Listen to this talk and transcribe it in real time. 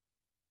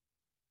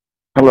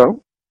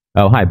Hello.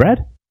 Oh, hi,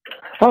 Brad.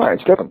 Hi,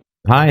 Stephen.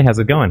 Hi, how's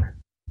it going?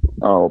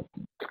 Oh,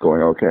 it's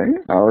going okay.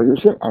 How are you,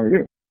 sir? How are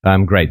you?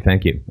 I'm great,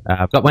 thank you.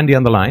 I've got Wendy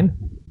on the line.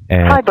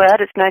 And Hi,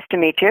 Brad. It's nice to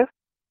meet you.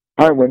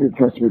 Hi, Wendy. It's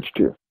nice to meet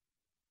you, too.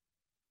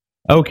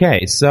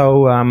 okay,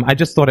 so I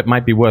just thought it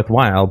might be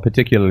worthwhile,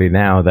 particularly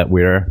now that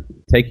we're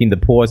taking the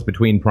pause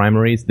between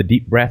primaries, the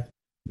deep breath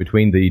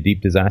between the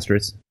deep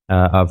disasters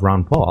of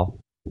Ron Paul,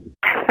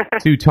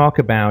 to talk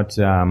about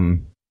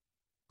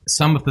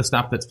some of the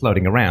stuff that's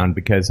floating around,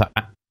 because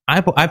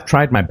I've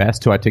tried my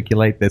best to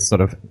articulate this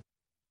sort of.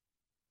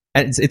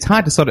 It's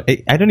hard to sort of.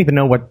 I don't even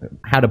know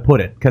how to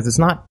put it, because it's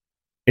not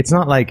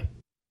like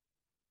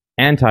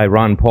anti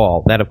Ron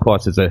Paul. That, of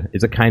course, is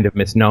a kind of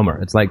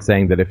misnomer. It's like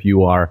saying that if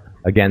you are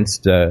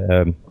against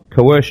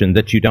coercion,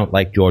 that you don't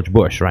like George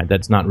Bush, right?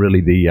 That's not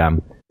really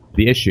the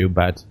issue.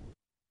 But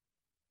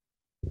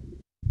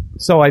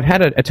so I've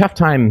had a tough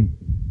time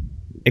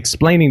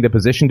explaining the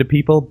position to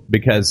people,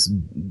 because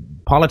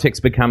politics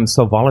becomes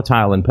so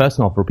volatile and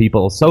personal for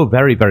people so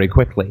very, very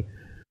quickly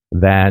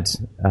that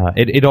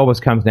it always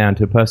comes down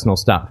to personal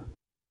stuff.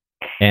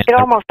 And It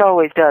almost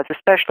always does,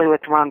 especially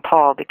with Ron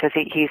Paul, because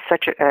he's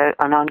such an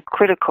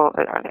uncritical,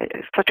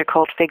 such a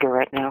cult figure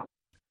right now.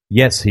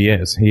 Yes, he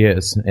is. He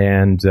is,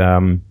 and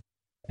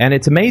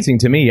it's amazing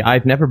to me.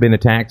 I've never been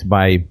attacked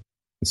by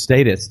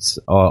statists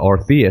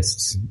or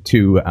theists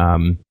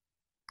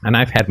and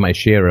I've had my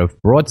share of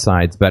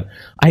broadsides, but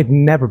I've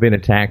never been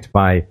attacked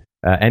by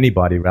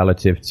anybody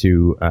relative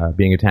to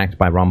being attacked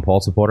by Ron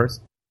Paul supporters.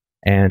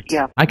 And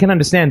Yeah. I can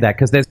understand that,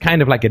 because there's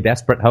kind of like a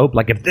desperate hope,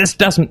 like if this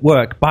doesn't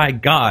work, by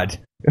God,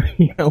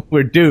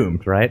 we're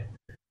doomed, right?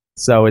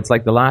 So it's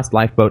like the last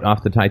lifeboat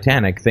off the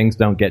Titanic. Things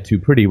don't get too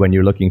pretty when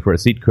you're looking for a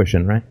seat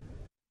cushion, right?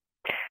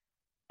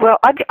 Well,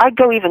 I'd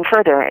go even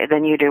further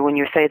than you do when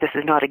you say this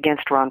is not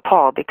against Ron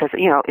Paul, because,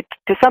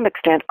 to some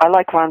extent, I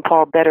like Ron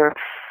Paul better.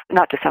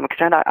 Not to some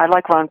extent, I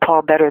like Ron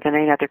Paul better than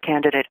any other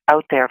candidate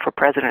out there for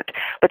president.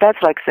 But that's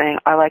like saying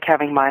I like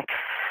having my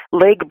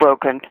leg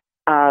broken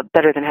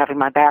better than having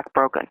my back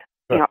broken.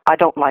 Right. I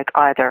don't like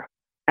either,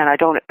 and I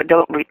don't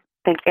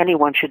think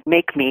anyone should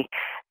make me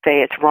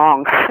say it's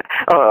wrong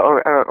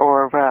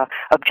or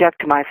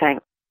object to my saying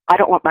I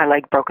don't want my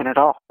leg broken at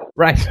all.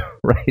 Right,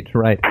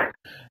 right.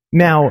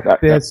 Now,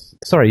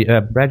 sorry,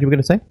 Brad, you were going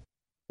to say?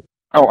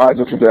 Oh, I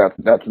just think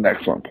that's an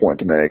excellent point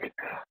to make.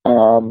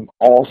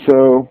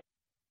 Also,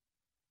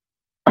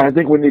 I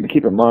think we need to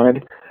keep in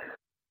mind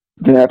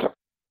that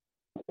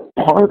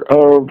part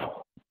of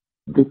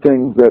the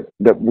things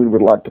that we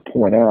would like to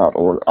point out,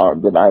 or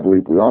that I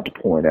believe we ought to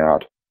point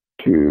out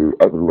to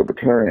other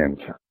libertarians,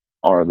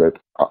 are that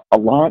a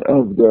lot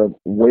of the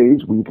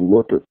ways we've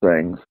looked at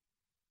things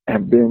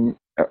have been,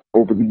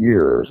 over the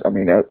years,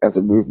 as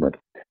a movement,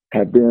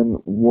 have been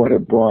what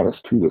have brought us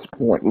to this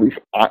point. At least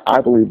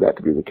I believe that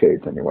to be the case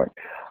anyway.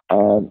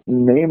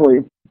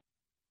 Namely,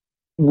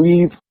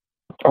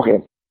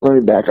 let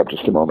me back up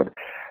just a moment.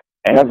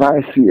 As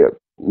I see it,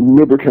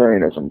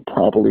 libertarianism,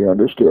 properly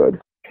understood,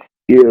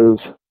 is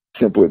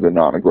simply the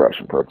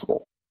non-aggression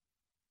principle.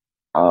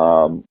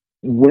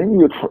 When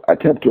you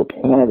attempt to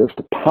apply this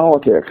to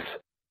politics,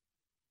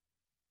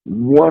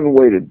 one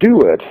way to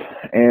do it,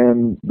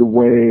 and the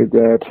way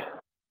that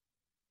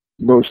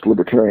most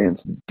libertarians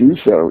do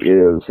so,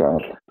 is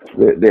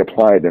they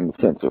apply it in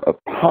the sense of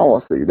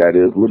policy. That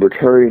is,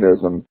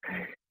 libertarianism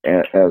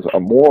as a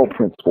moral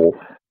principle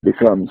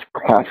becomes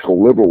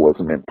classical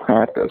liberalism in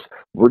practice,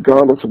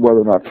 regardless of whether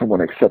or not someone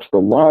accepts the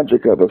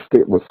logic of a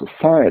stateless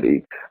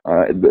society,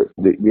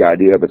 the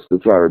idea of its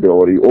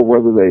desirability, or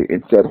whether they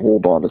instead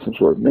hold on to some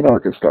sort of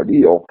minarchist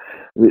ideal.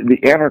 The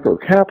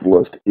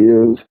anarcho-capitalist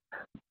is,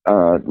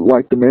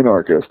 like the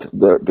minarchist,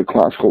 the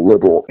classical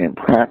liberal in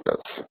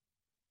practice,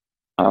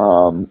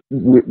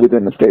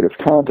 within the statist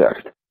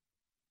context.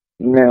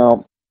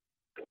 Now,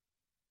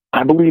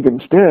 I believe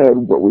instead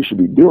what we should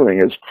be doing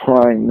is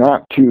trying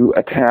not to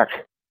attack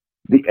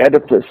the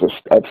edifice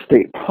of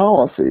state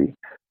policy,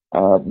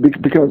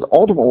 because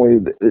ultimately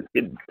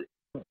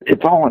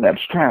it's all an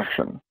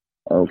abstraction,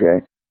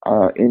 okay?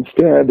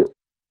 Instead,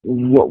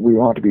 what we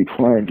ought to be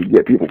trying to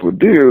get people to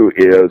do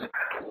is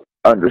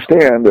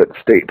understand that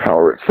state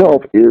power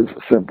itself is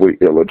simply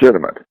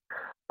illegitimate,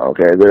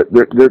 okay?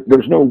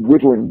 There's no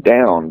whittling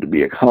down to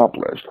be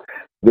accomplished.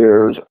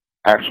 There's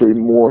actually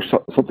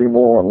something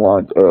more on the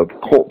lines of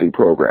cult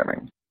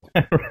deprogramming.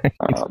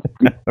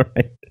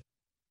 Right.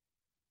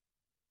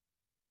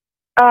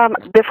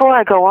 Before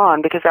I go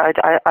on, because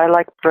I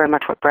like very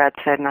much what Brad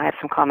said, and I have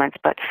some comments,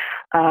 but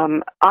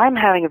I'm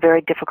having a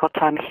very difficult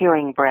time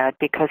hearing Brad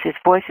because his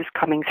voice is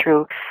coming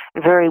through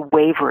very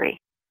wavery.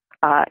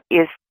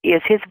 Is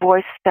his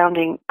voice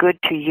sounding good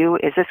to you?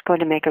 Is this going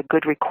to make a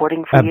good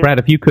recording for you? Brad,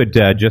 if you could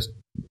just,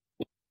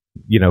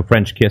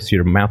 French kiss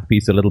your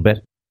mouthpiece a little bit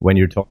when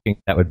you're talking,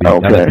 that would be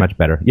much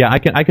better. Yeah,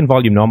 I can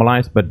volume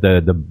normalize, but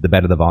the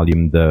better the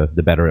volume,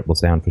 the better it will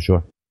sound for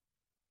sure.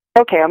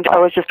 Okay, I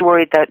was just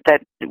worried that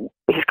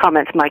his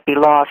comments might be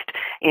lost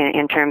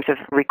in terms of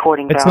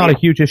recording value. It's not a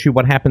huge issue.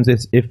 What happens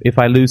is if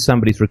I lose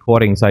somebody's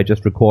recordings, I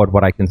just record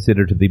what I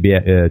consider to be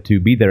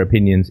their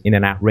opinions in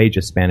an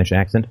outrageous Spanish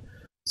accent.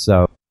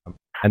 So,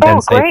 and then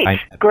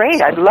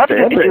great! I'd love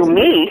you to do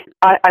me.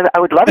 I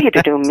would love you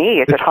to do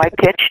me. Is it high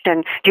pitched?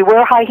 And do you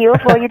wear high heels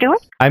while you do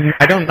it? I'm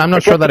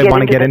not sure that I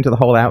want to get into the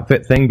whole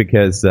outfit thing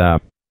because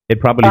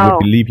it probably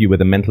would leave you with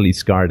a mentally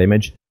scarred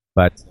image.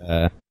 But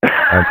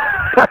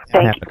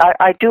thank you.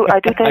 I do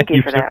thank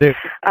you for that.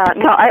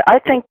 No, I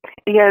think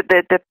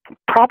the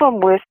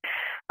problem with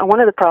one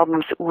of the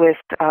problems with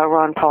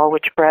Ron Paul,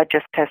 which Brad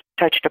just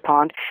touched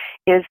upon,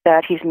 is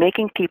that he's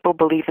making people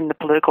believe in the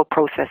political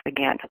process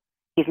again.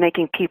 He's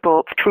making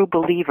people true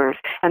believers,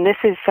 and this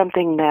is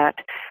something that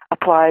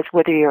applies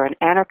whether you're an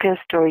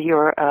anarchist or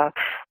you're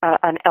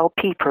an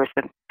LP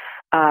person.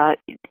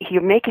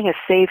 You're making a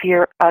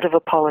savior out of a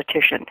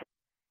politician,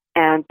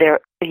 and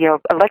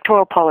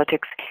electoral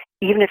politics,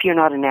 even if you're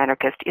not an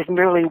anarchist, is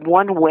merely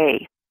one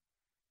way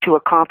to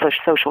accomplish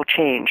social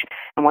change.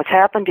 And what's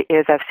happened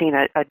is I've seen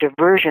a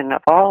diversion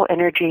of all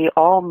energy,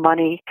 all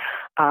money.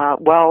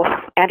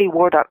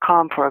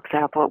 Antiwar.com, for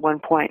example, at one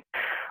point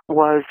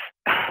was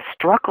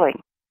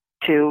struggling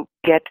to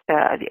get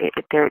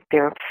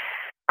their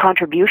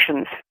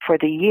contributions for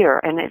the year.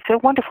 And it's a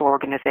wonderful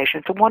organization.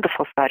 It's a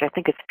wonderful site. I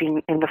think it's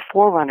been in the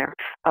forerunner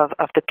of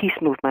the peace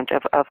movement,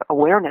 of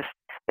awareness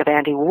of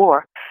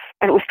anti-war.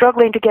 And it was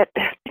struggling to get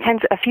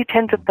a few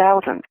tens of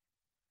thousands.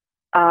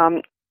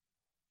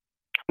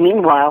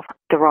 Meanwhile,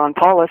 the Ron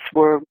Paulists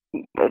were,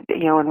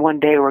 in one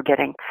day were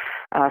getting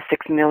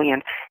 6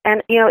 million.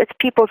 And, it's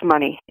people's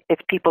money.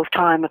 It's people's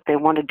time. If they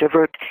want to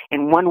divert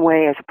in one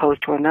way as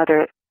opposed to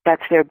another,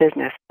 that's their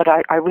business. But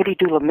I really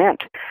do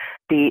lament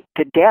the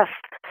death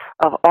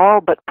of all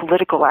but of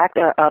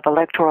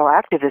electoral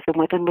activism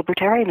within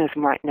libertarianism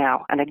right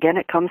now. And again,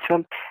 it comes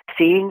from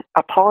seeing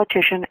a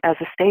politician as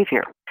a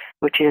savior,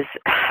 which is,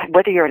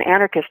 whether you're an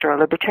anarchist or a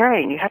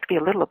libertarian, you have to be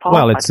a little appalled.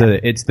 Well, it's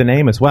the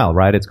name as well,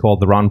 right? It's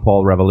called the Ron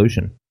Paul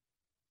Revolution.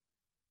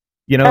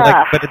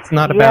 But it's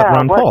not about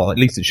Ron Paul. At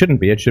least it shouldn't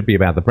be. It should be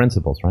about the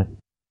principles, right?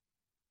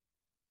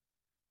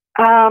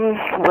 Ron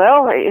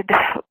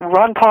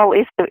Paul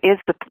is the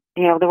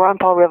Ron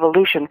Paul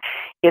Revolution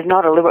is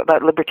not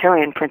about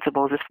libertarian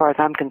principles as far as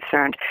I'm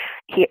concerned.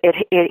 He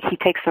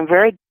takes some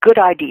very good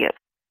ideas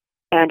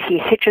and he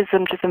hitches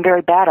them to some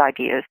very bad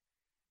ideas,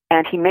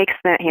 and he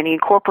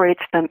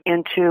incorporates them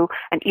into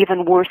an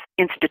even worse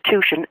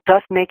institution,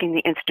 thus making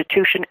the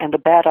institution and the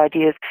bad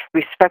ideas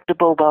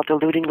respectable while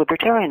diluting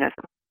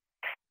libertarianism.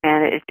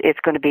 And it's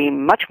going to be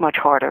much, much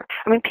harder.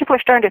 I mean, people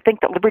are starting to think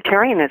that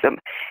libertarianism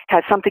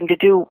has something to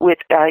do with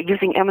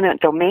using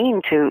eminent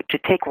domain to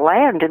take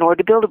land in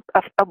order to build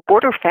a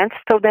border fence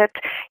so that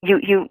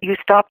you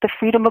stop the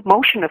freedom of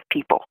motion of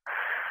people.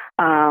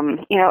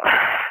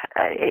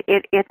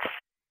 It's.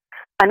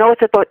 I know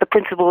it's about the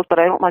principles, but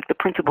I don't like the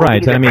principles.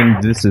 Right. Either. I mean,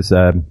 this is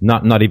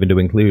not even to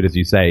include, as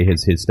you say,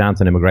 his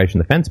stance on immigration,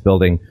 the fence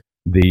building.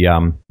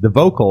 The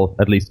vocal,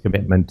 at least,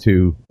 commitment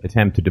to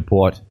attempt to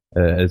deport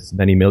as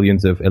many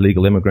millions of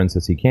illegal immigrants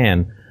as he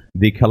can,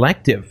 the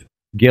collective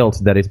guilt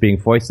that is being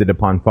foisted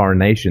upon foreign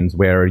nations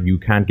where you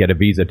can't get a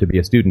visa to be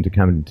a student to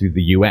come to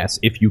the U.S.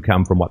 if you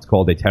come from what's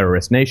called a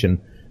terrorist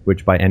nation,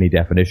 which by any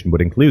definition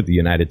would include the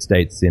United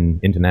States in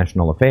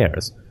international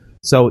affairs.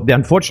 So,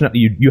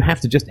 unfortunately, you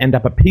have to just end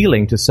up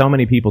appealing to so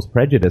many people's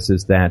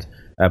prejudices that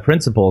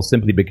principles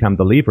simply become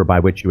the lever by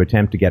which you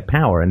attempt to get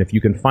power. And if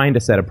you can find a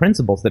set of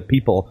principles that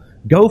people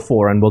go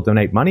for and will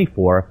donate money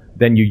for,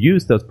 then you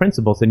use those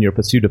principles in your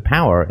pursuit of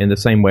power in the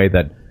same way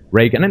that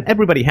Reagan, and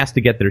everybody has to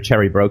get their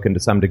cherry broken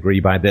to some degree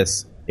by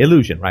this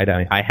illusion, right?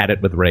 I had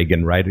it with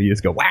Reagan, right? And you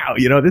just go, wow,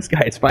 this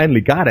guy has finally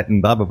got it,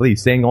 and blah, blah, blah.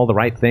 He's saying all the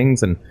right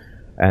things, and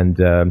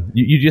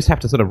you just have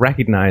to sort of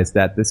recognize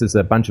that this is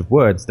a bunch of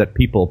words that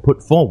people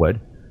put forward,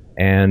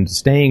 and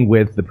staying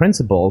with the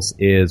principles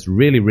is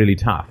really, really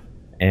tough.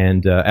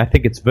 And I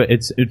think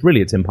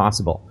it's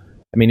impossible.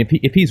 I mean,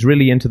 if he's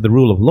really into the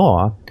rule of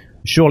law,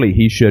 surely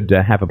he should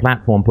have a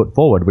platform put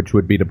forward which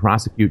would be to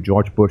prosecute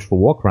George Bush for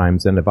war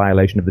crimes and a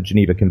violation of the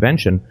Geneva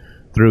Convention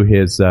through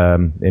his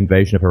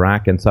invasion of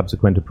Iraq and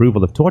subsequent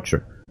approval of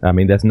torture. I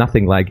mean, there's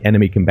nothing like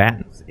enemy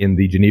combatants in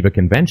the Geneva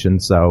Convention,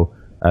 so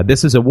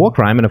this is a war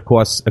crime, and of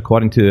course,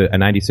 according to a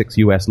 96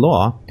 U.S.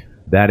 law,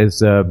 that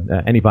is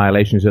any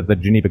violations of the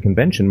Geneva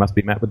Convention must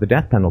be met with the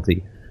death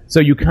penalty. So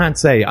you can't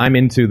say, I'm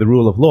into the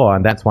rule of law,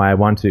 and that's why I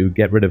want to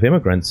get rid of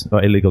immigrants,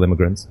 or illegal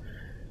immigrants,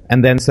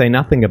 and then say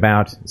nothing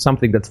about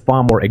something that's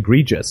far more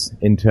egregious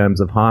in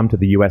terms of harm to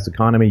the U.S.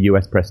 economy,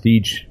 U.S.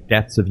 prestige,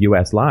 deaths of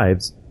U.S.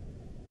 lives.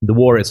 The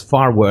war is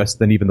far worse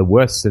than even the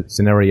worst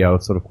scenario,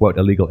 sort of, quote,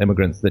 illegal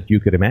immigrants that you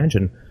could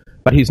imagine.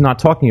 But he's not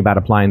talking about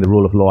applying the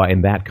rule of law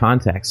in that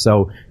context.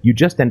 So you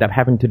just end up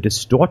having to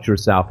distort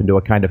yourself into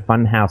a kind of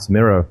funhouse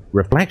mirror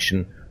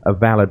reflection of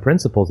valid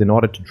principles in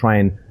order to try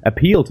and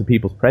appeal to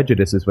people's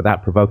prejudices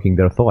without provoking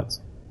their thoughts.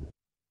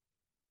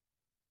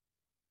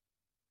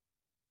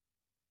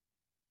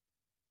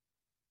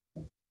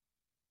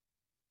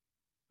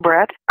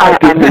 Brad? I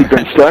think we've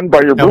been stunned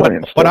by your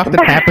brilliance. What often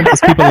happens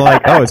is people are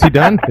like, "Oh, is he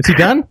done? Is he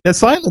done? There's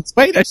silence.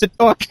 Wait, I should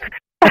talk."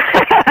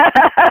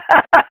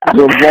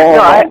 The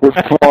law was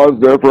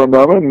paused there for a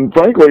moment, and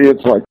frankly,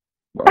 it's like.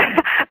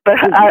 But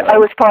I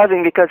was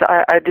pausing because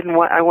I didn't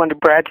want. I wanted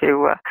Brad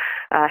to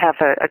have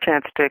a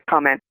chance to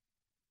comment.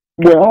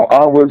 Well,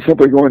 I was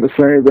simply going to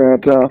say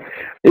that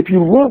if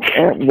you look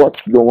at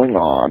what's going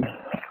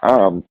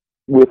on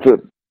with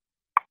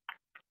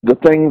the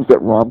things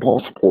that Ron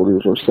Paul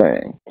supporters are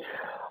saying,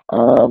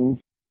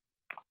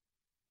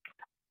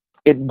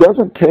 it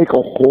doesn't take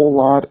a whole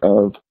lot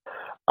of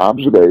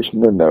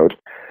observation to note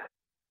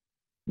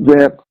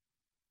that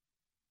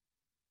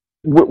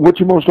what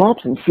you most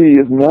often see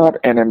is not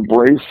an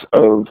embrace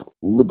of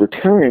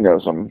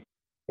libertarianism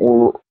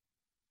or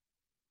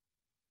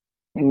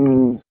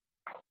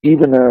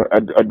even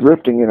a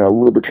drifting in a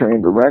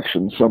libertarian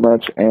direction so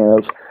much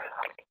as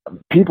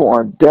people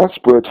are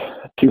desperate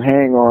to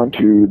hang on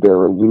to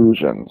their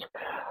illusions.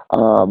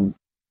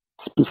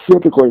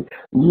 Specifically,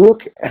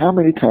 look how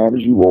many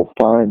times you will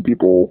find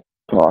people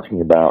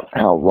talking about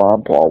how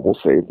Ron Paul will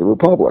save the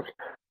Republic.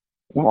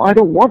 Well, I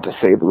don't want to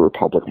save the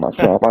Republic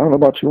myself. I don't know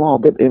about you all,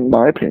 but in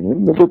my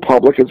opinion, the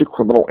Republic is a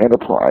criminal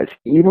enterprise,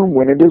 even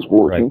when it is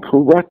working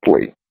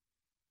correctly.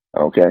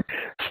 Okay?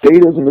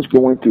 Statism is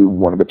going through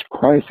one of its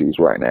crises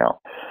right now.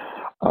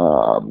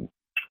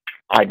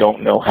 I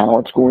don't know how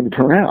it's going to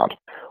turn out.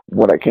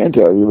 What I can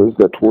tell you is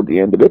that toward the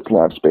end of its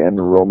lifespan,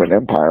 the Roman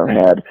Empire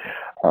had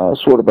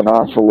sort of an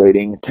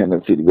oscillating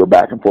tendency to go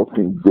back and forth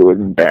between good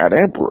and bad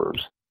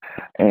emperors.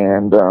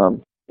 And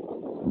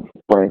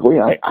frankly,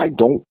 I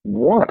don't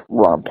want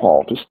Ron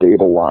Paul to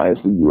stabilize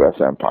the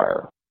U.S.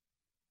 empire.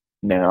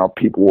 Now,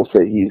 people will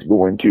say he's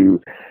going to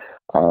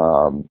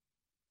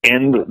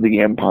end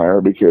the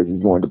empire because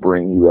he's going to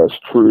bring U.S.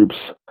 troops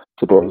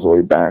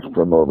supposedly back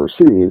from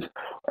overseas.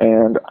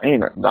 And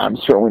I'm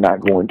certainly not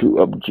going to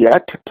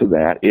object to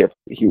that if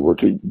he were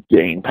to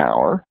gain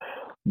power.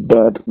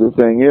 But the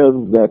thing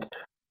is that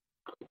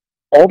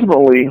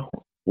ultimately,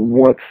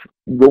 what's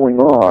going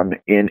on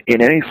in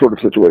any sort of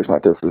situation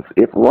like this is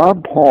if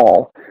Ron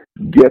Paul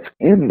gets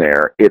in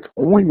there, it's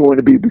only going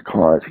to be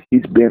because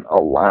he's been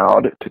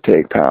allowed to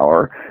take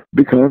power,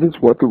 because it's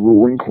what the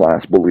ruling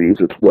class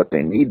believes it's what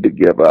they need to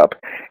give up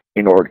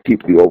in order to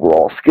keep the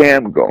overall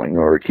scam going,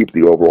 or keep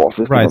the overall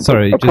system Right,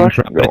 sorry, it's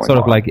sort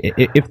of like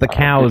if the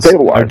cows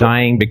are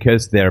dying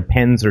because their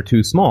pens are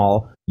too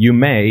small, you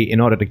may,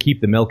 in order to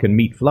keep the milk and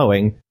meat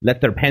flowing,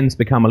 let their pens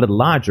become a little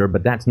larger,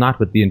 but that's not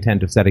with the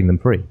intent of setting them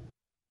free.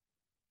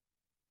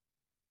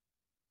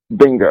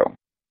 Bingo.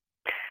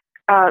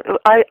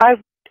 I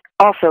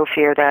also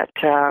fear that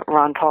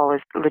Ron Paul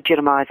is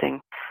legitimizing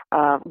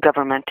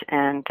government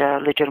and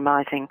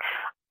legitimizing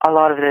a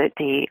lot of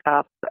the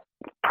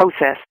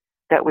process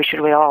that we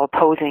should be all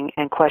opposing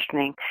and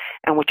questioning,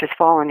 and which has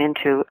fallen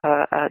into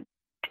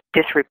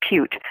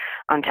disrepute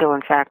until,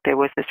 in fact, there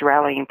was this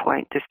rallying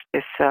point,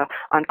 this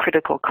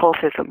uncritical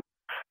cultism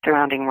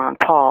surrounding Ron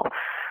Paul.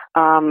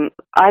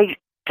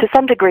 To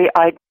some degree,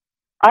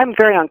 I'm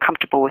very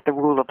uncomfortable with the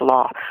rule of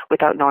law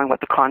without knowing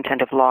what the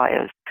content of law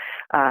is.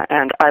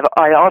 And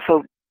I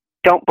also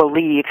don't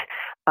believe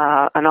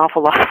an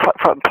awful lot of what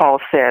Ron Paul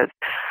says.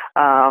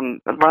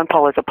 Ron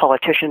Paul is a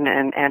politician,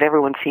 and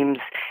everyone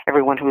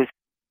who's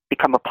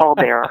become a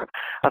pallbearer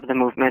of the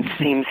movement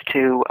seems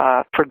to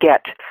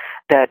forget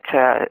that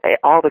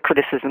all the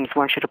criticisms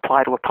one should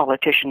apply to a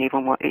politician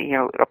even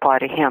apply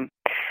to him.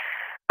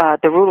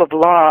 The rule of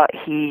law,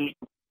 he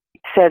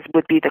says,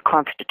 would be the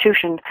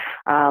Constitution,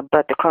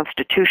 but the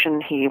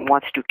Constitution he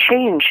wants to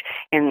change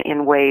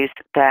in ways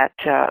that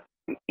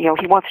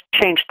he wants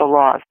to change the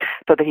laws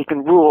so that he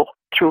can rule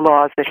through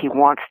laws that he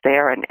wants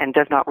there, and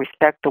does not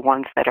respect the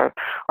ones that are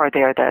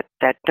there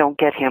that don't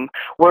get him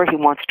where he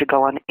wants to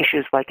go on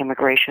issues like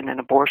immigration and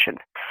abortion.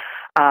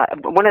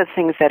 One of the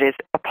things that is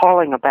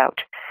appalling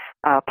about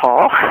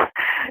Paul.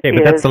 Hey,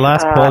 but that's the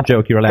last Paul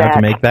joke you're allowed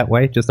to make that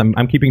way. Just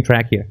I'm keeping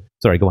track here.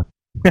 Sorry, go on.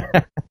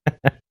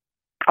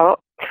 Oh,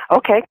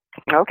 okay.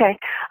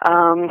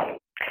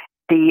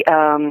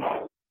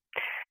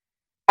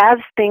 As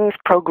things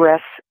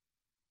progress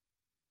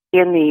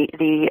in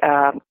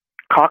the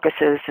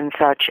caucuses and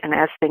such, and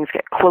as things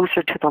get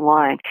closer to the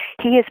line,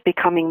 he is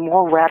becoming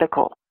more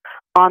radical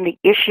on the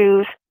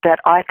issues that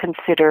I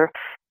consider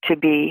to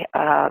be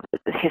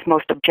his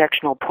most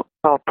objectionable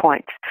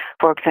points.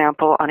 For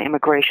example, on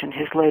immigration,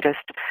 his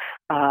latest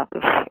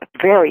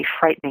very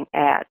frightening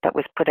ad that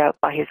was put out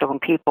by his own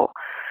people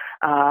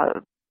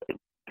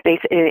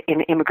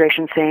in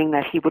immigration, saying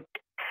that he would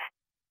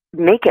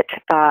make it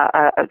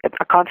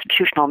a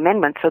constitutional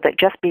amendment so that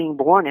just being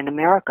born in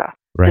America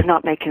does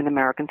not make you an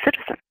American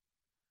citizen.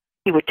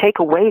 He would take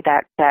away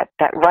that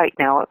right.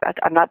 Now,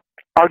 I'm not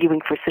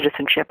arguing for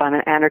citizenship. I'm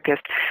an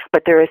anarchist,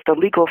 but there is the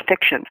legal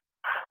fiction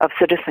of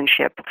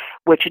citizenship,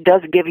 which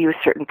does give you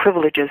certain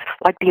privileges,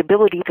 like the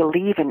ability to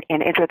leave and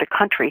enter the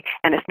country,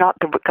 and it's not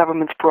the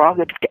government's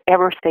prerogative to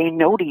ever say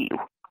no to you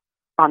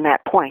on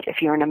that point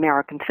if you're an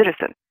American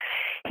citizen.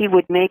 He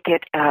would make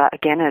it,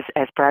 again,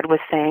 as Brad was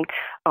saying,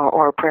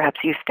 or perhaps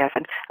you,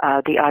 Stefan,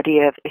 the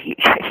idea of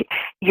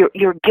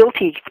you're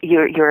guilty,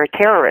 you're a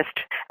terrorist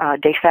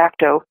de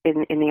facto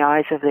in the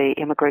eyes of the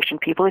immigration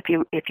people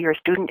if you're a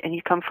student and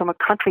you come from a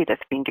country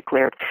that's been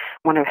declared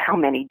one of how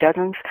many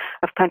dozens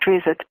of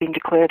countries that's been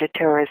declared a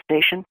terrorist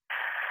nation.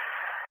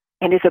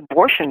 And his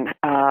abortion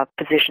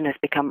position has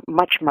become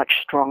much, much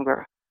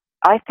stronger.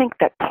 I think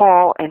that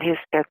Paul and his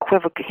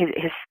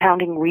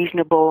sounding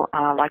reasonable,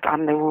 like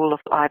I'm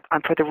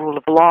for the rule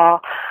of law,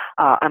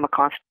 I'm a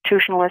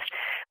constitutionalist.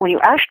 When you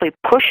actually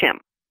push him,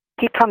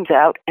 he comes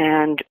out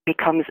and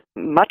becomes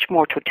much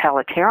more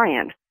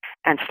totalitarian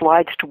and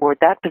slides toward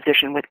that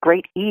position with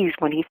great ease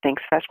when he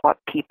thinks that's what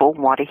people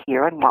want to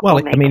hear and what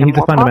will make him he's a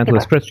more fundamentalist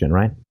popular. Christian,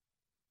 right?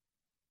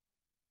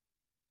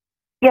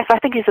 Yes, I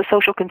think he's a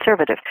social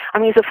conservative. I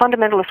mean, he's a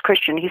fundamentalist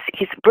Christian.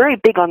 He's very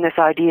big on this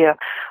idea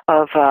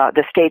of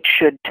the state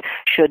should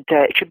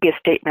it should be a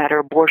state matter.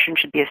 Abortion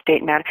should be a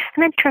state matter,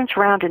 and then turns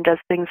around and does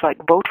things like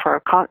vote for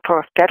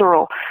a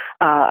federal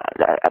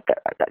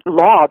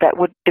law that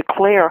would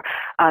declare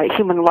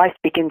human life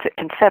begins at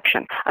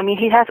conception. I mean,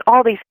 he has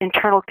all these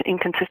internal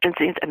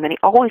inconsistencies, and then he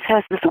always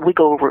has this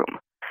wiggle room.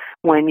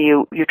 When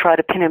you try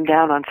to pin him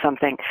down on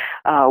something,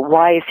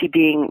 why is he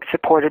being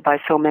supported by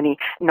so many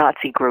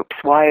Nazi groups?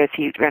 Why is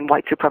he and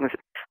white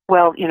supremacists?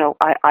 Well,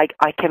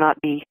 I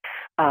cannot be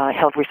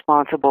held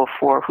responsible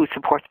for who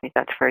supports me.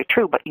 That's very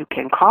true, but you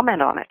can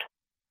comment on it.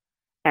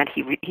 And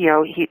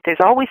there's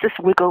always this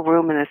wiggle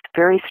room, and it's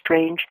very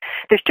strange.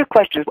 There's two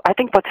questions. I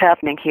think what's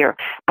happening here,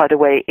 by the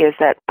way, is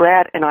that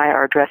Brad and I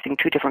are addressing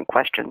two different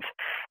questions.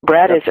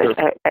 Brad is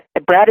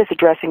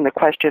addressing the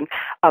question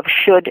of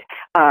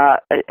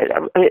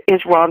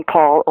is Ron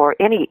Paul or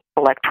any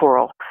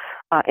electoral,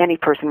 any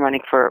person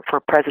running for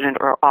president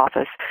or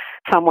office,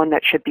 someone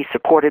that should be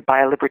supported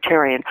by a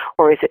libertarian,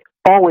 or is it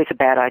always a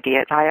bad idea?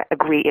 And I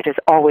agree, it is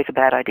always a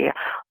bad idea.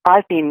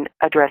 I've been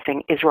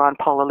addressing, is Ron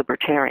Paul a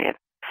libertarian?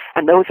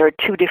 And those are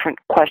two different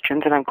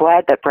questions, and I'm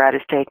glad that Brad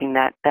is taking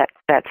that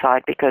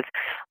side because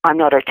I'm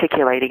not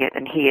articulating it,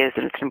 and he is,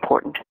 and it's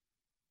important.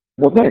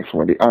 Well, thanks,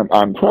 Wendy.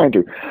 I'm trying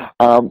to.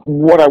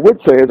 What I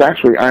would say is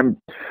actually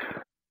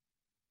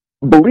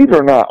believe it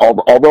or not,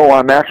 although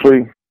I'm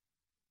actually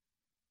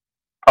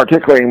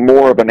articulating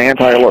more of an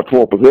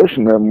anti-electoral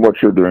position than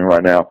what you're doing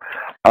right now,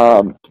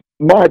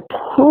 my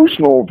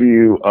personal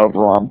view of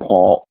Ron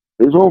Paul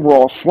is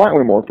overall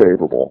slightly more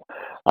favorable.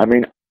 I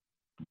mean,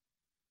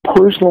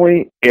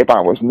 personally, if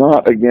I was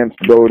not against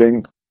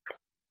voting,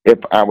 if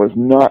I was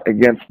not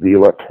against the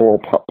electoral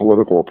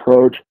political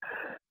approach,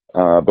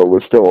 but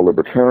was still a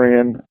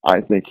libertarian, I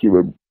think he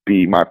would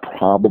be my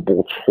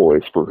probable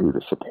choice for who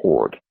to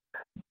support.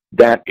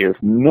 That is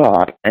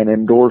not an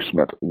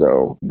endorsement,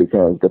 though,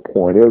 because the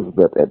point is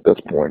that at this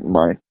point in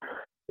my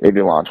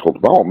ideological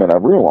development,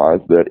 I've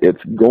realized that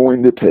it's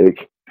going to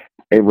take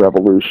a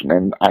revolution,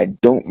 and I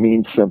don't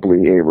mean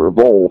simply a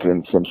revolt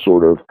in some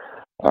sort of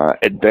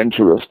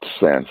adventurous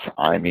sense.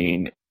 I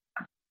mean,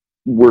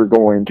 we're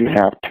going to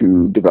have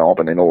to develop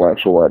an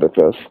intellectual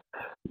edifice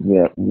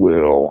that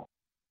will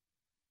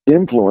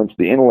influence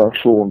the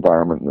intellectual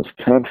environment in this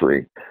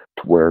country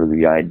to where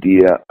the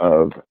idea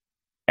of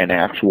an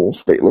actual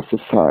stateless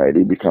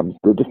society becomes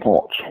the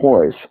default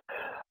choice,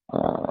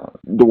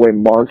 the way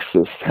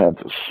Marxists have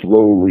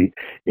slowly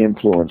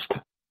influenced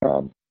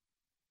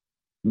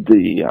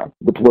the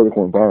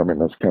political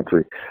environment in this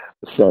country,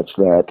 such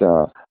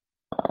that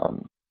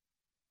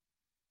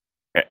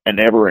an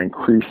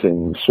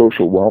ever-increasing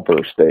social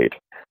welfare state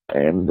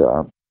and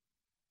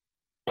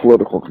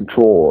political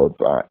control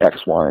of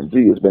X, Y, and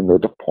Z has been the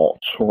default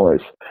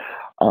choice.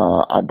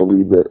 I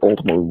believe that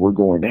ultimately we're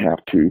going to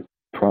have to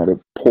try to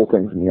pull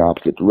things in the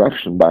opposite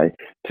direction by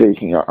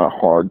taking a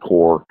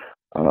hardcore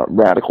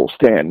radical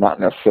stand, not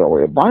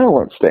necessarily a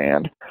violent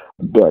stand,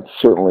 but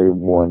certainly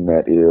one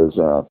that is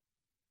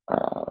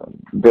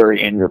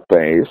very in your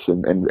face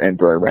and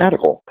very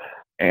radical.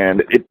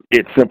 And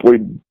it simply,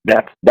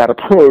 that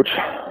approach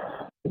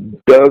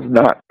does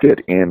not fit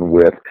in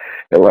with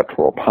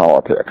electoral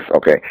politics.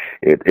 Okay,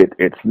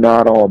 it's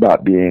not all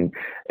about being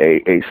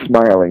a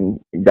smiling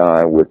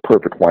guy with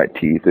perfect white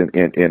teeth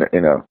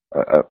in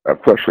a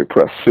freshly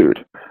pressed suit.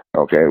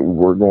 Okay,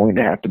 we're going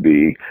to have to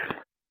be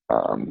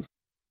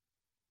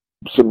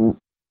some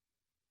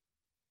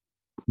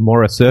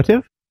more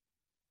assertive,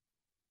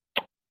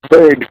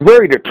 very,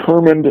 very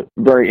determined,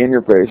 very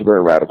in-your-face,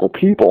 very radical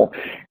people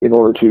in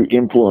order to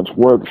influence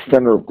where the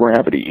center of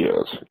gravity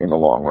is in the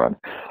long run.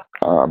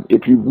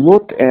 If you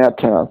looked at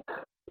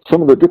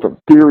some of the different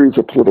theories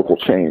of political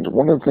change,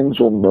 one of the things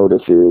you'll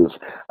notice is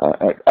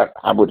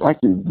I would like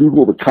you to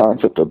Google the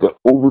concept of the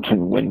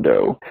Overton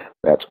window.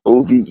 That's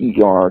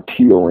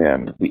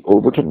Overton, the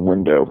Overton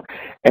window.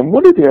 And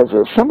what it is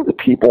some of the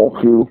people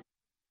who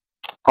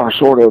are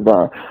sort of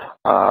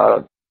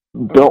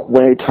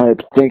beltway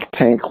type, think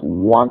tank,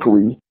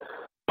 wonkery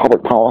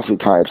public policy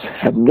types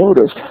have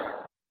noticed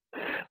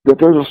that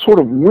there's a sort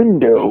of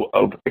window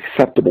of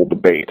acceptable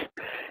debate.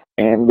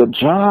 And the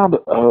job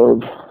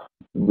of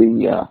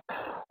the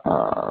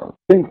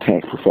think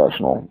tank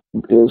professional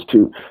is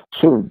to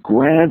sort of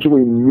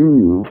gradually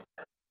move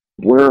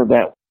where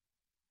that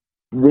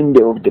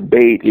window of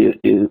debate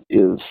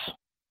is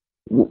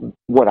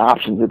what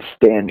options it's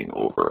standing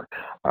over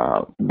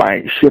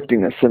by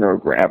shifting the center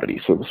of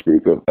gravity, so to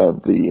speak,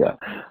 of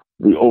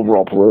the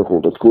overall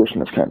political discourse in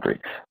this country.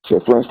 So,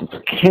 for instance,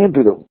 a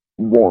candidate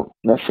won't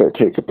necessarily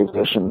take a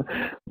position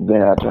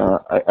that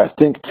a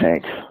think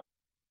tank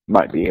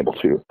might be able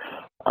to.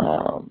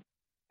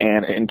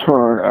 And in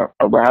turn,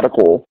 a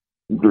radical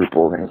group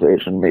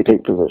organization may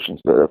take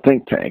positions that a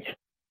think tank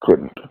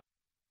couldn't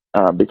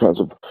because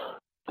of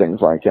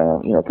things like,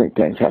 think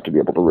tanks have to be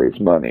able to raise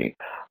money.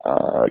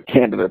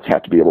 Candidates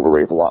have to be able to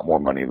raise a lot more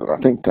money than a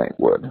think tank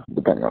would,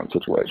 depending on the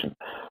situation.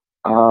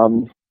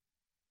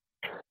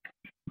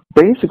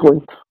 Basically,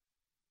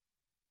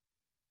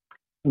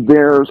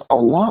 there's a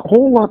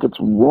whole lot that's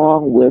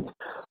wrong with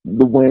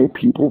the way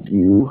people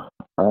view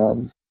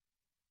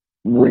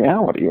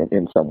reality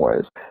in some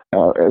ways,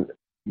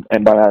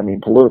 and by that I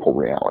mean political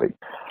reality.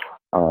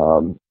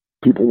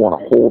 People want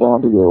to hold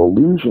on to their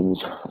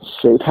illusions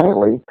so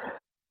tightly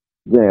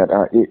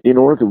that in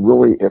order to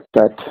really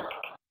affect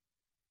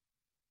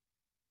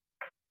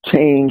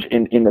change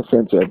in the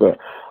sense of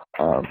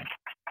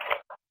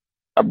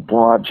a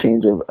broad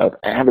change of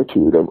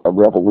attitude, of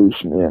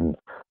revolution in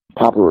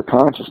popular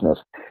consciousness,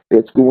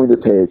 it's going to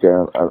take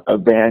a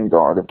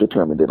vanguard of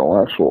determined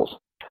intellectuals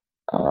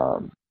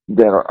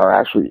that are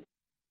actually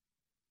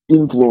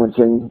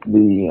influencing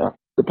the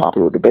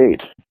popular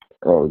debate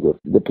or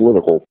the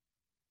political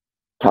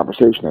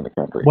conversation in the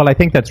country. Well, I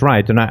think that's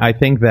right. And I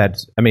think that,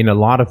 a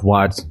lot of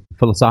what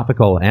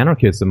philosophical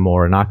anarchism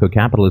or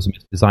anarcho-capitalism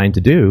is designed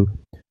to do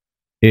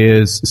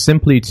is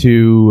simply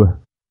to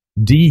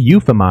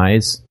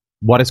de-euphemize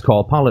what is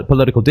called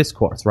political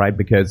discourse, right?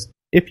 Because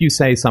if you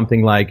say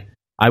something like,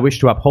 I wish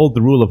to uphold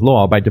the rule of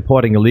law by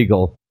deporting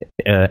illegal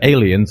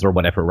aliens or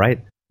whatever,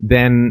 right?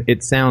 Then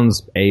it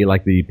sounds, A,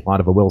 like the plot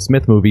of a Will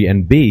Smith movie,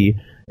 and B,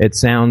 it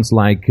sounds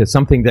like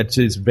something that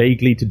is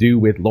vaguely to do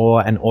with law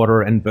and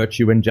order and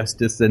virtue and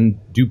justice and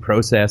due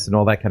process and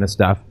all that kind of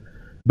stuff.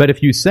 But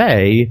if you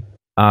say,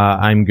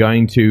 I'm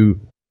going to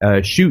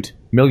shoot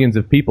millions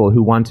of people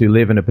who want to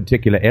live in a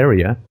particular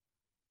area,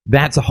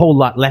 that's a whole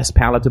lot less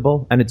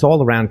palatable, and it's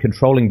all around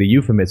controlling the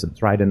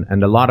euphemisms, right? And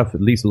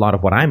at least a lot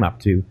of what I'm up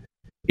to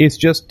is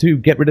just to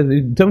get rid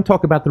of don't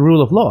talk about the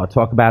rule of law,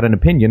 talk about an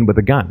opinion with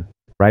a gun,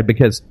 right?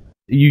 Because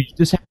you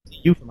just have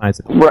to euphemize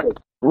it.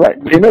 Right.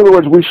 In other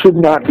words, we should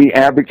not be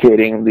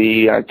advocating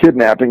the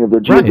kidnapping of the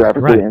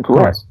geographically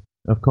incorrect.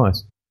 Of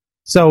course.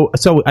 So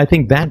I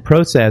think that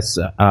process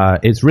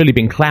is really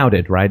being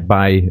clouded, right,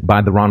 by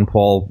the Ron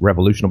Paul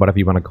revolution, or whatever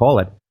you want to call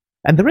it.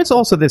 And there is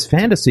also this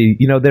fantasy,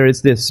 there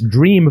is this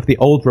dream of the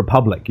old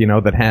republic,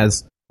 that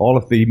has all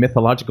of the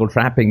mythological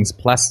trappings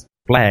plus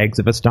flags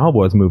of a Star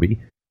Wars movie,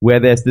 where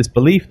there's this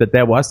belief that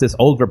there was this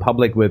old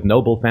republic with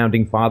noble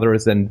founding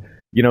fathers and,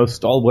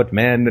 stalwart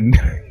men and,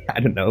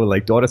 I don't know,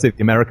 like daughters of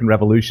the American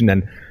Revolution.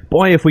 And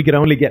boy, if we could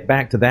only get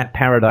back to that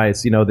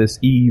paradise,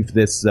 this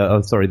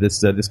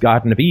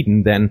Garden of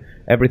Eden, then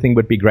everything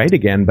would be great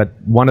again. But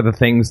one of the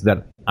things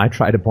that I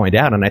try to point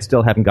out, and I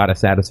still haven't got a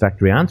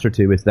satisfactory answer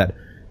to, is that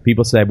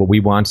people say, well, we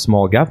want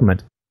small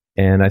government.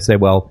 And I say,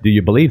 well, do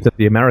you believe that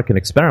the American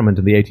experiment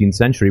in the 18th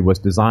century was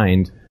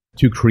designed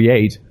to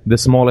create the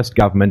smallest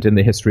government in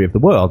the history of the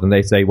world? And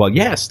they say, well,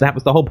 yes, that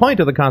was the whole point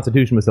of the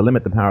Constitution, was to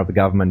limit the power of the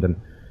government, and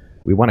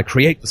we want to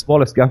create the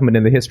smallest government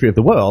in the history of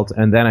the world.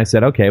 And then I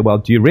said, okay, well,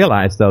 do you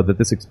realize, though, that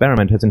this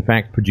experiment has in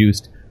fact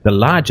produced the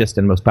largest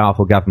and most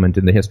powerful government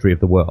in the history of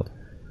the world?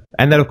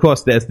 And then, of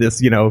course, there's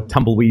this,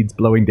 tumbleweeds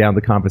blowing down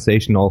the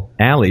conversational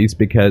alleys,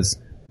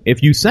 because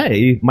if you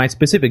say, my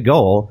specific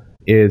goal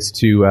is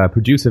to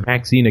produce a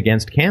vaccine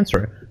against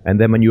cancer,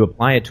 and then when you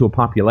apply it to a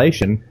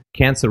population,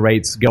 cancer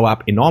rates go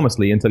up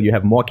enormously until you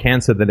have more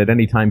cancer than at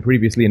any time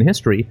previously in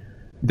history,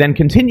 then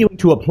continuing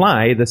to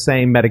apply the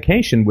same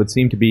medication would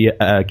seem to be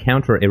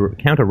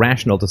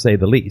counter-rational, to say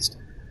the least.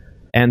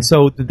 And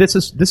so this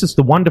is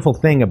the wonderful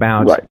thing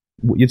about, right,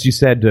 as you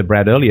said,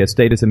 Brad, earlier,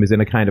 statism is in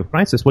a kind of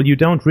crisis. Well, you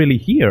don't really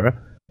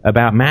hear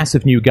about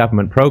massive new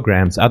government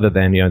programs other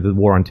than the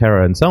war on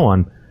terror and so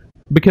on,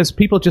 because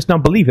people just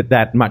don't believe it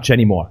that much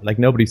anymore. Like,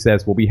 nobody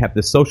says, well, we have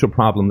this social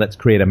problem, let's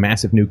create a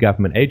massive new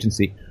government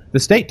agency. The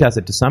state does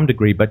it to some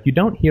degree, but you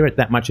don't hear it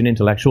that much in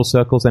intellectual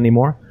circles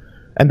anymore.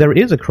 And there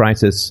is a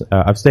crisis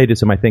of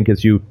statism, I think,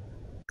 as you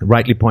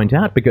rightly point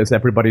out, because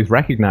everybody's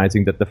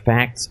recognizing that the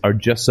facts are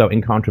just so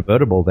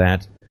incontrovertible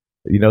that,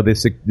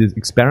 this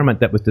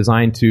experiment that was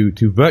designed to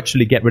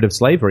virtually get rid of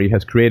slavery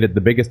has created the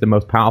biggest and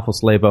most powerful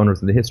slave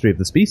owners in the history of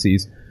the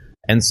species.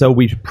 And so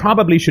we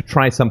probably should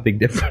try something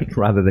different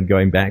rather than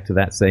going back to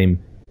that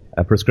same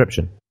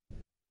prescription.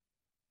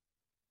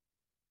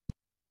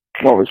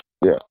 Well,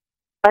 yeah.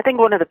 I think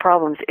one of the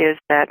problems is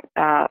that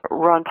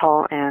Ron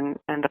Paul and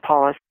the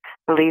Paulists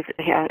believe,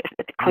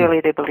 clearly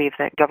they believe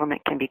that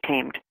government can be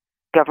tamed.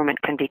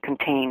 Government can be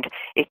contained.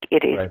 It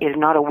is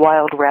not a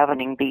wild,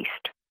 ravening beast.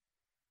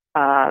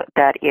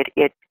 That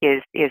it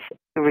is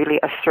really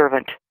a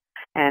servant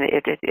And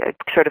it's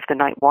sort of the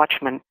night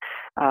watchman,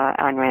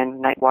 Ayn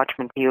Rand night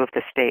watchman view of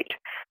the state,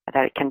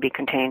 that it can be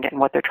contained, and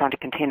what they're trying to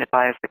contain it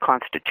by is the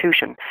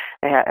Constitution.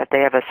 They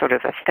have a sort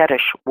of a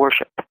fetish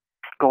worship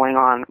going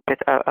on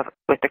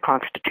with the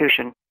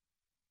Constitution,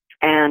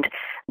 and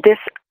this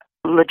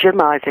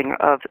legitimizing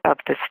of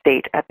the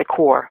state at the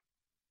core,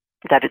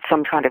 that it's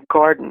some kind of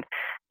garden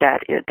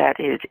that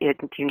is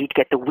you need to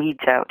get the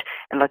weeds out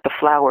and let the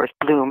flowers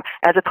bloom,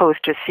 as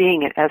opposed to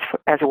seeing it as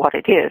what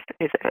it is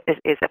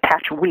a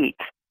patch of weeds,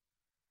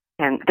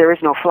 and there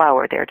is no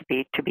flower there to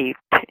be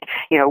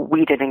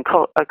weeded and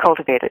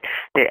cultivated.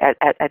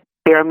 At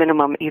bare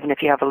minimum, even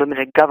if you have a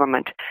limited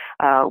government,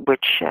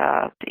 which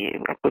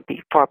would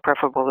be far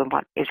preferable than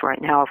what is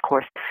right now, of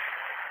course.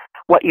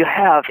 What you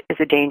have is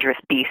a dangerous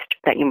beast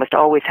that you must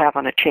always have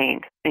on a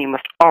chain, and you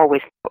must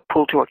always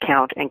pull to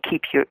account and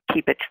keep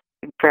it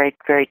very,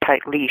 very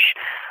tight leash.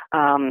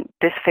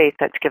 This faith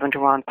that's given to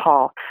Ron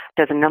Paul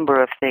does a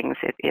number of things.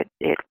 It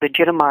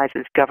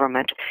legitimizes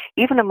government,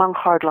 even among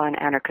hardline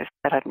anarchists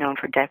that I've known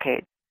for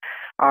decades.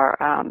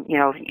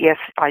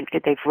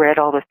 They've read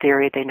all the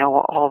theory, they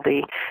know all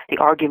the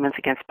arguments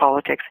against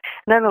politics,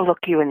 and then they'll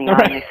look you in the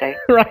eye and they say,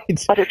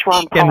 right. But it's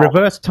Ron Paul. In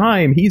reverse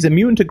time, he's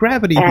immune to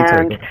gravity.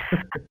 And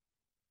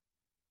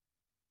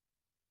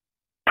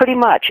pretty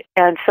much.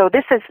 And so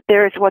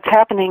there's what's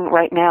happening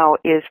right now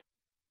is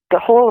the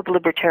whole of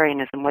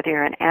libertarianism, whether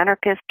you're an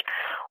anarchist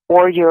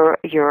or you're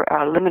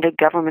a limited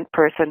government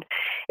person,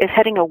 is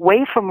heading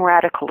away from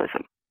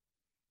radicalism.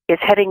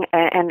 It's heading,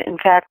 and in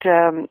fact,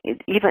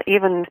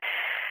 even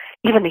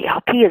the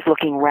LP is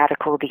looking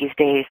radical these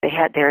days.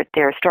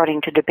 They're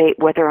starting to debate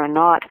whether or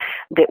not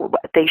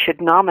they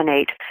should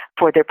nominate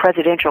for their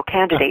presidential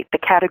candidate the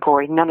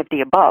category none of the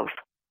above.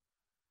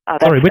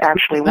 That's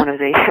actually one of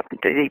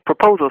the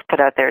proposals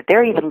put out there.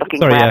 They're even looking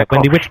radical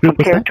Wendy, which group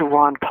compared to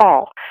Ron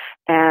Paul.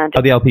 And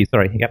the LP,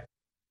 sorry. Yep.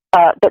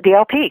 The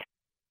LP.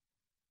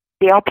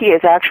 The LP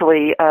is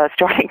actually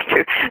starting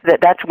to.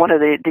 That's one of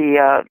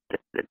the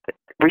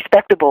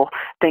respectable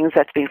things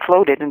that's being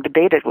floated and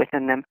debated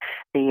within them.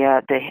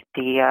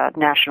 The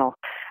national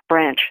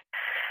branch.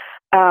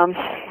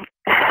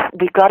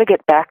 We've got to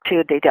get back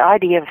to the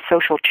idea of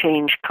social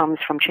change comes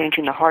from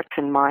changing the hearts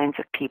and minds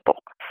of people,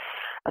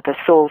 the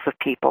souls of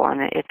people,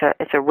 and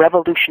it's a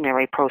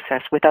revolutionary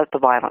process without the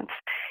violence,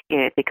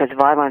 because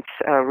violence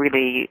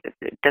really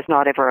does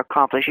not ever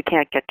accomplish. You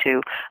can't get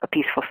to a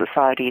peaceful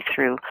society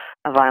through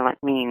a violent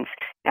means.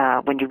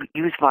 When you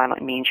use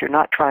violent means, you're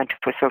not trying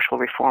for social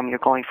reform. You're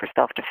going for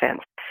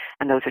self-defense,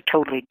 and those are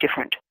totally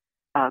different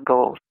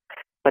goals.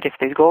 But if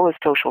the goal is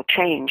social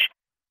change,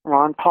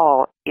 Ron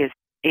Paul is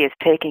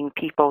taking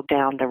people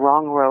down the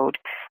wrong road,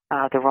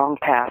 the wrong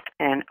path,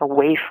 and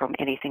away from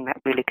anything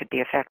that really could be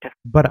effective.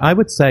 But I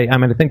would say, I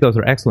think those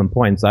are excellent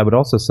points. I would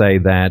also say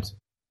that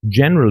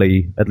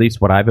generally, at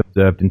least what I've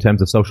observed in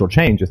terms of social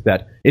change, is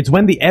that it's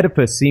when the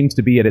edifice seems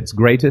to be at its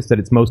greatest, at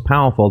its most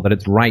powerful, that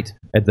it's right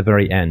at the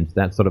very end.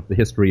 That's sort of the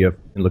history of,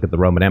 you look at the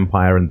Roman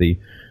Empire and the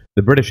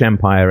British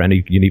Empire, and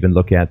you can even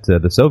look at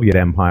the Soviet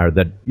Empire,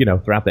 that,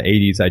 throughout the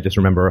 80s, I just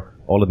remember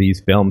all of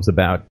these films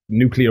about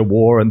nuclear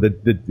war and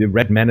the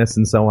Red Menace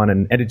and so on,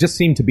 and it just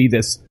seemed to be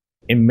this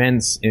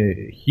immense,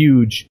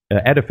 huge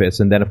edifice,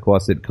 and then, of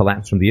course, it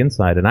collapsed from the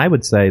inside. And I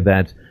would say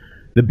that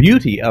the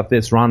beauty of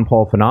this Ron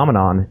Paul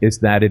phenomenon is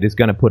that it is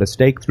going to put a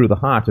stake through the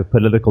heart of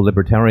political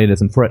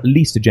libertarianism for at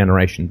least a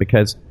generation,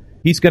 because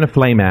he's going to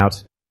flame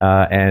out,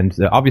 and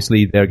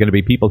obviously there are going to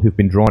be people who've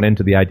been drawn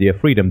into the idea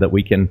of freedom that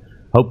we can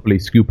hopefully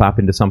scoop up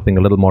into something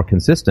a little more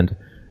consistent.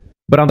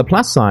 But on the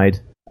plus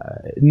side,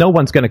 no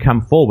one's going to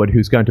come forward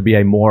who's going to be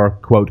a more,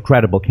 quote,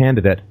 credible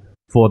candidate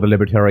for the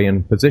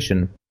libertarian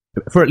position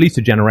for at least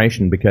a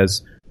generation,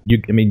 because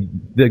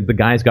the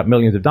guy's got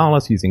millions of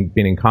dollars. He's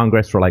been in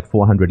Congress for like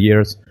 400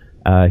 years.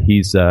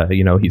 He's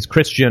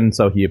Christian,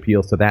 so he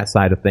appeals to that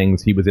side of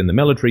things. He was in the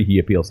military. He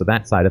appeals to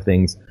that side of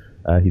things.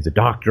 He's a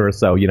doctor,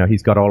 so,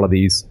 he's got all of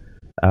this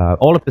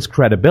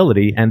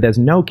credibility, and there's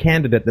no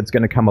candidate that's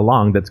going to come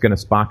along that's going to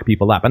spark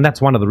people up. And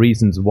that's one of the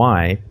reasons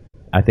why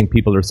I think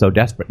people are so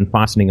desperate and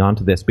fastening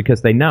onto this,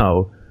 because they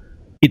know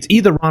it's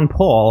either Ron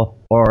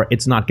Paul or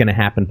it's not going to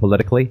happen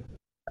politically.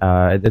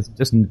 There's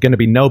just going to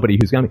be nobody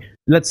who's going to...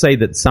 Let's say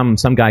that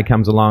some guy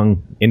comes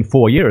along in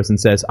 4 years and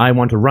says, I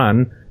want to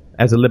run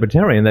as a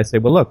libertarian. They say,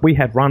 well, look, we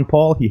had Ron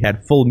Paul. He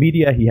had full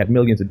media. He had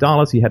millions of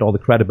dollars. He had all the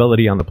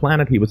credibility on the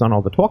planet. He was on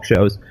all the talk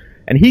shows.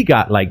 And he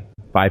got like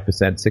 5%,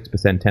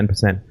 6%,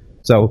 10%.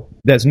 So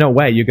there's no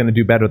way you're going to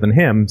do better than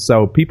him.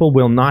 So people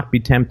will not be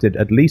tempted,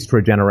 at least for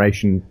a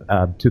generation,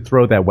 to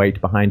throw their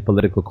weight behind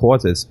political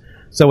causes.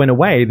 So in a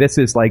way, this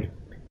is like,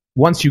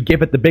 once you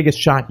give it the biggest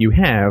shot you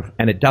have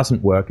and it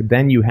doesn't work,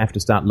 then you have to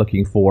start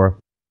looking for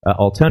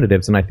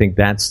alternatives. And I think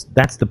that's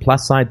the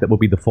plus side that will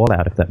be the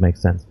fallout, if that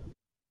makes sense.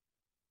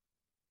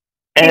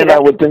 And I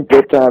would think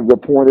that the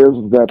point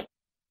is that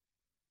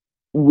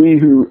we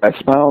who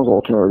espouse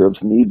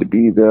alternatives need to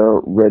be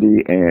there,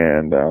 ready,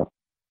 and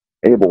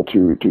able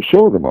to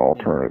show them an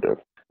alternative.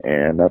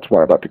 And that's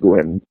why I'd like to go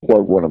ahead and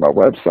plug one of my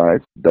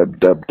websites,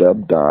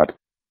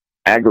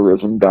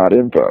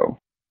 www.agorism.info.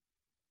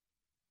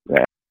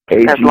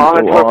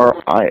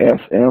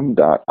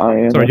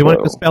 agorism.info. Sorry, do you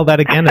want to spell that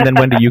again? And then,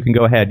 Wendy, you can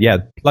go ahead. Yeah,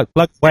 plug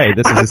away.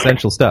 This is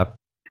essential stuff.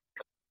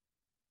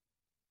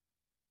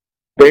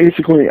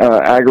 Basically,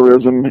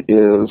 agorism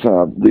is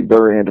the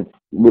variant of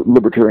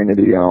libertarian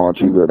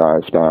ideology that I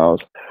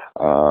espouse.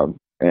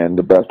 And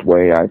the best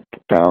way I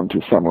found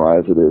to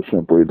summarize it is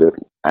simply that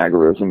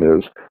agorism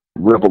is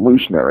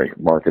revolutionary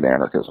market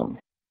anarchism.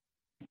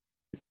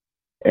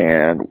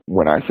 And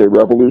when I say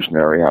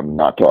revolutionary, I'm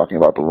not talking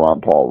about the Ron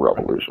Paul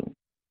revolution.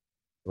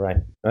 Right.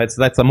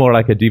 That's more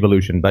like a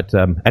devolution. But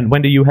and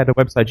Wendy, you had a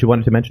website you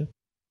wanted to mention?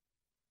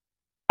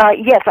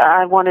 Yes,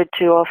 I wanted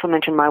to also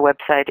mention my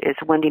website is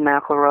Wendy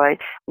McElroy.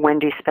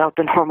 Wendy spelled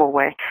the normal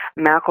way.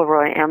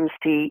 McElroy,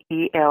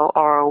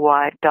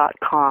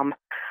 McElroy.com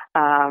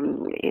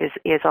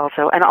is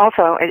also, and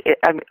also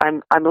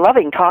I'm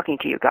loving talking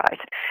to you guys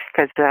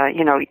because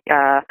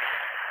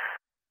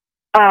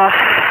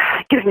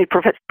gives me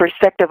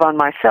perspective on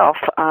myself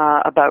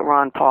about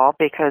Ron Paul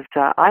because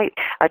I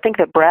think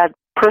that Brad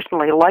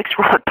personally likes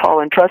Ron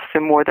Paul and trusts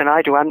him more than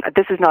I do.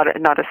 This is not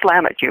a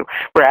slam at you,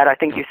 Brad. I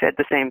think you said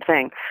the same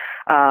thing.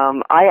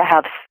 I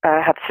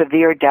have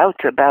severe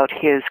doubts about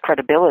his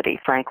credibility,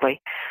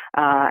 frankly,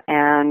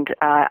 and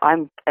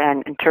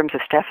in terms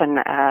of Stefan,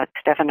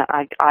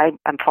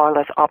 I'm far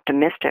less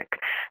optimistic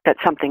that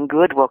something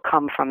good will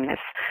come from this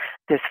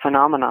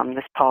phenomenon,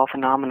 this Paul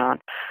phenomenon.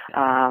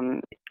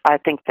 I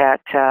think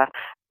that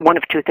one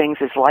of two things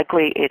is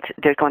likely.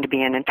 There's going to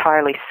be an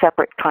entirely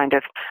separate kind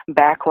of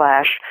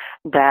backlash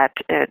that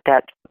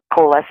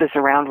coalesces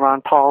around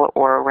Ron Paul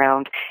or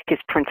around his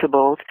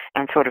principles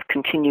and sort of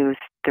continues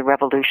the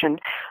revolution,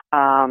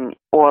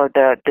 or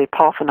the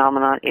Paul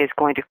phenomenon is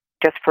going to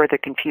just further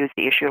confuse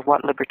the issue of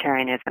what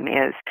libertarianism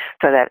is,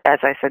 so that, as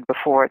I said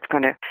before, it's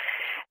going to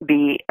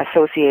be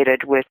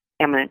associated with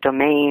eminent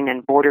domain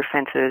and border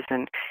fences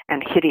and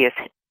hideous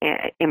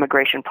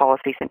immigration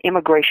policies. And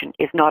immigration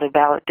is not a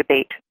valid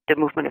debate. The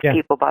movement of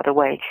people, by the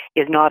way,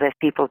 is not, as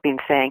people have been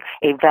saying,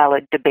 a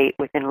valid debate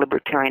within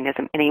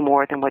libertarianism any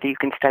more than whether you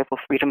can stifle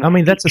freedom of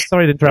speech. That's a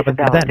sorry to interrupt,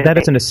 but that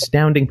is an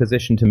astounding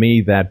position to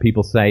me that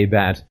people say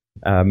that,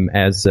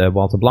 as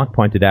Walter Block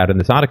pointed out in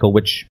this article,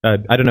 which I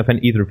don't know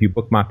if either of you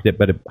bookmarked it,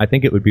 but I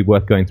think it would be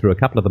worth going through a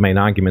couple of the main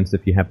arguments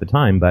if you have the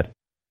time. But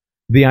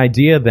the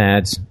idea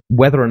that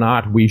whether or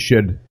not we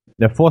should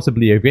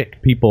forcibly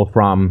evict people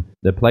from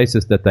the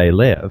places that they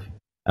live,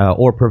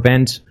 or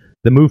prevent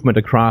the movement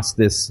across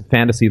this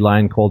fantasy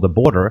line called the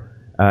border,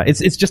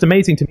 it's just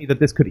amazing to me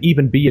that this could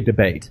even be a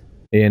debate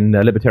in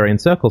libertarian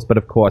circles. But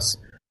of course,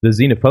 the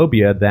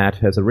xenophobia that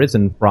has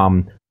arisen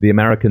from the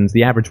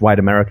average white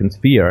American's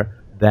fear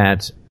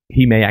that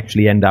he may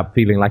actually end up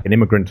feeling like an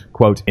immigrant,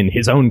 quote, in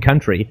his own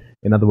country.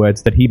 In other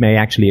words, that he may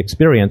actually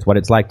experience what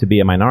it's like to be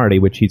a minority,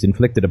 which he's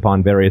inflicted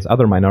upon various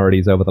other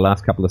minorities over the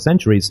last couple of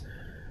centuries.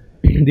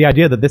 The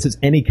idea that this is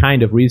any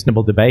kind of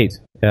reasonable debate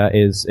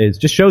is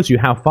just shows you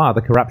how far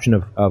the corruption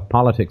of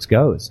politics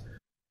goes.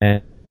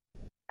 And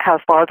how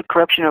far the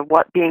corruption of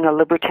what being a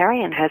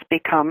libertarian has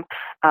become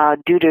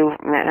due to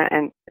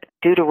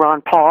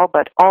Ron Paul,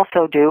 but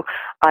also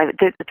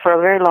for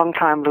a very long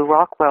time,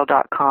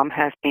 LouRockwell.com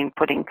has been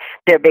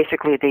they're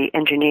basically the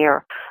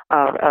engineer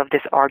of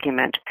this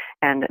argument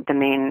and the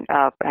main,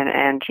 I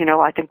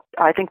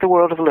think the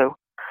world of Lou.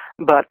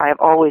 But I have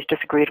always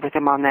disagreed with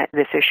him on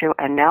this issue,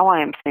 and now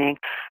I am seeing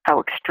how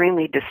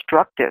extremely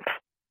destructive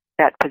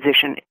that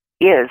position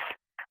is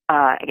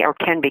or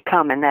can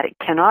become, and that it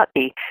cannot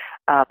be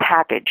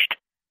packaged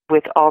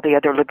with all the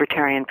other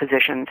libertarian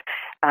positions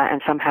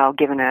and somehow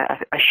given a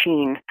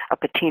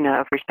patina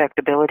of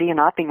respectability, and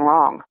not being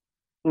wrong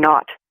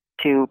not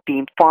to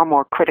be far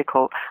more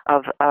critical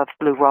of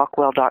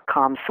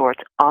LouRockwell.com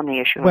sorts on the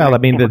issue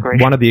of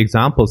immigration. One of the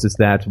examples is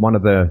that one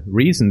of the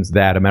reasons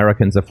that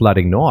Americans are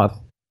flooding north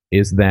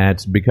is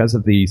that because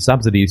of the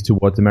subsidies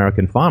towards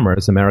American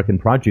farmers, American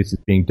produce is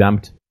being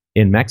dumped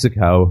in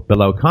Mexico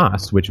below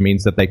cost, which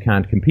means that they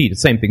can't compete. The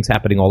same thing's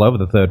happening all over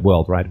the third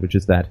world, right? Which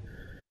is that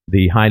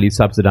the highly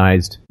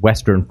subsidized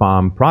Western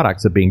farm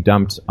products are being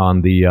dumped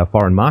on the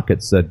foreign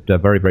markets at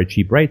very, very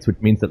cheap rates,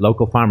 which means that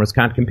local farmers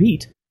can't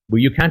compete. Well,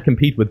 you can't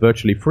compete with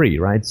virtually free,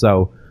 right?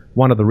 So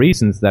one of the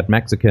reasons that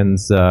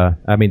Mexicans,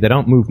 they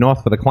don't move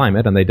north for the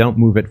climate, and they don't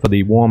move it for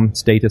the warm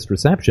statist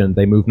reception.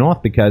 They move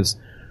north because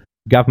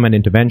government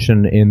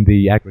intervention in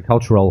the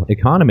agricultural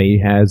economy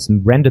has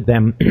rendered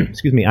them,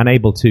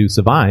 unable to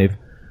survive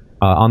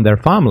on their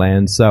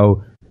farmland.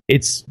 So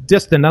it's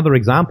just another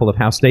example of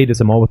how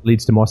statism always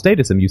leads to more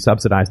statism. You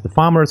subsidize the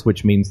farmers,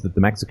 which means that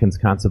the Mexicans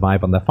can't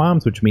survive on their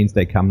farms, which means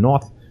they come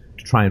north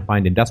to try and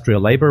find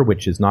industrial labor,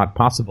 which is not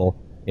possible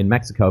in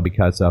Mexico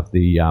because of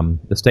the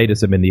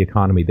statism in the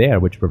economy there,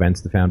 which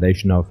prevents the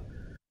foundation of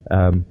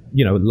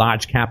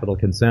large capital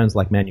concerns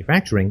like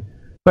manufacturing.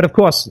 But of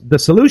course, the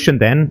solution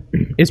then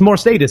is more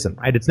statism,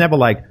 right? It's never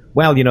like,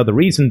 the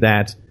reason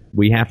that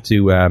we have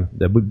to,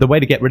 the way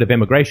to get rid of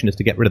immigration is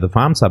to get rid of the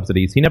farm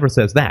subsidies. He never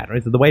says that,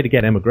 right? So the way to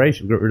get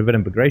rid of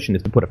immigration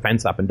is to put a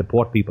fence up and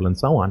deport people and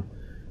so on.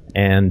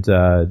 And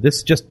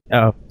this it's just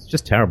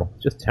terrible.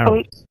 It's just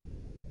terrible.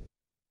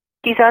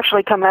 He's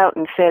actually come out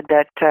and said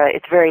that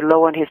it's very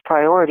low on his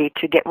priority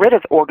to get rid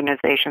of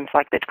organizations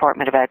like the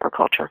Department of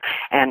Agriculture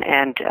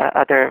and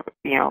other,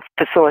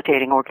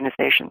 facilitating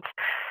organizations.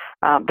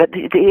 But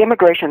the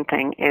immigration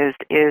thing is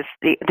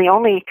the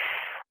only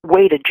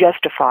way to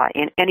justify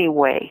in any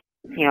way,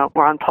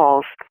 Ron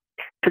Paul's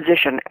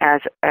position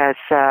as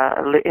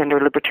under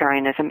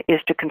libertarianism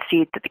is to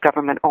concede that the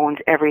government owns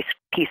every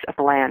piece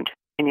of land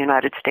in the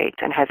United States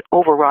and has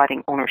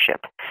overriding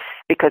ownership,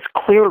 because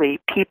clearly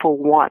people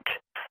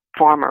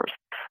farmers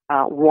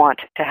want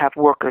to have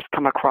workers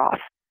come across.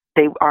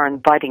 They are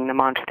inviting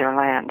them onto their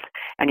lands.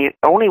 And the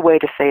only way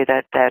to say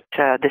that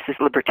this is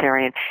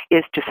libertarian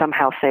is to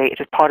somehow say it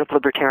is part of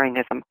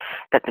libertarianism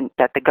that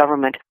the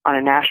government on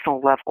a national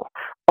level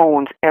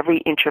owns every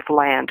inch of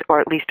land, or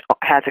at least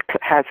has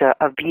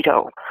a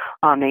veto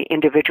on the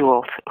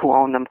individuals who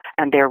own them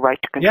and their right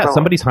to control. Yeah,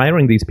 somebody's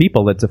hiring these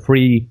people. It's a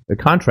free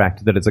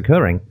contract that is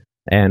occurring.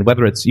 And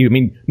whether it's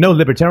no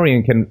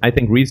libertarian can, I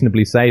think,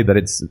 reasonably say that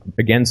it's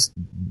against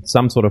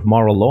some sort of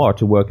moral law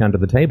to work under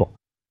the table.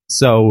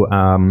 So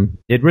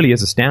it really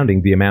is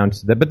astounding the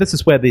amount but this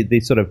is where the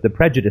sort of the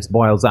prejudice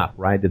boils up,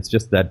 right? It's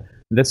just that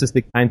this is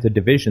the kinds of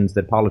divisions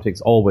that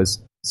politics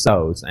always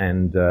sows,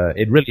 and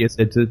it really is.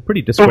 It's a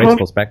pretty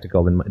disgraceful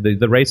spectacle, and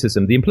the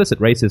racism, the implicit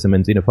racism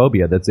and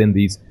xenophobia that's in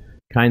these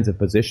kinds of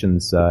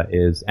positions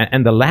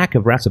and the lack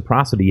of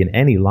reciprocity in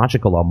any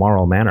logical or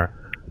moral manner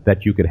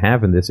that you could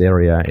have in this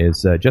area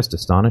is just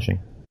astonishing.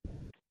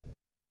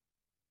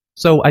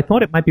 So I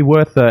thought it might be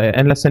worth,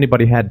 unless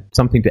anybody had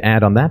something to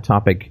add on that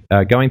topic,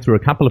 going through a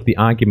couple of the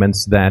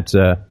arguments that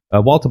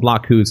Walter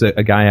Block, who's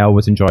a guy I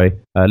always enjoy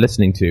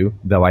listening to,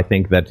 though I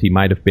think that he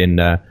might have been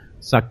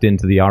sucked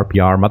into the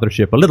RPR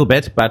mothership a little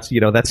bit, but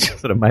that's just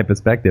sort of my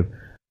perspective.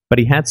 But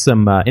he had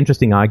some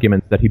interesting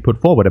arguments that he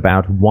put forward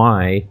about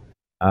why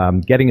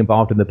getting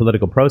involved in the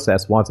political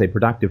process was a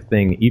productive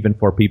thing, even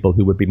for people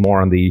who would be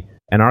more on the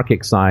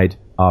anarchic side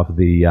of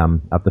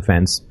the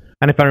fence.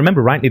 And if I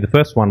remember rightly, the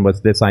first one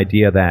was this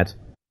idea that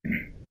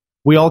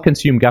we all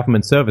consume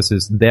government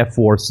services,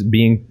 therefore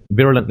being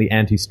virulently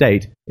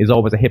anti-state is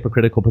always a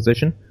hypocritical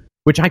position,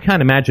 which I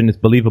can't imagine is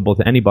believable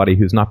to anybody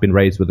who's not been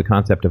raised with the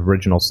concept of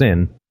original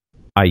sin,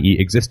 i.e.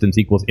 existence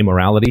equals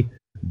immorality.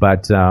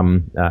 But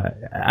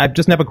I've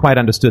just never quite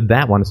understood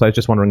that one, so I was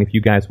just wondering if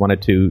you guys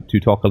wanted to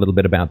talk a little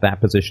bit about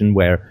that position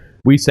where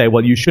we say,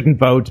 well, you shouldn't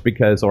vote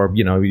because, or,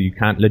 you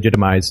can't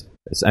legitimize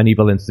an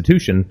evil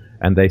institution,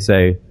 and they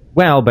say,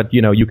 well, but,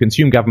 you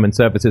consume government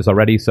services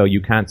already, so you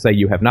can't say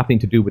you have nothing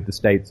to do with the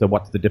state, so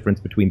what's the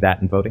difference between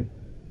that and voting?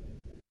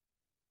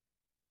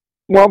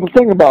 Well, the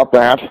thing about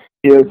that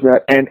is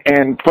that,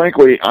 and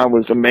frankly, I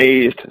was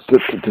amazed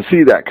to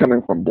see that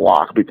coming from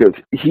Block, because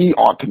he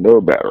ought to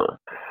know better.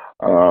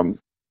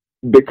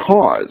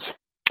 Because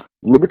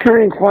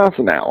libertarian class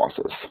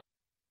analysis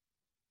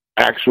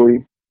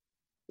actually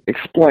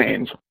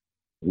explains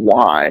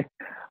why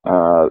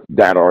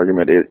that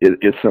argument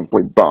is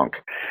simply bunk.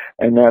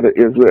 And that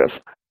is this.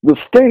 The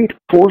state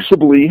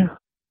forcibly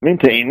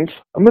maintains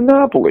a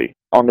monopoly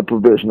on the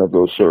provision of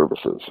those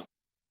services.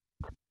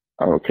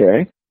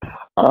 Okay?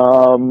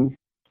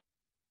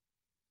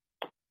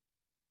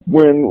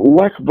 When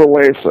Lech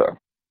Walesa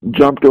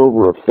jumped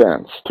over a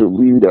fence to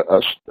lead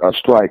a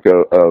strike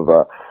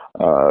of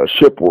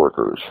ship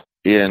workers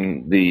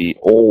in the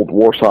old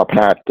Warsaw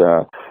Pact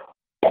I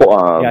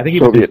think he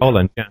was in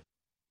Poland, yeah.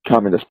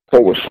 Communist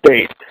Polish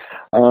state,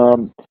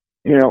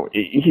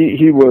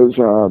 he was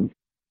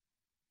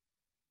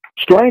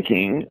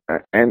striking,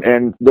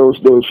 and those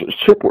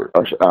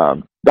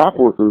dock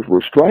workers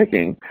were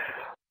striking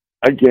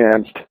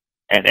against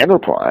an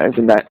enterprise,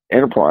 and that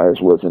enterprise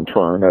was in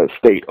turn a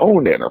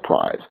state-owned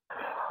enterprise.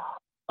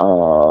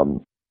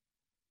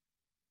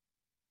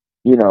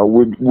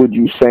 Would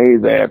you say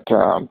that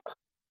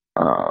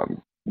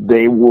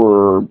they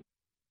were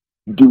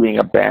doing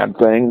a bad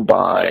thing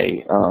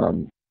by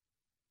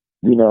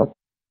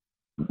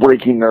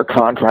breaking their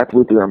contract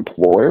with their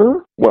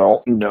employer?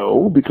 Well,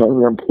 no, because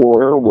their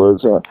employer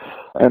was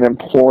an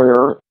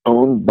employer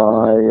owned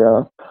by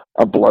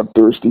a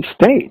bloodthirsty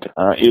state.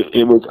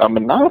 It was a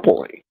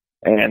monopoly,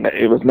 and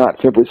it was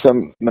not simply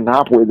some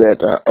monopoly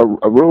that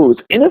arose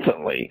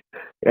innocently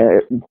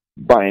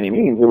by any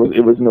means.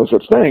 It was no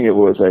such thing. It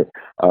was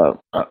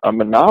a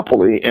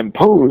monopoly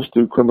imposed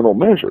through criminal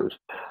measures.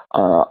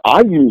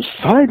 I use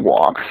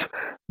sidewalks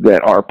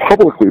that are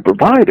publicly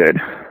provided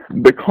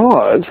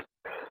because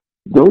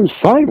those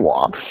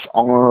sidewalks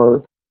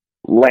are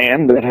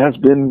land that has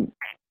been,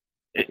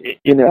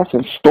 in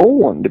essence,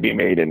 stolen to be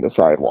made into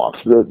sidewalks.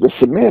 The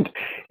cement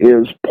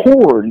is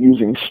poured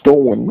using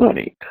stolen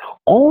money.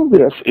 All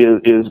this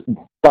is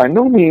by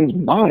no means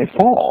my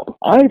fault.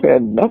 I've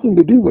had nothing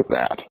to do with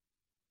that.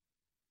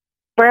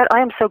 Brad, I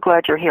am so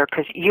glad you're here,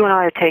 because you and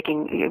I are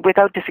taking,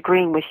 without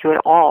disagreeing with you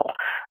at all,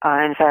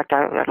 in fact,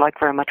 I like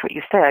very much what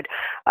you said,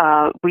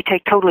 we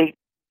take totally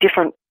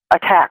different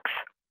attacks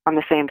on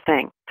the same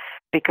thing.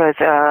 Because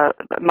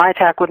my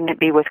attack wouldn't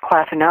be with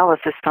class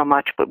analysis so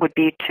much, but would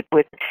be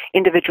with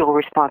individual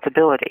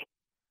responsibility.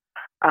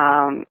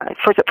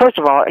 First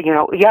of all,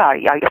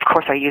 of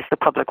course I use the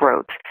public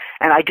roads.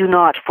 And I do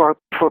not,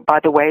 by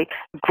the way,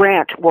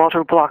 grant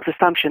Walter Block's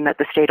assumption that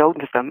the state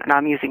owns them, and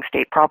I'm using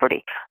state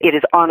property. It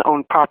is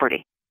unowned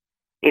property.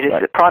 It is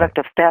the product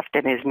of theft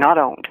and is not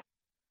owned.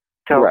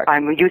 So Correct.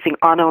 I'm using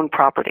unowned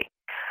property.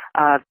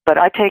 But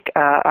I take,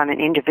 on an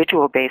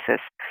individual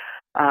basis,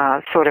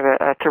 sort of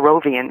a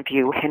Thoreauvian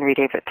view, Henry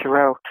David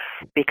Thoreau,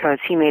 because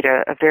he made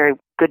a very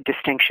good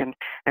distinction,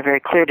 a very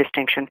clear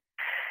distinction,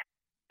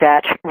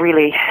 that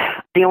really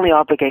the only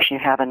obligation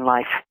you have in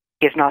life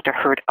is not to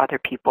hurt other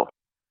people.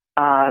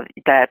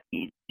 That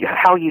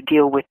how you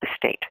deal with the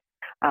state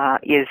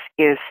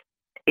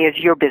is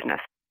your business.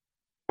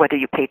 Whether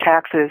you pay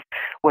taxes,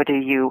 whether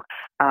you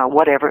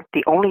whatever,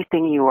 the only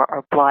thing you are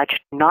obliged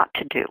not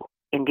to do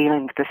in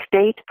dealing with the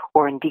state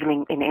or in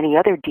dealing in any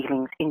other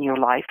dealings in your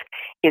life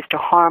is to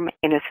harm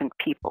innocent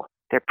people,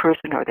 their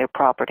person or their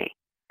property.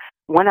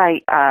 When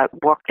I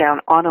walk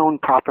down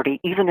unowned property,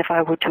 even if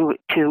I were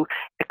to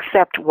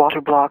accept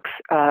Walter Block's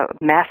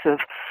massive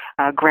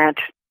grant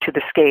to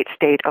the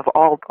state of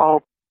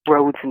all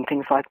roads and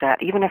things like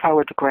that, even if I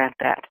were to grant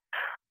that,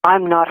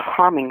 I'm not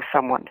harming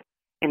someone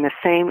in the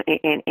same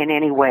in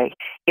any way.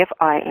 If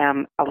I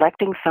am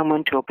electing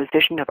someone to a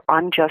position of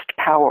unjust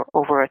power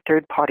over a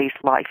third party's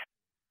life,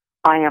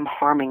 I am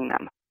harming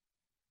them.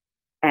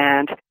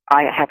 And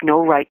I have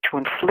no right to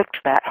inflict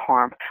that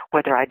harm,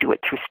 whether I do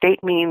it through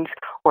state means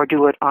or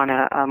do it on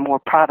a more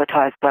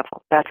privatized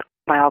level. That's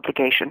my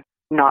obligation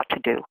not to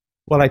do.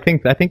 Well, I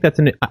think that's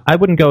I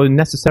wouldn't go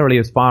necessarily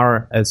as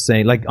far as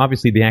saying, like,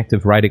 obviously the act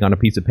of writing on a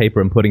piece of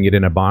paper and putting it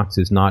in a box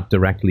is not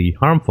directly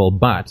harmful,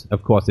 but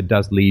of course it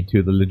does lead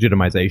to the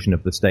legitimization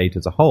of the state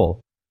as a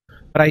whole.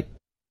 But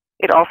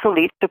it also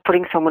leads to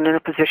putting someone in a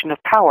position of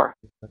power.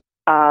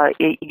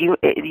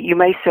 You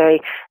may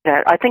say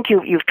that I think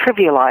you've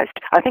trivialized.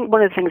 I think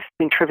one of the things that's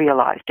been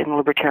trivialized in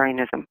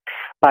libertarianism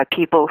by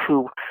people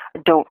who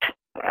don't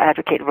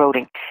advocate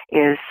voting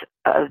is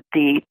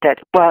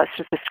it's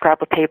just a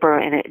scrap of paper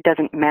and it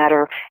doesn't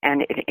matter,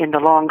 and in the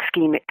long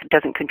scheme it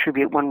doesn't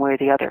contribute one way or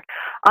the other.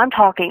 I'm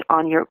talking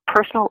on your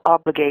personal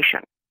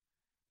obligation.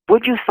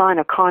 Would you sign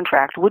a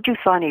contract? Would you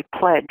sign a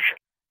pledge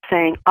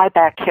saying, I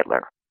back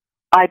Hitler,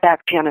 I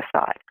back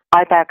genocide,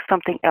 I back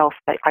something else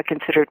that I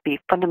consider to be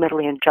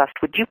fundamentally unjust?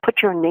 Would you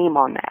put your name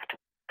on that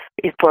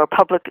for a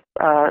public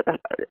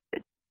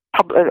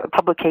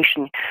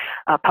publication,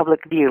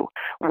 public view?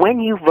 When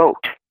you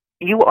vote,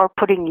 you are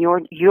putting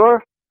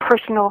your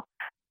personal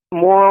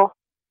moral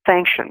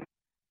sanction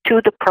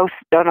to the process,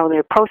 not only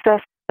the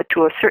process, but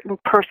to a certain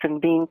person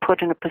being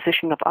put in a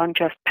position of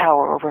unjust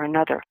power over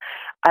another.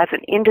 As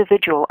an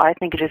individual, I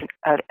think it is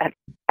an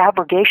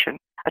abrogation,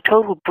 a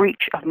total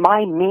breach of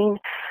my main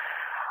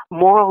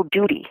moral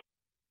duty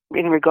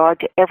in regard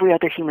to every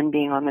other human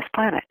being on this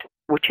planet,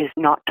 which is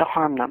not to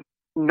harm them,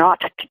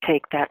 not to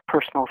take that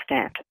personal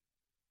stand.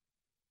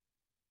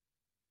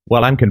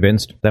 Well, I'm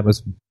convinced. That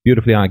was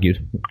beautifully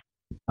argued.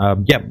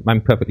 Yeah,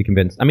 I'm perfectly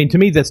convinced. I mean, to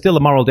me, there's still a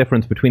moral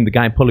difference between the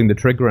guy pulling the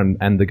trigger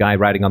and the guy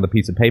writing on the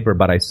piece of paper,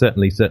 but I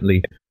certainly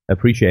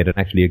appreciate and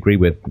actually agree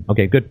with.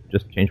 Okay, good.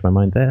 Just changed my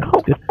mind there.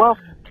 That's good. Well.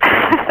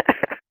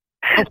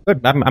 Oh,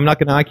 good. I'm not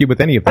going to argue with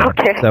any of that.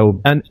 Okay.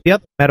 So, and the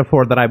other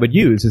metaphor that I would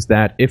use is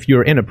that if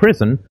you're in a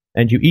prison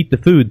and you eat the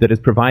food that is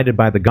provided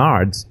by the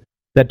guards,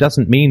 that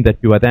doesn't mean that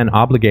you are then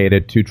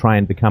obligated to try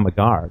and become a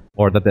guard,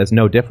 or that there's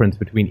no difference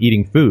between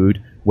eating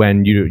food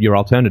when your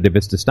alternative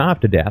is to starve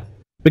to death.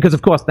 Because,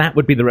 of course, that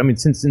would be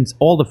since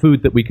all the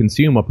food that we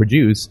consume or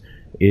produce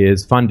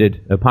is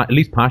funded, at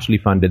least partially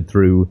funded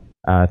through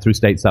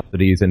state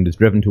subsidies and is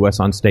driven to us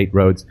on state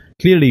roads,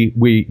 clearly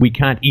we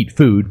can't eat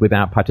food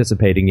without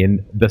participating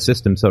in the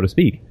system, so to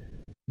speak.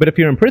 But if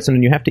you're in prison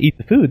and you have to eat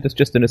the food, that's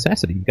just a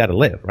necessity. You've got to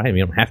live, right? I mean,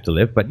 you don't have to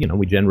live, but,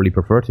 we generally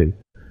prefer to.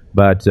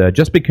 But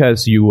just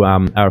because you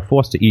are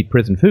forced to eat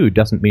prison food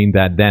doesn't mean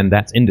that then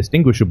that's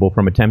indistinguishable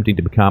from attempting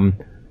to become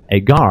a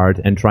guard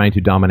and trying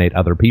to dominate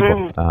other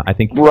people. I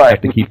think you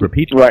have to keep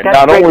repeating. Right. That's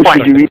Not only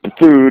point. should you eat the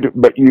food,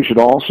 but you should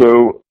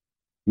also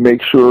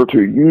make sure to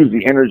use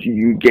the energy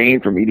you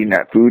gain from eating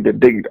that food to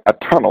dig a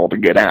tunnel to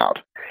get out.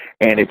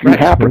 And if you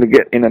happen to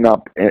get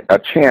a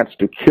chance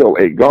to kill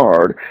a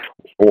guard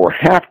or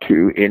have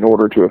to in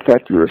order to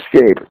effect your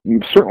escape,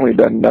 you've certainly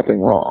done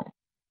nothing wrong.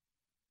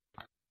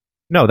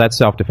 No, that's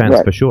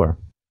self-defense for sure.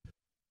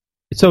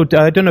 So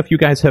I don't know if you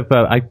guys have...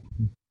 I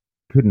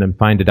couldn't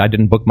find it. I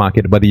didn't bookmark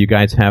it, whether you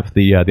guys have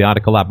the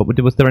article up. But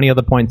was there any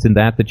other points in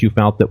that you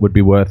felt that would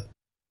be worth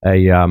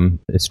a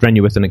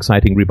strenuous and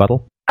exciting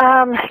rebuttal?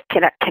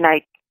 Can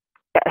I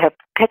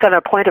pick on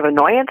a point of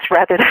annoyance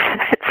rather than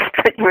a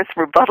strenuous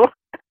rebuttal?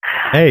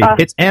 Hey,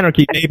 it's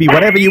anarchy, baby.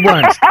 Whatever you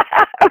want.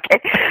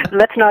 Okay,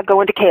 let's not go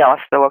into chaos,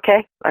 though.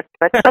 Okay, let's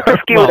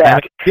eschew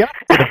that. Yeah,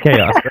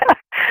 chaos.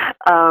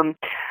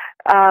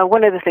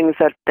 One of the things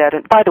that,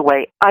 by the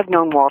way, I've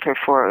known Walter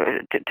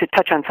to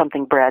touch on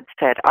something Brad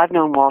said, I've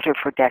known Walter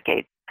for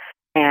decades,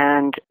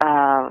 and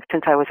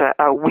since I was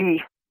a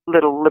wee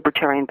little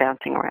libertarian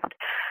bouncing around,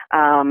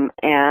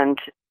 and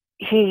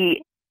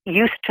he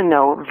used to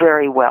know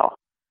very well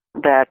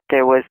that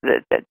there was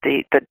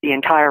the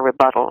entire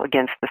rebuttal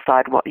against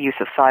the use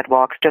of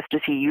sidewalks, just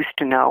as he used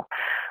to know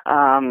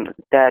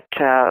that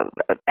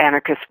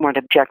anarchists weren't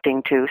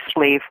objecting to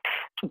slave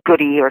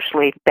goody or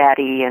slave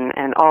baddie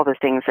and all the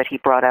things that he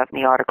brought out in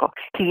the article.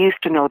 He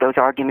used to know those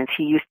arguments.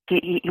 He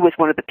was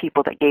one of the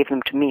people that gave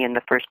them to me in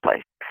the first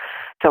place.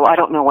 So I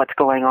don't know what's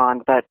going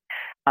on, but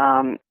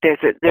I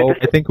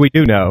think we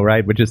do know,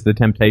 right? Which is the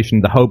temptation,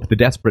 the hope, the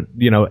desperate,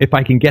 if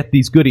I can get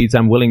these goodies,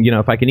 I'm willing,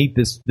 if I can eat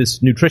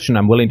this nutrition,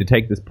 I'm willing to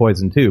take this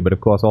poison too. But of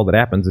course, all that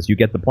happens is you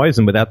get the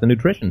poison without the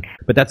nutrition.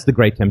 But that's the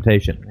great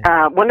temptation.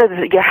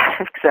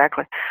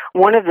 Exactly.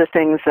 One of the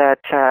things that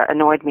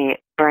annoyed me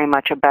very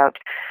much about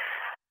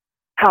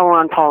how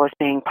Ron Paul is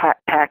being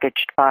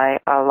packaged by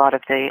a lot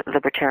of the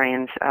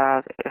libertarians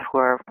who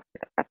are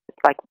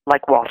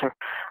like Walter.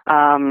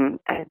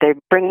 They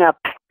bring up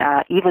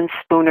even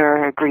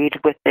Spooner agreed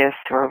with this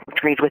or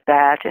agreed with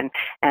that,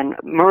 and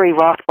Murray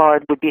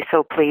Rothbard would be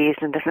so pleased.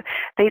 And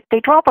they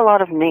drop a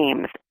lot of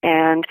names,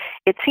 and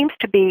it seems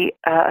to be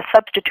a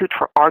substitute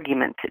for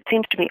arguments. It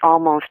seems to be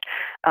almost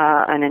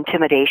an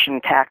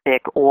intimidation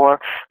tactic, or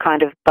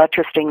kind of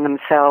buttressing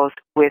themselves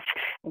with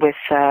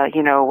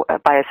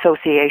by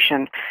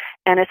association.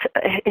 And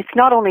it's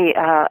not only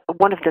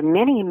one of the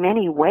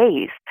many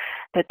ways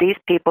that these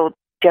people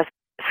just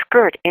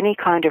skirt any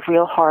kind of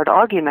real hard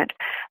argument,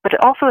 but it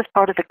also is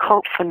part of the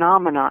cult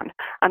phenomenon.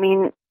 I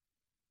mean,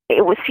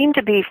 Walter seemed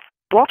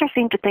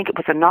to think it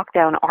was a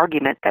knockdown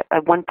argument that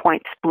at one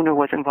point Spooner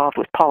was involved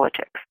with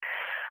politics.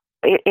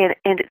 And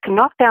it's a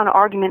knockdown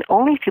argument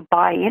only to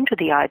buy into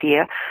the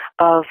idea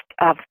of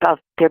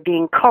there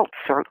being cults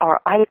or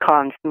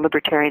icons in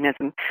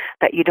libertarianism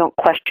that you don't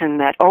question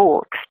that,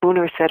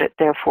 Spooner said it,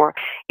 therefore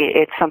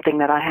it's something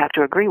that I have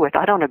to agree with.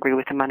 I don't agree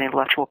with him on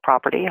intellectual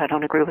property. I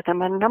don't agree with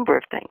him on a number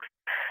of things.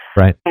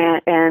 Right.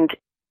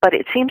 But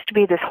it seems to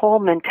be this whole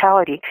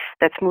mentality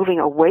that's moving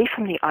away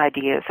from the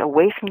ideas,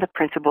 away from the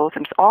principles,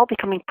 and it's all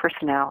becoming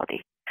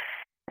personality.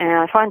 And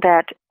I find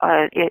that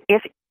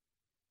if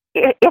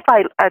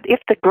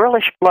the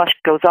girlish blush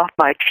goes off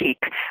my cheek,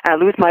 I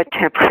lose my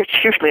temper.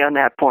 It's usually on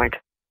that point.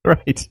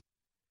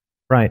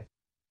 Right.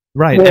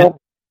 Well,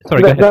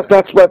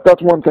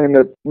 that's one thing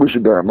that we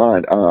should bear in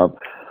mind.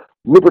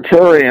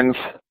 Libertarians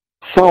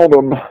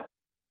seldom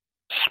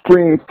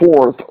spring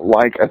forth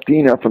like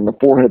Athena from the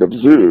forehead of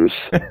Zeus,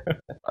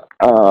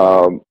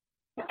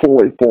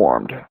 fully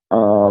formed.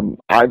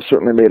 I've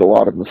certainly made a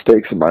lot of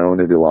mistakes in my own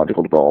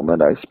ideological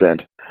development. I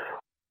spent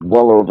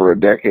well over a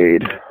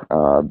decade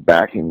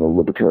backing the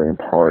Libertarian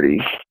Party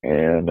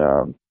and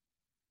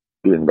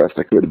doing the best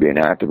I could to be an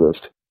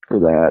activist for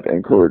that,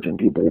 encouraging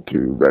people to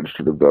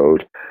register to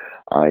vote.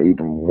 I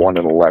even won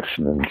an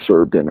election and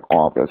served in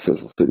office as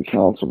a city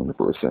councilman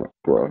for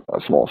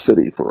a small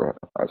city for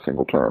a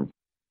single term,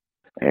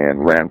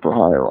 and ran for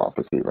higher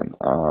office even.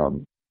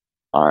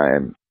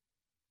 I'm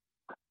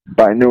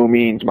by no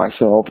means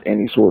myself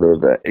any sort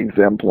of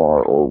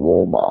exemplar or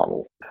role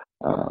model.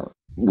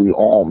 We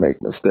all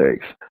make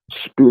mistakes.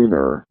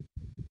 Spooner,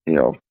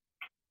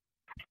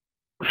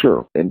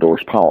 sure,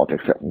 endorsed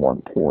politics at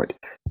one point.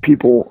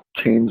 People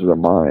change their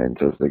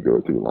minds as they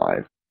go through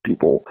life.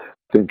 People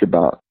think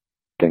about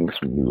things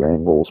from new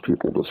angles.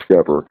 People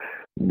discover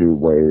new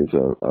ways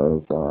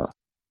of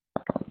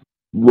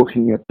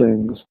looking at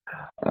things.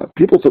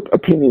 People's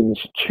opinions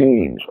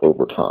change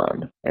over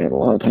time, and a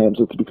lot of times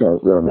it's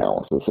because their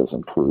analysis has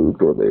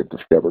improved or they've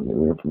discovered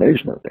new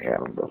information that they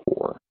hadn't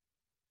before.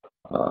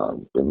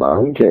 In my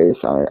own case,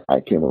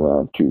 I came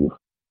around to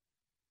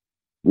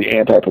the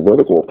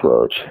anti-political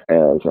approach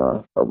as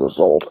a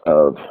result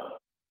of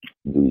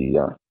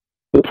the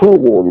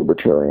pro-war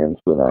libertarians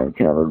that I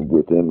encountered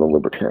within the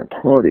Libertarian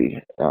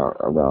Party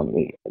around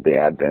the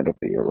advent of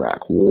the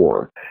Iraq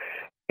War.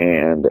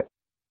 And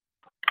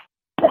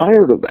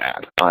prior to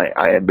that,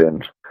 I had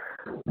been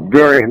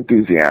very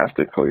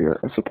enthusiastically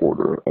a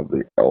supporter of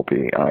the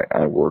LP.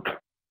 I worked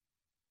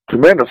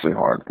tremendously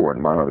hard for it,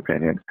 in my own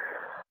opinion.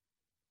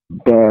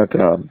 But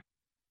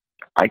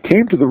I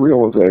came to the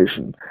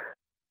realization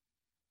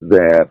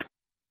that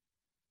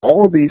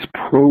all of these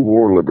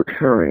pro-war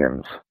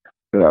libertarians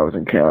that I was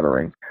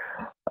encountering,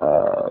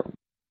 I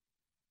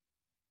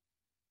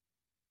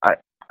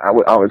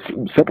was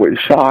simply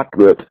shocked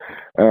that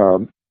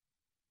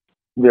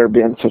there had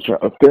been such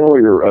a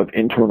failure of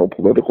internal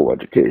political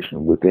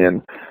education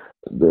within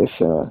this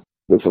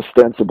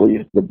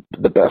ostensibly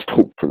the best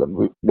hope for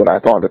what I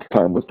thought at the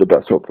time was the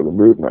best hope for the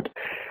movement.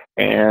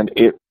 And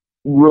it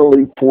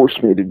really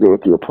forced me to go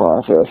through a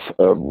process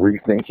of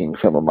rethinking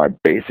some of my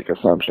basic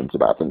assumptions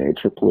about the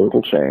nature of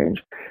political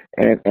change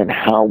and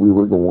how we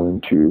were going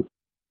to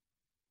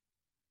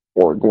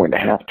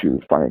have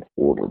to fight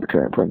for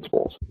libertarian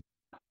principles.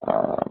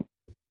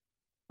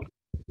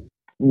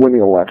 Winning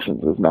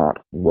elections is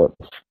not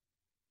what's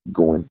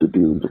going to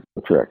do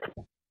the trick.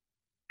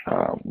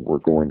 We're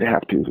going to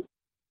have to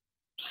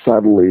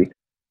subtly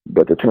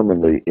but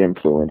determinedly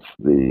influence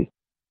the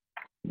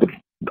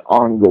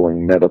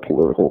ongoing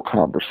meta-political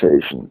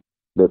conversation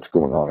that's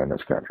going on in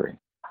this country.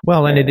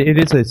 Well, and it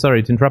is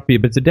sorry to interrupt you,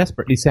 but it's a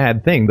desperately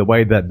sad thing, the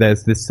way that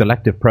there's this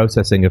selective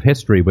processing of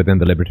history within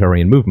the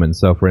libertarian movement.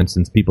 So, for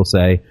instance, people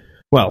say,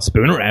 well,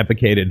 Spooner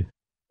advocated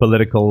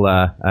political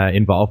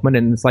involvement,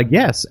 and it's like,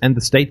 yes, and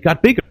the state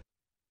got bigger,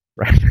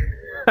 right?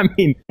 I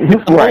mean,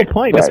 the whole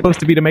point is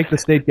supposed to be to make the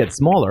state get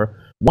smaller.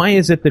 Why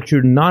is it that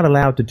you're not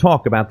allowed to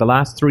talk about the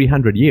last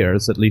 300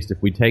 years, at least if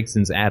we take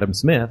since Adam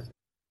Smith,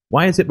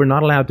 why is it we're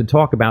not allowed to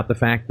talk about the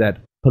fact that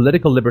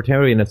political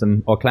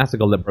libertarianism or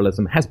classical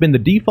liberalism has been the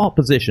default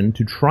position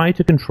to try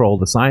to control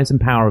the size and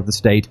power of the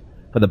state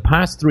for the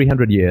past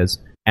 300 years,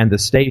 and the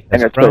state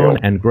has grown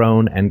and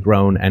grown and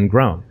grown and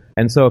grown.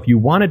 And so if you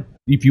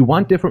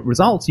want different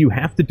results, you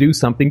have to do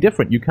something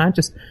different. You can't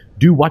just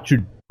do what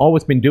you've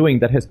always been doing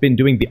that has been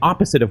doing the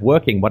opposite of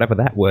working, whatever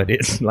that word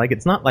is. Like,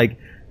 it's not like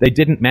they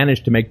didn't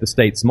manage to make the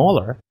state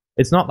smaller.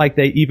 It's not like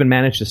they even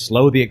managed to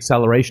slow the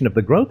acceleration of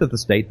the growth of the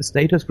state. The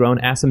state has grown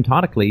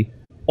asymptotically,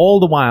 all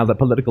the while that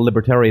political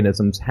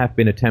libertarianisms have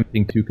been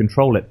attempting to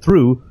control it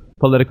through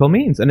political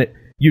means. And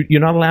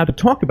you're not allowed to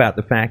talk about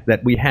the fact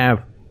that we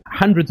have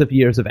hundreds of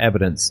years of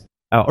evidence,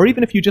 or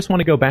even if you just want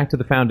to go back to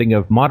the founding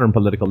of modern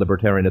political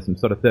libertarianism,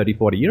 sort of 30,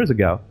 40 years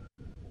ago,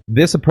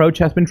 this approach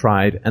has been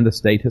tried, and the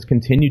state has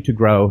continued to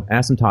grow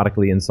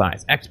asymptotically in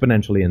size,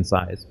 exponentially in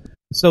size.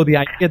 So the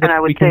idea that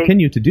if we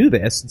continue to do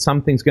this,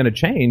 something's going to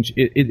change,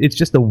 it's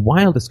just the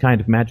wildest kind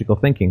of magical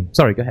thinking.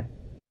 Sorry, go ahead.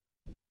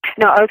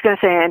 No, I was going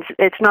to say,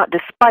 it's not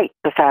despite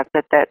the fact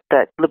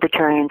that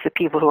libertarians, the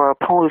people who are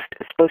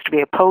supposed to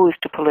be opposed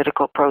to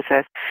political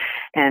process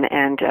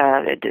and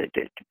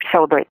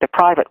celebrate the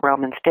private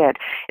realm instead,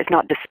 it's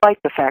not despite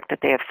the fact that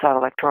they have sought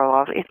electoral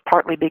laws, it's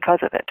partly because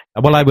of it.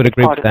 Well, I would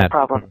agree with that.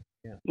 Problem.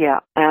 Yeah.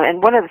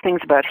 And one of the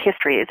things about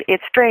history is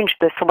it's strange,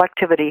 the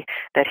selectivity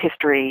that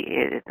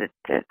history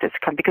that's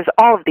come, because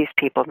all of these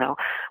people know,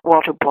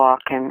 Walter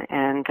Block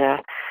and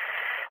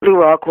Lou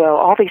Rockwell,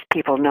 all these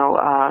people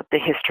know the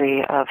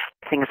history of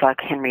things like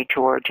Henry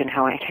George and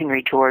how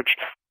Henry George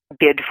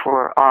bid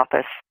for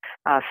office,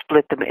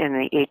 split them in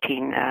the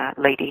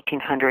late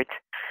 1800s,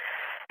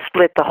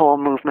 split the whole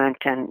movement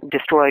and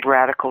destroyed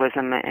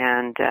radicalism,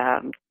 and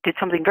did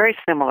something very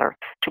similar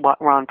to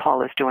what Ron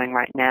Paul is doing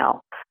right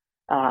now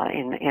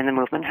in the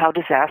movement. How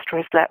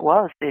disastrous that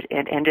was.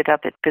 It ended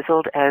up, it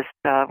fizzled as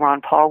Ron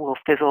Paul will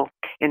fizzle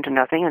into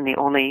nothing, and the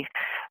only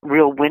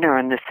real winner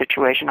in this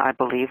situation, I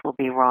believe, will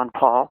be Ron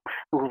Paul,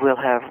 who will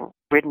have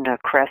ridden a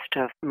crest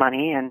of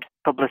money and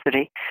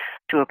publicity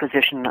to a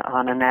position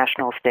on a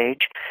national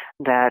stage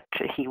that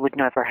he would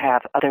never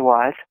have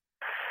otherwise.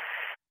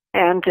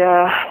 And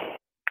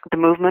the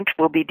movement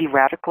will be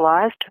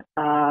de-radicalized.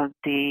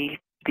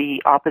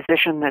 The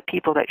opposition, the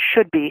people that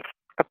should be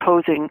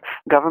opposing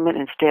government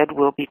instead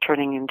will be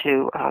turning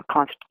into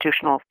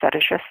constitutional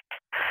fetishists.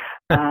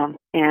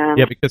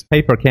 Yeah, because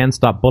paper can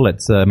stop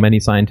bullets. Many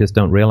scientists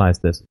don't realize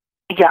this.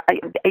 Yeah,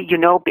 and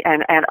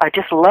I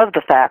just love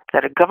the fact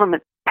that a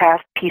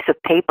government-passed piece of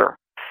paper,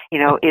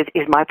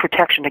 is my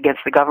protection against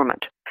the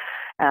government.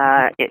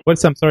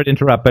 I'm sorry to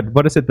interrupt, but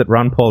what is it that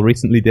Ron Paul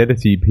recently did?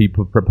 Is he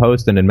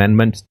proposed an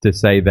amendment to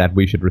say that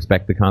we should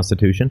respect the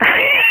Constitution?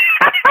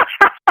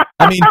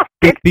 I mean,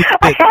 the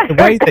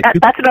way that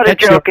that's not a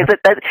joke, is it?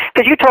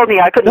 Because you told me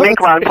I couldn't make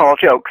Ron Paul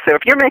jokes. So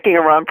if you're making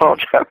a Ron Paul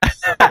joke,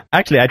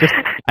 actually,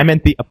 I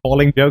meant the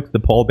appalling jokes, the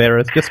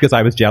pallbearers. Just because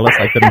I was jealous,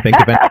 I couldn't think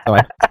of it. So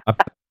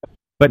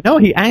but no,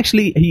 he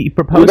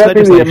proposed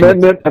legislation. Would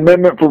that be the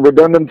amendment for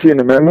redundancy and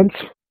amendments?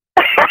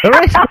 All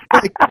right.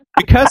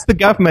 Because the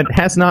government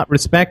has not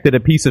respected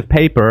a piece of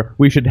paper,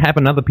 we should have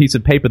another piece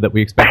of paper that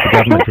we expect the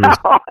government to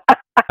respect.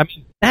 I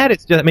mean, that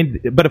is just,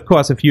 but of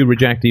course, if you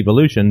reject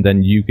evolution,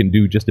 then you can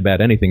do just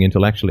about anything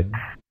intellectually.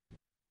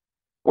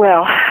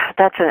 Well,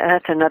 that's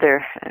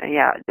another,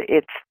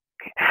 a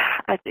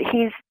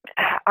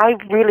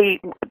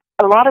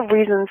lot of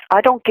reasons,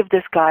 I don't give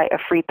this guy a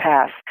free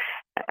pass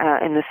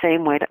in the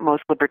same way that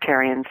most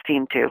libertarians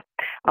seem to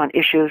on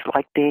issues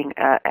like being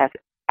as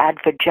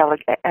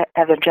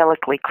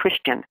evangelically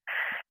Christian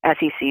as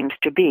he seems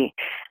to be.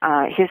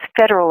 His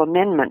federal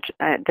amendment,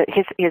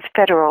 his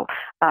federal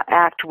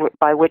act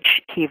by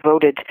which he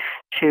voted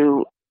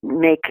to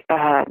make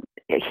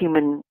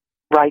human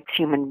rights,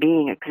 human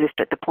being exist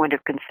at the point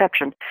of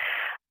conception,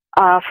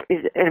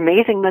 is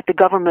amazing that the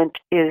government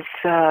is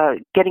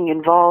getting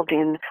involved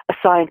in a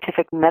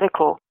scientific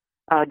medical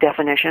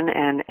definition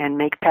and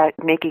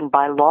making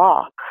by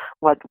law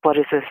what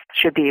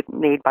should be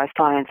made by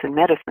science and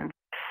medicine.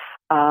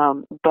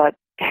 But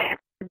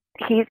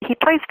he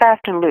plays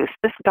fast and loose.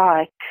 This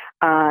guy,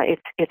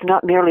 it's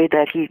not merely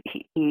that he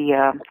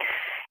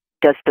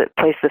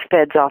plays the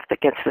feds off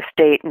that gets the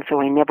state, and so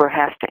he never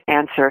has to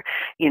answer,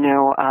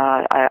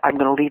 I'm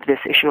going to leave this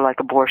issue like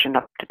abortion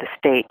up to the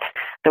states.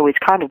 Though he's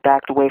kind of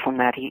backed away from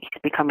that. He's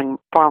becoming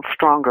far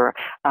stronger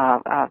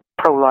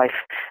pro-life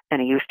than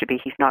he used to be.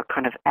 He's not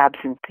kind of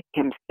absent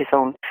his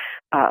own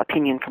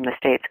opinion from the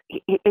states.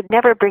 He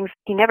never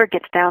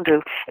gets down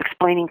to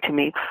explaining to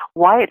me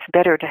why it's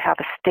better to have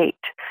a state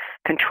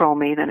control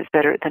me than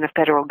a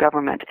federal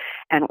government,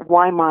 and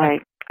why my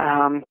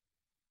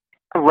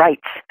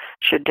rights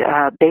should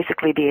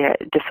basically be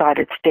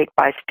decided state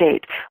by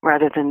state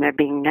rather than there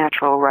being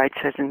natural rights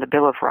as in the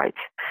Bill of Rights.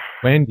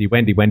 Wendy,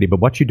 but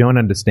what you don't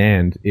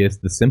understand is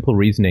the simple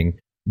reasoning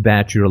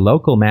that your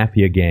local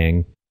mafia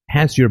gang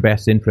has your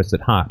best interests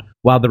at heart,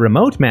 while the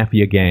remote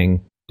mafia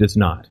gang does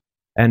not.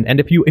 And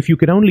if you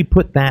could only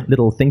put that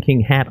little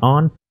thinking hat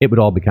on, it would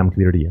all become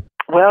clear to you.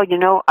 Well,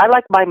 I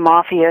like my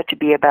mafia to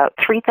be about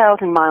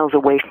 3,000 miles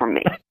away from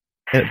me.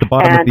 At the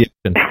bottom of the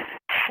ocean.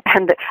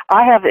 And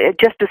I have,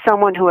 just as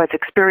someone who has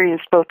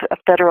experienced both a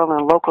federal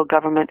and local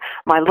government,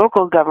 my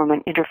local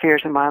government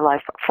interferes in my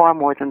life far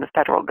more than the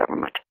federal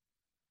government.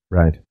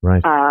 Right.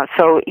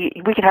 So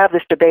we could have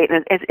this debate,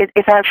 and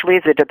it actually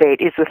is a debate.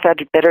 Is the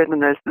Fed better than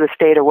the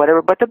state or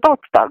whatever? But they're both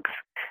thugs.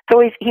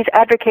 So he's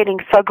advocating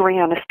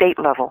thuggery on a state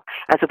level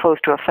as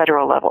opposed to a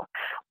federal level.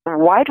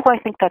 Why do I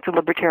think that's a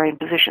libertarian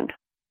position?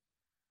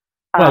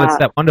 Well, it's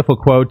that wonderful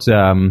quote,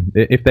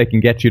 if they can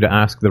get you to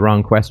ask the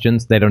wrong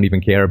questions, they don't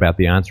even care about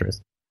the answers.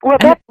 Well,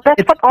 that's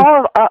what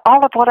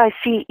all of what I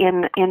see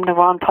in the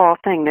Ron Paul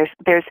thing.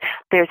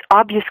 There's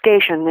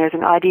obfuscation. There's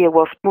an idea.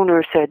 Well,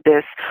 Spooner said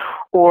this,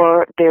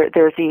 or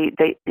there's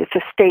it's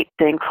a state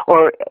thing,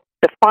 or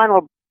the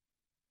final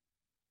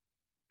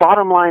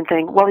bottom line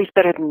thing. Well, he's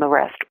better than the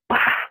rest.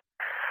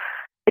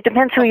 It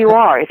depends who you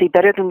are. Is he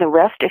better than the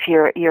rest if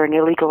you're an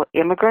illegal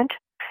immigrant?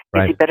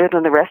 Right. Is he better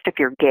than the rest if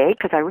you're gay?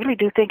 Because I really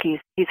do think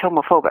he's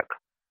homophobic.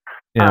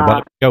 Yeah,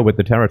 but go with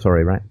the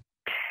territory, right?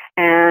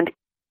 And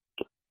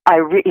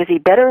is he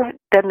better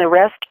than the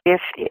rest if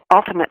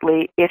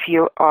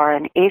you are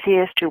an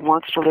atheist who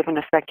wants to live in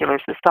a secular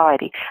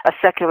society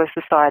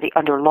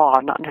under law,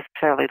 not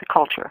necessarily the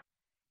culture?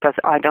 Because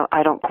I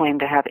don't claim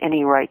to have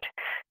any right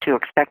to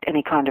expect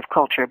any kind of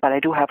culture, but I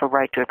do have a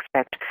right to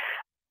expect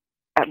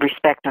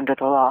respect under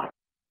the law.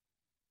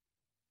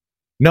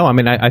 No, I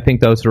mean I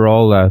think those are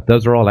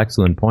all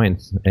excellent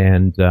points,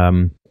 and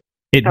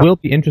it will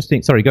be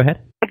interesting. Sorry, go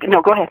ahead.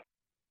 No, go ahead.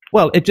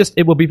 Well,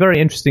 it will be very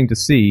interesting to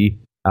see.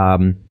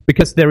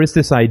 Because there is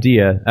this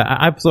idea,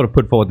 I've sort of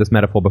put forward this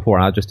metaphor before,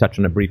 I'll just touch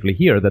on it briefly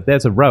here, that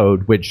there's a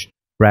road, which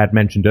Brad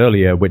mentioned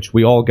earlier, which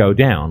we all go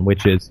down,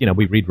 which is,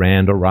 we read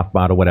Rand or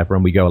Rothbard or whatever,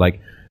 and we go like,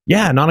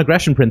 yeah,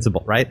 non-aggression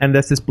principle, right? And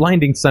there's this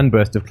blinding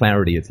sunburst of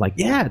clarity. It's like,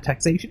 yeah,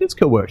 taxation is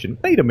coercion.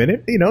 Wait a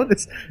minute,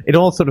 it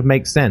all sort of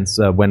makes sense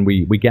when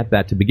we get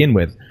that to begin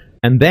with.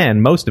 And then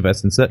most of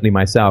us, and certainly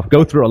myself,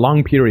 go through a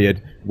long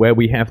period where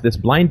we have this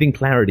blinding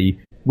clarity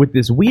with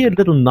this weird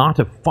little knot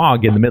of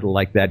fog in the middle,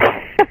 like that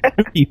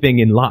spooky thing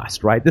in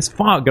Lost, right? This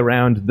fog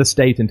around the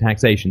state and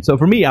taxation. So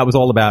for me, I was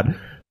all about,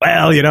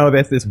 well,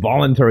 there's this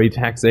voluntary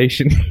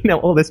taxation,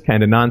 all this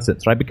kind of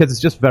nonsense, right? Because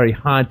it's just very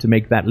hard to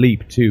make that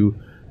leap to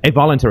a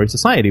voluntary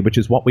society, which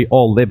is what we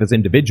all live as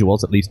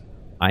individuals. At least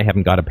I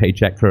haven't got a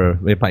paycheck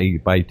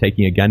by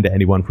taking a gun to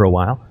anyone for a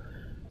while.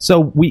 So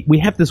we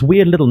have this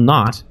weird little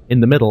knot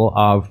in the middle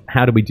of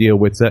how do we deal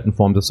with certain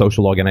forms of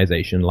social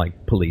organization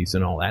like police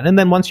and all that. And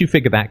then once you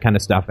figure that kind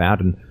of stuff out,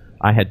 and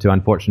I had to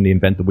unfortunately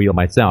invent the wheel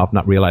myself,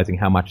 not realizing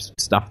how much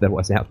stuff there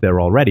was out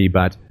there already,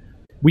 but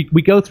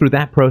we go through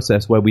that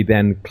process where we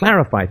then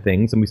clarify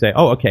things and we say,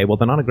 oh, okay, well,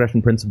 the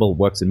non-aggression principle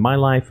works in my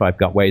life. I've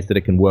got ways that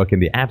it can work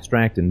in the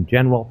abstract and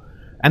general.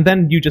 And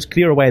then you just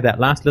clear away that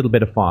last little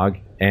bit of fog,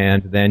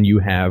 and then you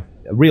have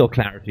real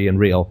clarity and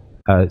real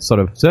sort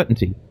of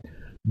certainty.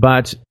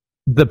 But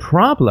the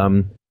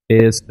problem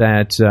is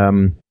that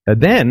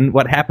then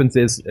what happens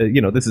is,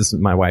 this is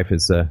my wife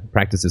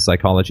practices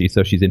psychology,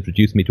 so she's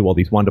introduced me to all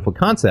these wonderful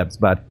concepts.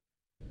 But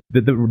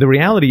the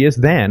reality is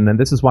then, and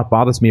this is what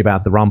bothers me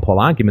about the Ron Paul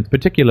arguments,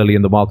 particularly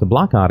in the Walter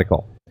Block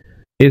article,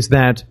 is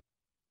that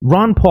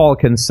Ron Paul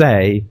can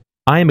say,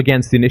 I am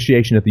against the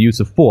initiation of the use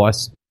of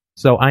force,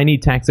 so I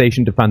need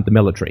taxation to fund the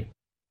military.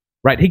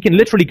 Right, he can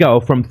literally go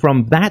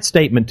from that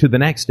statement to the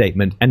next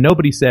statement, and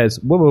nobody says,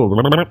 whoa,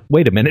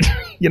 wait a minute,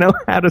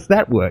 how does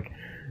that work?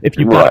 If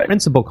you've got a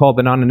principle called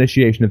the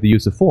non-initiation of the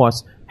use of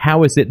force,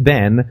 how is it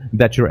then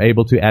that you're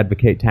able to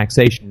advocate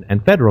taxation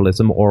and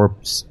federalism or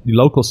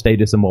local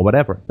statism or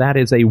whatever? That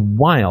is a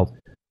wild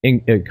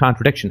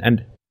contradiction.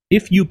 And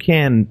if you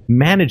can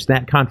manage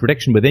that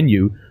contradiction within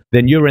you,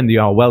 then you're in the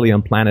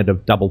Orwellian planet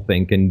of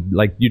doublethink, and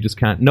you just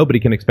can't, nobody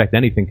can expect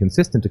anything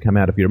consistent to come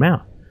out of your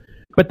mouth.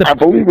 But I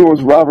believe it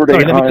was Robert A.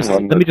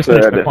 Heinlein. Let me just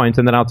finish my point,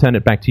 and then I'll turn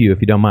it back to you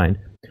if you don't mind.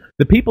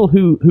 The people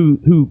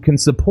who can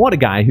support a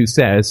guy who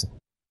says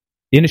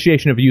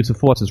initiation of use of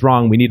force is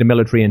wrong, we need a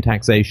military and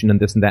taxation and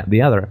this and that and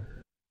the other.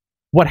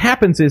 What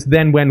happens is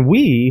then when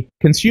we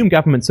consume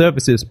government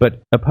services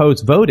but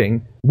oppose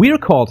voting, we're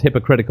called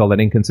hypocritical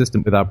and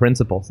inconsistent with our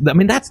principles. I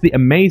mean, that's the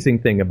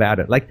amazing thing about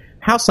it. Like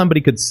how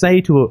somebody could say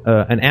to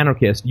an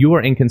anarchist, you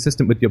are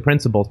inconsistent with your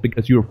principles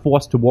because you were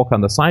forced to walk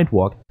on the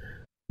sidewalk.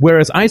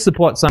 Whereas I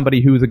support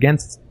somebody who's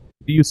against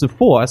the use of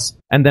force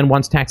and then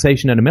wants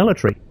taxation and a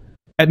military.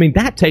 I mean,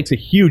 that takes a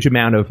huge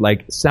amount of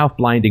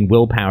self-blinding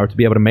willpower to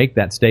be able to make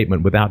that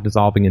statement without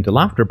dissolving into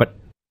laughter, but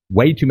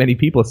way too many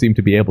people seem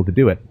to be able to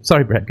do it.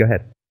 Sorry, Brett, go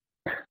ahead.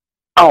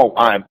 Oh,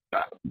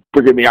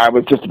 forgive me, I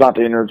was just about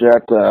to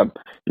interject.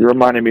 You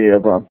reminded me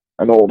of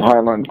an old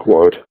Heinlein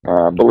quote.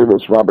 I believe it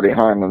was Robert E.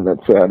 Heinlein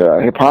that said,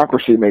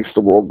 "Hypocrisy makes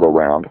the world go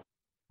round."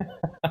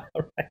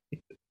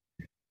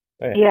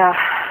 Right. Yeah,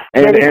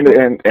 and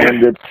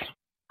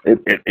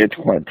it's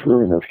quite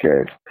true in this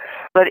case.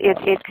 But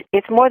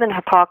it's more than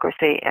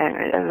hypocrisy,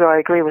 and though I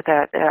agree with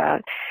that,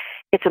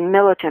 it's a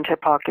militant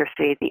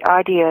hypocrisy. The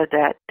idea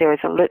that there is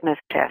a litmus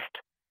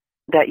test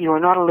that you are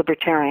not a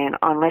libertarian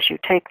unless you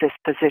take this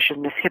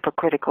position, this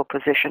hypocritical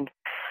position,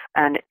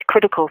 and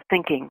critical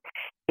thinking,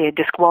 it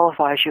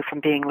disqualifies you from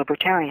being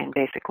libertarian,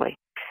 basically.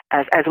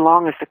 As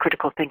long as the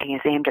critical thinking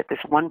is aimed at this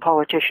one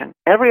politician.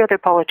 Every other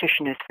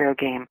politician is fair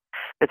game.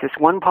 But this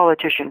one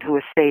politician who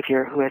is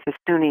savior, who, as the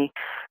Sunni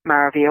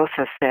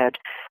Maraviosa said,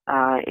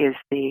 is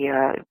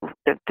the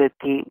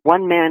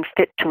one man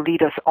fit to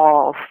lead us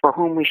all, for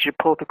whom we should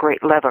pull the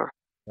great lever.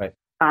 Right.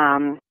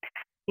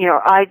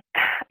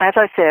 As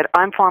I said,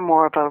 I'm far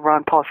more of a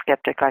Ron Paul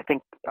skeptic, I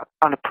think,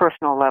 on a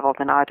personal level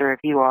than either of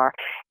you are.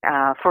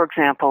 For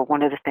example,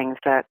 one of the things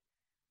that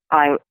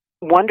I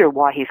wonder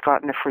why he's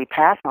gotten a free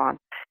pass on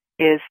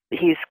is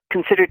he's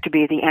considered to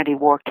be the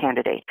anti-war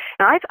candidate.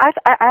 Now, I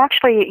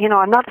actually,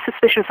 I'm not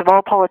suspicious of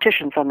all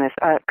politicians on this.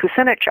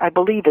 Kucinich, I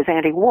believe, is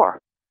anti-war,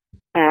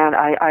 and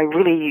I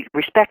really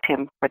respect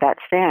him for that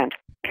stand.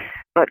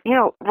 But,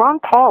 Ron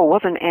Paul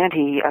wasn't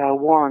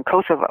anti-war in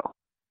Kosovo,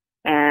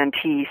 and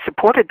he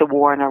supported the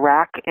war in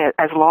Iraq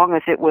as long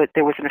as there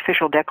was an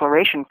official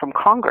declaration from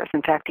Congress.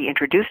 In fact, he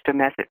introduced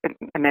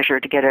a measure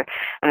to get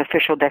an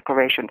official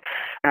declaration.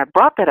 And I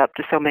brought that up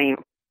to so many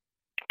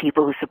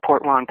people who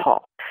support Ron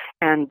Paul.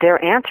 And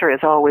their answer is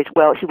always,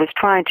 well, he was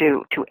trying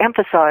to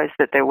emphasize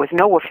that there was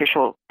no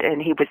official,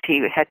 and he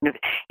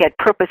had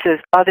purposes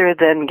other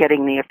than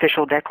getting the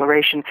official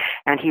declaration,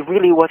 and he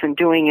really wasn't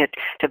doing it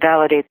to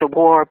validate the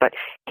war, but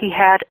he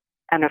had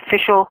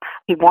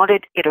he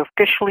wanted it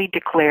officially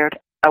declared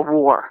a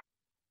war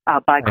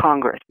by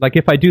Congress. Like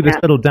if I do this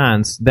little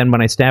dance, then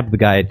when I stab the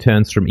guy, it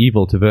turns from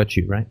evil to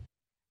virtue, right?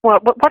 Well,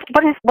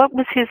 what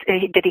was his?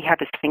 Did he have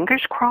his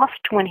fingers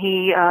crossed when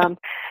he,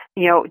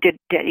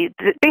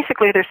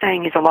 basically they're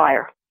saying he's a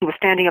liar. He was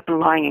standing up and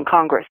lying in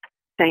Congress,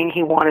 saying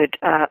he wanted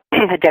a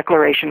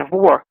declaration of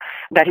war,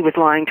 that he was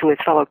lying to his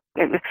fellow.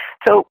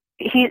 So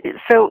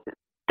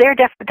their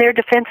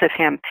defense of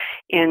him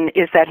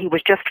is that he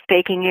was just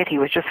faking it, he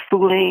was just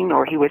fooling,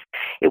 or it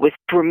was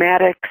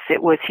dramatics, he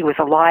was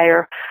a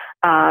liar.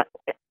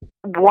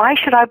 Why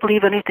should I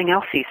believe anything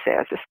else he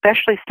says,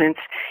 especially since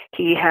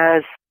he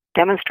has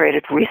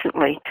demonstrated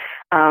recently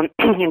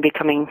in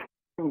becoming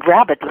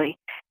rabidly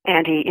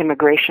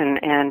anti-immigration,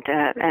 and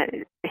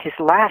his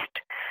last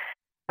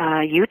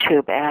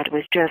YouTube ad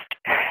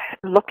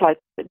looked like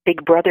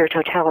Big Brother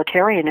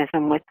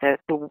totalitarianism, with the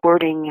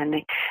wording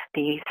and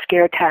the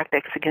scare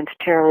tactics against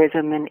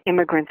terrorism, and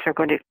immigrants are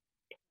going to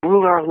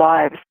rule our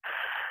lives.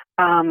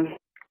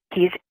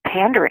 He's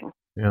pandering.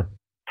 Yeah.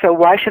 So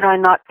why should I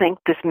not think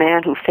this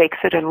man who fakes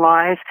it and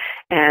lies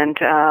and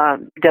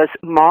does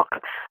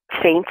mock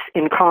feints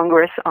in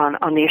Congress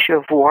on the issue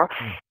of war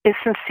is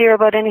sincere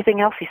about anything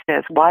else he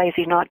says? Why is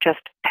he not just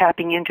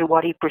tapping into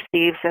what he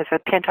perceives as a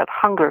pent-up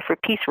hunger for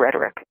peace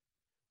rhetoric?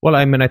 Well,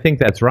 I mean, I think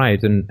that's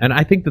right. And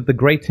I think that the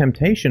great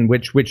temptation,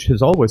 which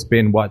has always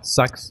been what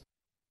sucks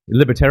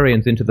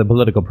libertarians into the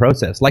political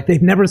process, like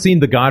they've never seen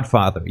The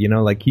Godfather,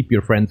 like keep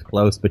your friends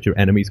close but your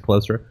enemies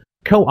closer.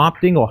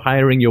 Co-opting or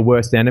hiring your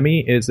worst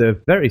enemy is a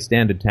very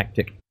standard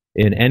tactic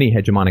in any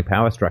hegemonic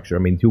power structure. I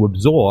mean, to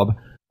absorb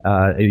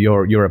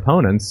your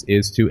opponents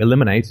is to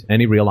eliminate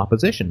any real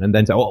opposition, and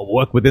then to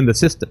work within the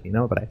system,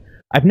 But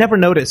I've never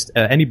noticed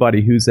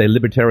anybody who's a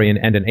libertarian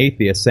and an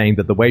atheist saying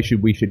that the way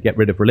we should get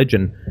rid of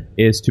religion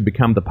is to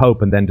become the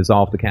Pope and then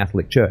dissolve the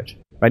Catholic Church.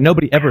 Right?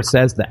 Nobody ever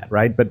says that,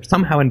 right? But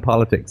somehow in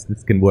politics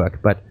this can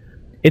work. But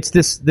it's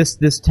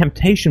this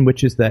temptation,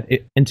 which is that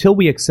until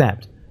we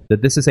accept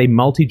that this is a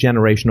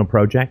multi-generational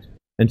project,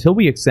 until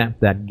we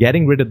accept that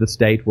getting rid of the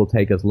state will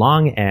take as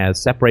long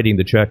as separating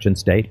the church and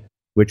state,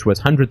 which was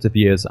hundreds of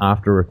years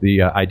after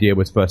the idea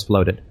was first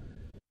floated.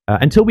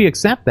 Until we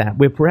accept that,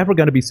 we're forever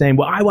going to be saying,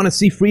 well, I want to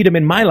see freedom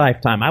in my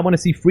lifetime. I want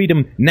to see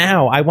freedom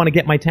now. I want to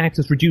get my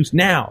taxes reduced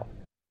now.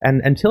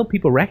 And until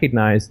people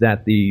recognize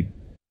that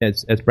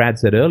as Brad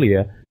said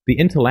earlier, the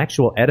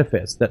intellectual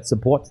edifice that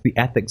supports the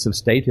ethics of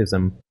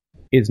statism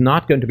is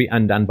not going to be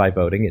undone by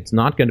voting. It's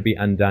not going to be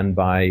undone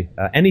by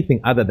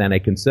anything other than a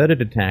concerted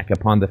attack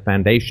upon the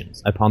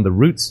foundations, upon the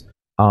roots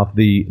of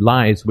the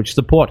lies which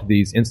support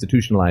these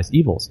institutionalized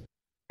evils.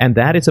 And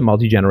that is a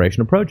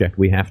multi-generational project.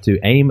 We have to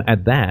aim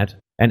at that.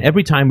 And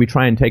every time we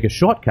try and take a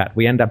shortcut,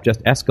 we end up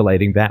just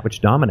escalating that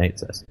which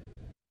dominates us.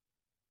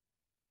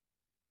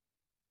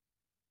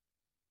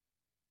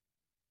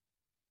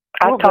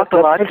 I've talked a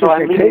lot, so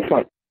I'm leaving.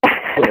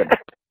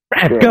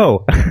 Brad,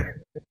 go!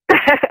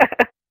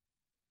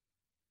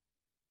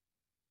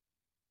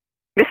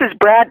 This is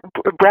Brad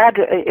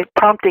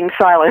prompting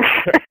silence.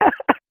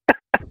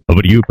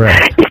 Over to you,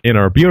 Brad, in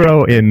our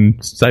bureau in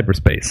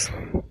cyberspace.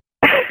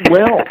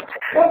 Well,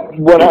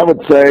 what I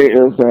would say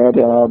is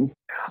that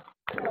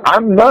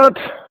I'm not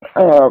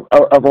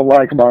of a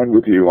like mind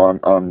with you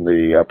on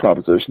the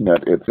proposition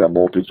that it's a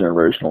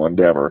multi-generational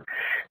endeavor.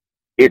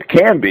 It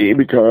can be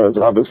because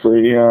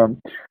obviously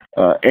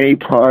any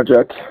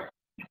project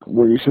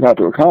where you set out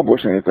to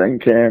accomplish anything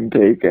can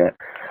take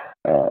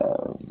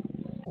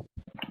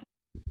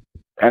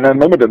an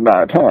unlimited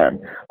amount of time,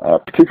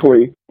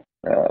 particularly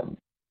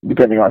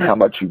depending on how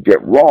much you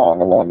get wrong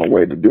along the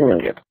way to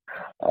doing it.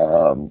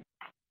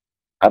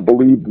 I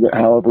believe,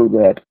 however,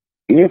 that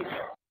if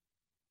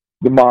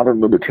the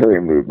modern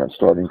libertarian movement,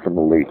 starting from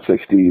the late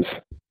 60s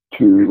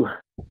to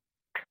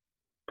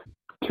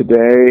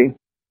today,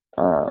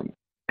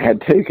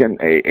 had taken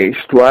a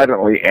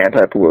stridently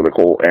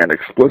anti-political and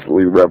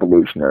explicitly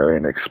revolutionary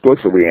and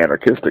explicitly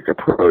anarchistic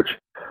approach,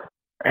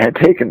 had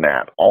taken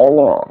that all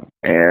along,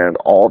 and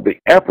all the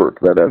effort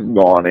that has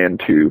gone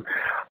into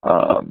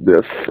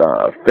this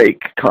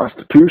fake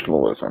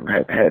constitutionalism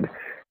had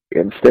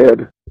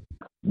instead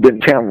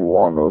been channeled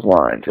along those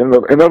lines.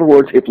 In other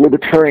words, if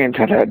libertarians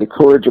had had the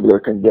courage of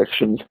their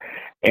convictions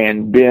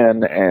and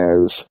been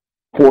as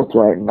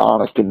forthright and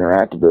honest in their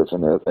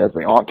activism as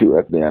they ought to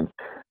have been,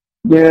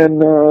 then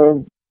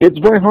it's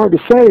very hard to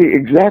say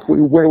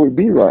exactly where we'd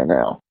be right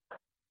now.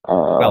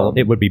 Well,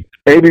 it would be.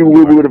 Maybe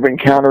we would have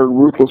encountered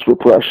ruthless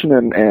repression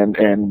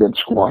and been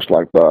squashed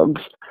like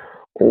bugs,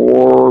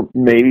 or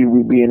maybe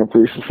we'd be in a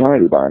free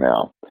society by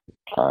now.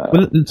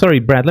 Well, sorry,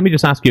 Brad, let me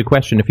just ask you a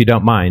question, if you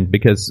don't mind,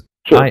 because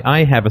sure.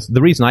 I have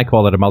the reason I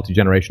call it a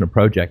multi-generational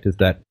project is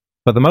that,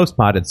 for the most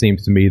part, it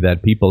seems to me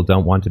that people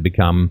don't want to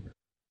become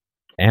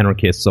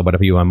anarchists or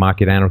whatever you are,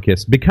 market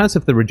anarchists, because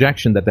of the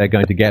rejection that they're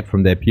going to get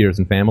from their peers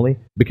and family,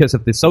 because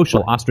of the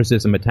social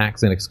ostracism,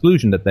 attacks, and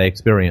exclusion that they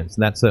experience.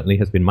 And that certainly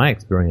has been my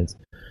experience.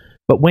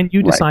 But when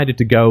you decided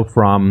to go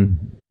from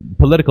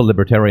political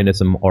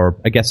libertarianism, or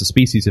I guess a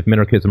species of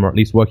minarchism, or at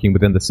least working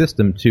within the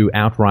system, to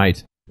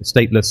outright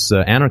stateless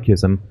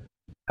anarchism,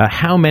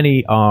 how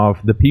many of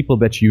the people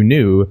that you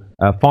knew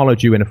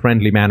followed you in a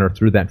friendly manner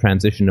through that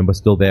transition and were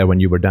still there when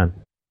you were done?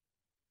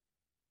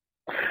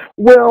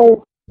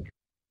 Well,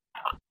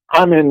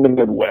 I'm in the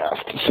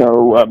Midwest,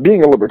 so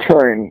being a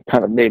libertarian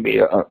kind of made me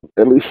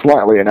at least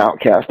slightly an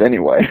outcast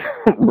anyway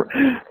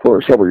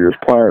for several years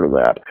prior to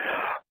that.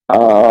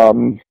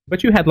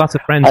 But you had lots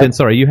of friends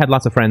you had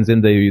lots of friends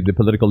in the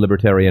political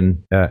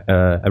libertarian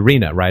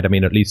arena, right? I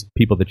mean, at least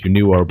people that you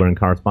knew or were in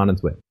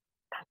correspondence with.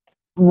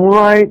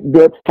 Right,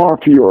 but far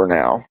fewer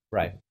now.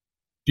 Right.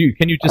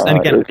 Can you just, and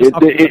again,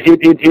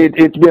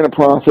 it's been a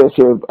process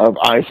of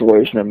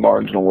isolation and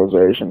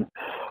marginalization.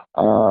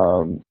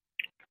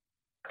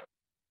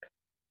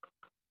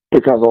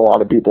 Because a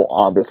lot of people,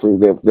 obviously,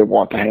 they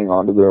want to hang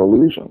on to their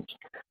illusions.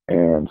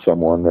 And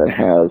someone that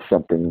has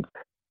something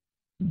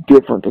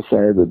different to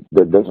say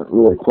that doesn't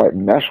really quite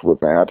mesh with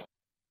that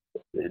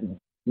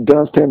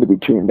does tend to be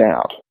tuned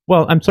out.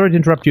 Well, I'm sorry to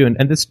interrupt you,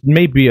 and this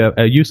may be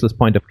a useless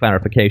point of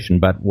clarification,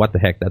 but what the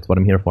heck, that's what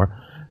I'm here for.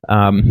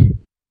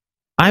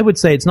 I would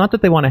say it's not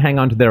that they want to hang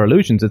on to their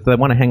illusions, it's that they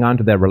want to hang on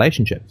to their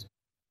relationships.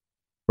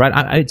 Right?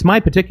 It's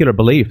my particular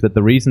belief that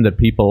the reason that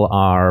people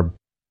are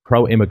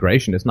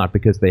pro-immigration is not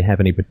because they have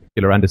any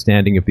particular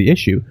understanding of the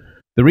issue.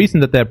 The reason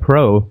that they're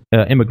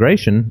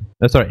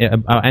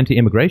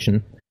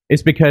anti-immigration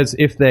is because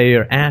if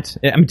they're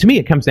to me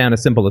it comes down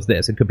as simple as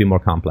this. It could be more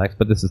complex,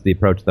 but this is the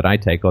approach that I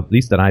take, or at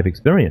least that I've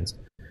experienced.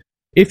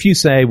 If you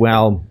say,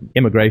 well,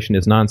 immigration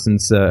is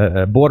nonsense,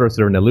 borders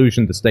are an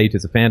illusion, the state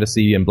is a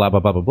fantasy, and blah,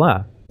 blah, blah, blah,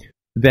 blah,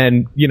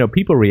 then,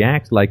 people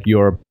react like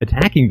you're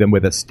attacking them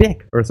with a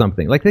stick or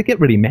something. Like, they get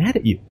really mad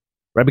at you.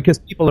 Right, because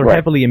people are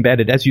heavily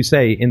embedded, as you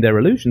say, in their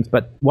illusions.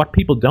 But what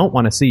people don't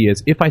want to see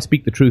is, if I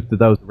speak the truth to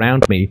those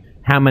around me,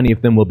 how many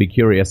of them will be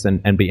curious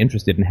and be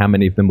interested, and how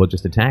many of them will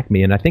just attack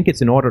me. And I think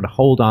it's in order to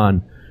hold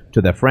on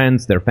to their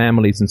friends, their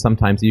families, and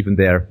sometimes even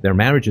their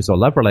marriages or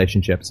love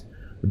relationships,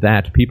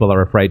 that people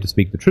are afraid to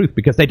speak the truth,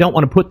 because they don't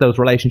want to put those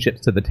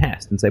relationships to the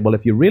test and say, well,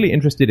 if you're really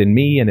interested in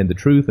me and in the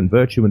truth and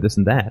virtue and this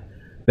and that,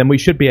 then we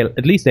should be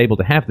at least able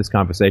to have this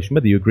conversation.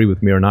 Whether you agree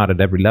with me or not at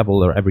every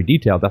level or every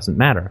detail doesn't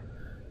matter.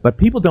 But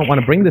people don't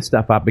want to bring this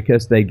stuff up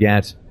because they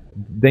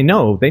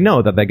know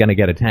that they're going to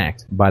get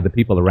attacked by the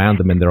people around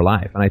them in their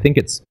life. And I think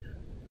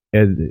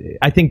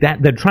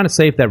that they're trying to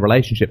save their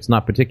relationships,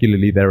 not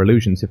particularly their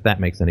illusions, if that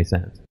makes any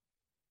sense.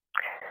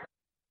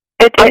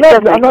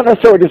 I'm not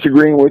necessarily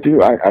disagreeing with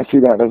you. I see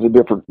that as a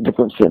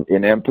difference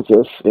in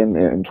emphasis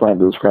in trying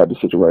to describe the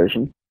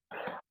situation.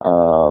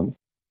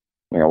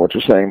 What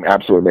you're saying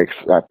absolutely makes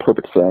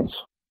perfect sense.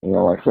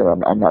 Like I said,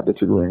 I'm not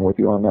disagreeing with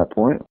you on that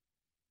point.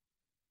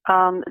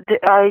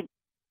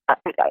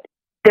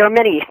 There are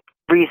many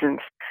reasons,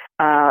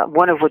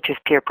 one of which is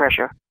peer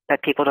pressure,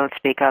 that people don't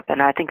speak up,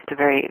 and I think it's a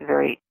very,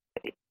 very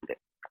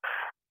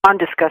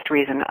undiscussed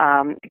reason.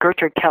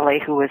 Gertrude Kelly,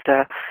 who was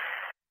the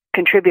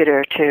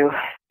contributor to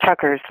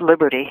Tucker's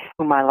Liberty,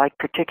 whom I like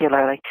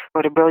particularly,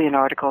 wrote a brilliant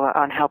article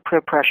on how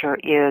peer pressure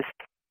is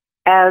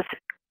as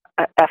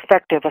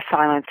effective a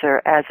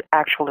silencer as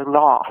actually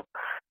law,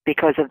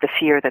 because of the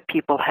fear that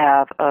people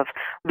have of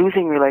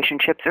losing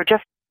relationships or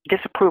just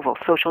disapproval,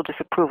 social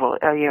disapproval.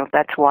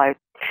 That's why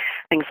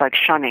things like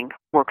shunning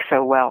work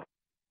so well.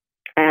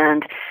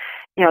 And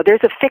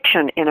there's a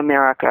fiction in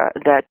America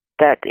that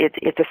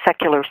it's a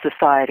secular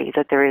society,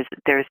 that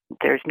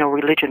there's no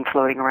religion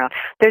floating around.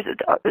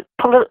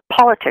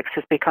 Politics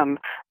has become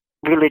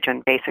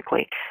religion,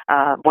 basically.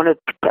 One of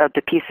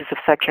the pieces of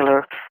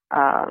secular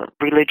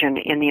religion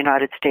in the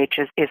United States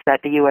is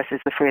that the U.S. is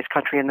the freest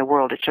country in the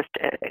world. It's just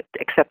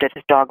accepted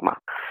as dogma.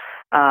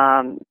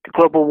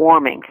 Global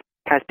warming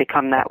has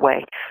become that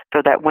way,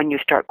 so that when you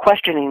start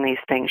questioning these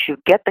things, you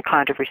get the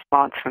kind of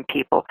response from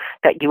people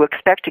that you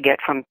expect to get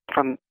from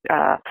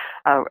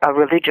a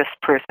religious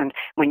person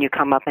when you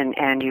come up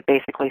and you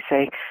basically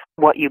say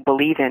what you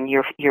believe in,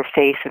 your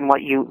faith, and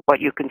what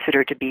you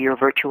consider to be your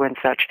virtue and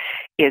such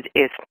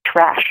is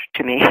trash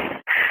to me.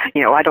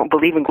 I don't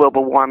believe in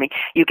global warming.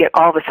 You get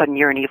all of a sudden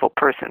you're an evil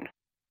person.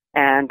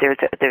 And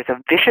there's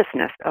a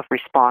viciousness of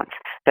response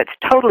that's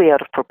totally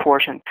out of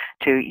proportion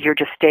to you're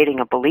just stating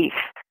a belief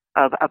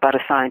about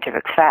a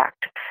scientific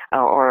fact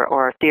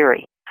or a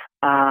theory.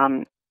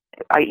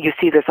 You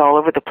see this all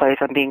over the place.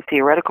 I'm being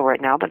theoretical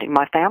right now, but in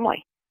my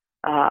family,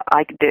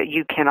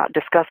 you cannot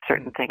discuss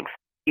certain things.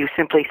 You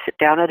simply sit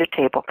down at a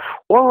table,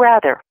 or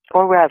rather,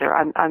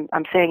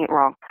 I'm saying it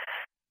wrong.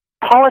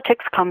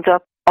 Politics comes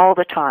up all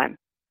the time.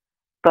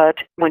 But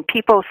when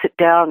people sit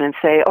down and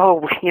say,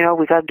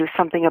 we got to do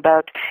something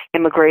about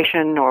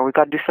immigration, or we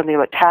got to do something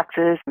about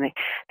taxes, and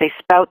they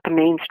spout the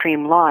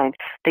mainstream line,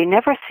 they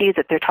never see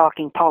that they're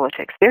talking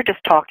politics. They're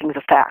just talking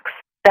the facts.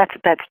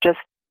 That's just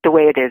the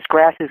way it is.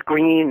 Grass is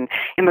green,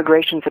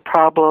 immigration's a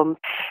problem,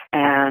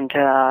 and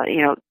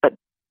but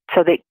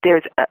so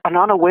there's an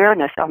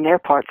unawareness on their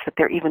parts that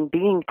they're even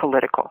being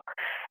political.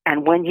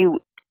 And when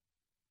you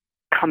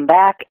come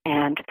back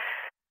and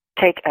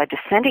take a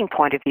dissenting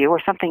point of view,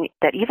 or something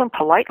that even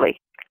politely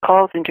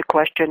calls into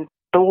question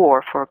the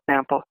war, for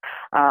example.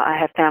 I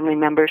have family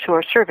members who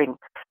are serving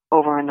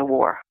over in the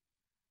war.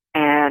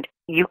 And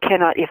you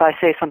cannot, if I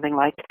say something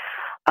like,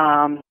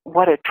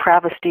 what a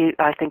travesty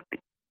I think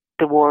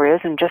the war is,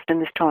 and just in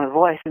this tone of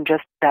voice, and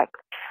just that,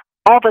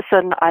 all of a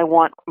sudden I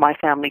want my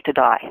family to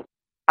die.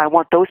 I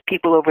want those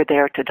people over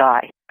there to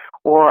die.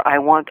 Or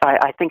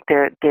I think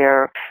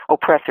they're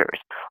oppressors,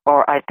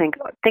 or I think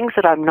things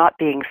that I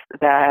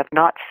have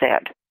not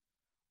said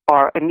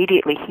are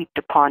immediately heaped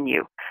upon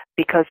you,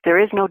 because there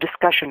is no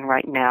discussion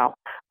right now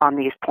on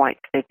these points.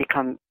 They've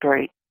become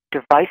very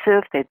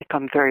divisive. They've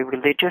become very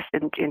religious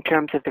in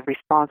terms of the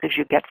responses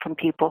you get from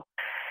people.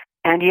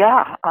 And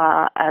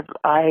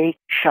I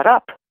shut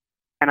up.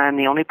 And I'm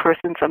the only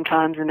person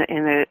sometimes in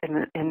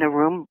the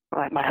room.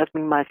 My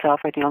husband and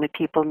myself are the only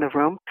people in the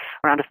room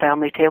around a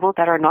family table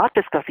that are not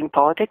discussing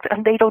politics,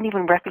 and they don't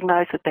even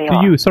recognize that they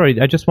are. Sorry,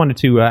 I just wanted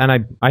to,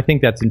 and I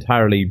think that's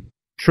entirely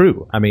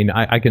true. I mean,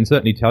 I can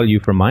certainly tell you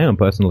from my own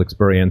personal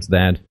experience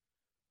that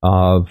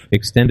of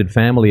extended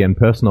family and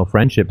personal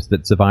friendships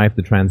that survived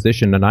the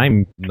transition, and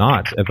I'm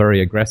not a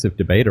very aggressive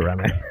debater. I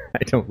mean,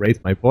 I don't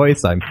raise my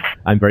voice. I'm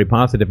very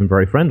positive and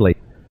very friendly.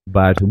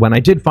 But when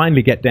I did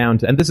finally get down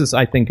to, and this is,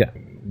 I think... You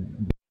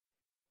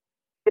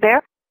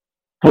there?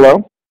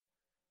 Hello?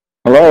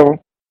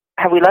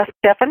 Have we lost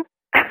Stefan?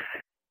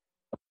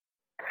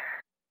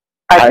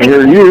 I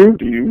hear you.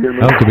 Do you hear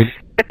me?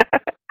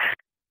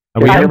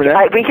 Oh,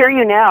 we hear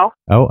you now.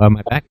 Oh, am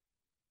I back?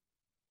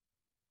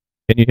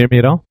 Can you hear me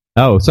at all?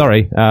 Oh,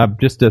 sorry.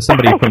 Just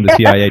somebody from the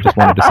CIA just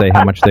wanted to say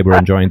how mumuch they were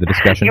enjoying the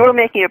discussion. You were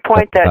making a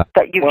point that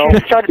you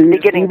should start at the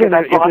beginning, because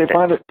I've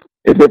lost it.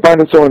 If they find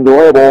it so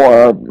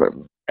enjoyable,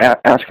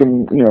 ask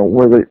them,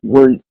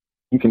 where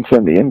you can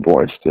send the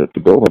invoice to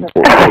bill them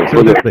for.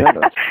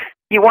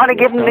 You want to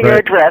give them your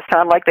address,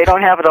 like they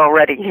don't have it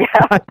already.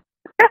 Yeah.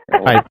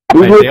 Right.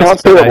 Usually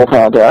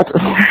contact.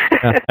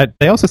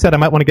 They also said I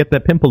might want to get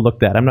that pimple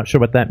looked at. I'm not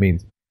sure what that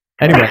means.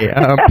 Anyway,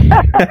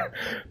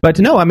 but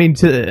no, I mean,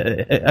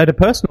 at a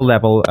personal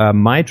level,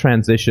 my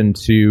transition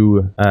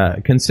to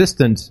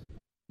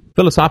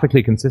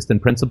philosophically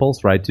consistent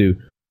principles, right, to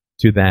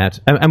that,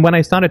 and when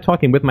I started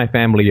talking with my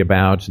family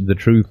about the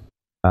truth,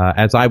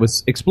 as I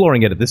was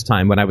exploring it at this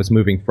time, when I was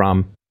moving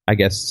from, I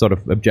guess, sort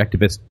of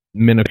objectivist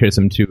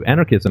minarchism to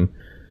anarchism,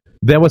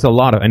 there was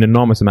an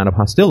enormous amount of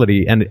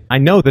hostility, and I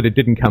know that it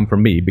didn't come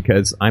from me,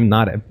 because I'm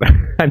not a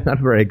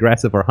very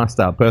aggressive or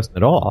hostile person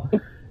at all,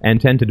 and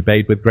tend to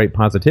debate with great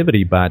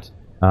positivity, but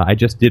I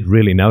just did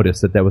really notice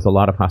that there was a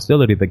lot of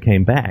hostility that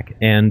came back.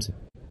 And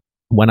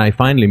when I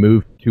finally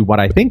moved to what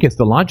I think is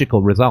the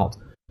logical result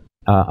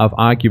of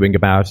arguing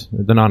about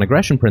the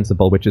non-aggression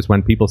principle, which is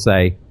when people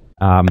say,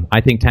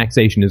 I think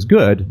taxation is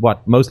good,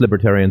 what most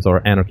libertarians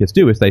or anarchists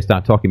do is they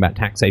start talking about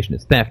taxation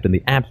as theft and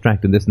the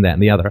abstract and this and that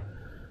and the other.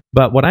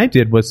 But what I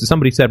did was,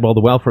 somebody said, well,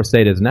 the welfare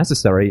state is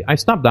necessary. I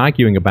stopped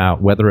arguing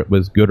about whether it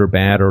was good or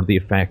bad or the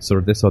effects or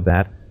this or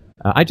that.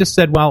 I just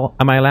said, well,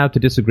 am I allowed to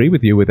disagree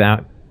with you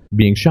without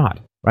being shot?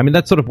 I mean,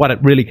 that's sort of what it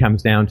really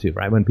comes down to,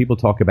 right? When people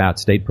talk about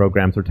state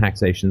programs or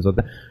taxations,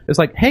 it's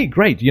like, hey,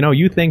 great,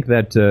 you think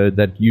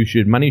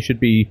that money should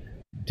be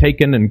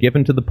taken and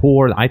given to the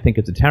poor. I think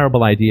it's a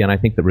terrible idea, and I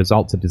think the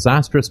results are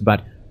disastrous,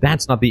 but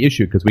that's not the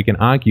issue, because we can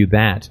argue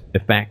that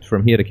effect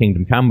from here to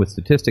kingdom come with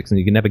statistics, and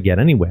you can never get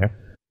anywhere.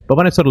 But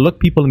when I sort of look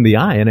people in the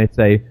eye and I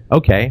say,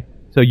 okay,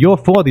 so you're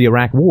for the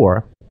Iraq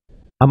war,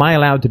 am I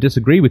allowed to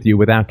disagree with you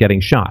without getting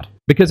shot?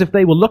 Because if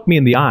they will look me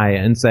in the eye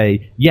and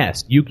say,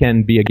 yes, you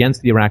can be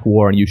against the Iraq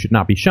war and you should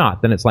not be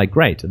shot, then it's like,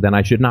 great, then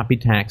I should not be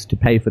taxed to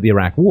pay for the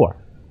Iraq war.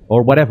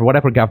 Or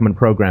whatever government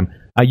program.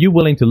 Are you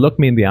willing to look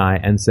me in the eye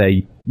and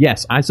say,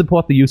 yes, I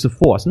support the use of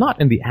force,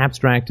 not in the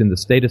abstract, in the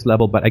status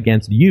level, but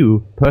against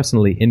you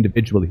personally,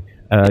 individually?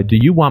 Do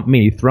you want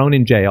me thrown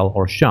in jail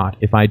or shot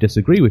if I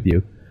disagree with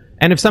you?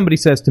 And if somebody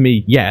says to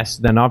me, yes,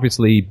 then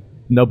obviously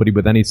nobody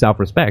with any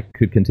self-respect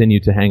could continue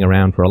to hang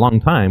around for a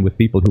long time with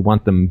people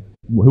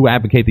who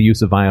advocate the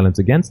use of violence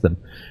against them.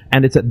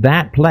 And it's at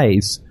that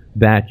place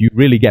that you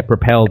really get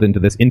propelled into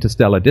this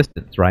interstellar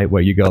distance, right?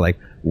 Where you go like,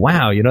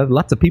 wow,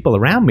 lots of people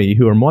around me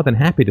who are more than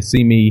happy to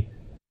see me,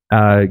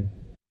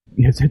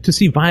 to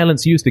see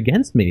violence used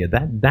against me.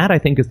 That I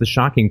think is the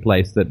shocking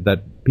place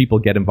that people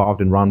get involved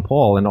in Ron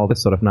Paul and all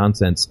this sort of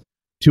nonsense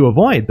to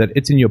avoid, that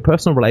it's in your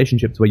personal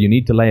relationships where you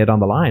need to lay it on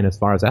the line as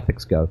far as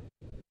ethics go.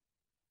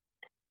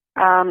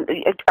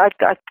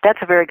 That's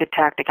a very good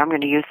tactic. I'm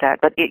going to use that.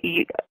 But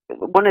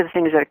one of the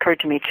things that occurred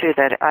to me too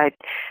that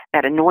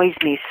annoys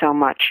me so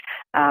much,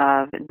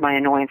 my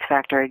annoyance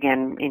factor,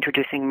 again,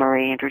 introducing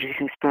Murray,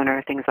 introducing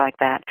Spooner, things like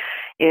that,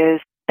 is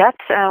that's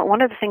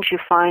one of the things you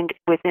find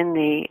within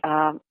the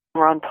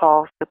Ron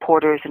Paul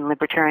supporters and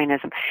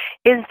libertarianism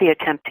is the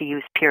attempt to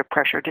use peer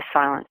pressure to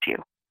silence you.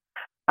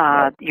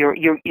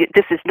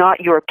 This is not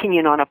your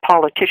opinion on a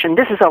politician.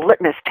 This is a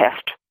litmus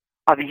test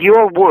of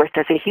your worth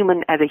as a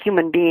human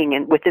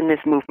being within this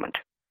movement.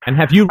 And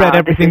have you read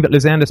everything that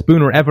Lysander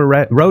Spooner ever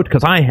wrote?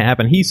 Because I have,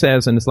 and he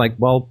says, and it's like,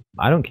 well,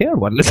 I don't care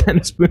what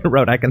Lysander Spooner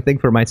wrote. I can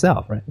think for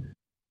myself, right?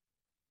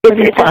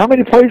 How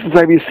many places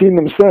have you seen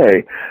them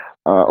say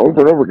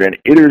over and over again,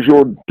 it is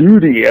your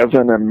duty as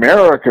an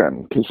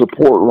American to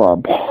support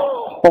Ron Paul?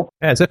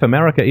 As if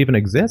America even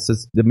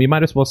exists. You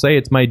might as well say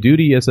it's my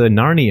duty as a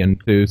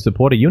Narnian to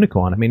support a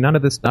unicorn. I mean, none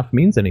of this stuff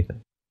means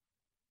anything.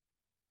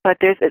 But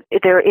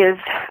there is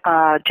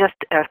just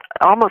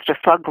almost a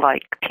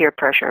thug-like peer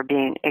pressure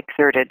being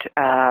exerted,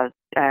 and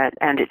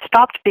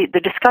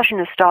the discussion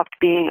has stopped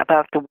being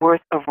about the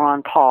worth of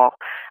Ron Paul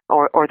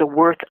or the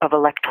worth of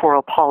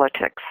electoral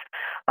politics,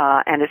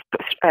 and it's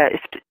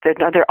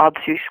another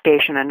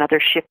obfuscation, another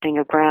shifting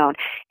of ground.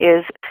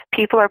 Is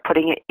people are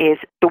putting it is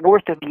the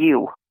worth of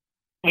you.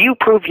 You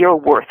prove your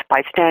worth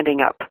by standing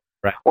up,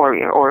 right,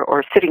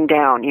 or sitting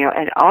down,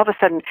 and all of a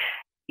sudden,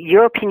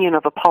 your opinion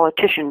of a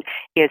politician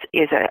is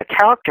a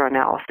character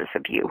analysis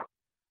of you,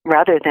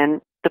 rather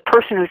than the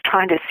person who's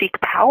trying to seek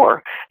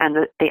power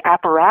and the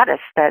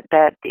apparatus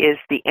that is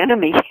the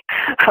enemy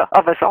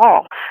of us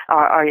all.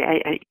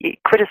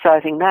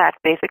 Criticizing that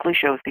basically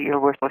shows that you're a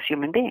worthless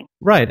human being.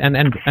 Right, and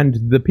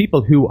the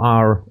people who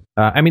are,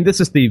 this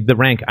is the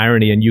rank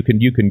irony, and you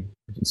can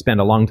spend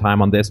a long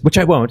time on this, which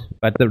I won't,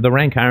 but the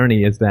rank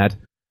irony is that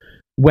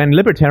when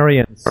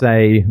libertarians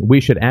say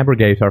we should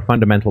abrogate our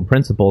fundamental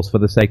principles for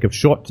the sake of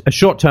a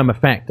short-term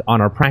effect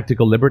on our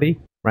practical liberty,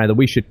 right, that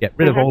we should get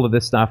rid of all of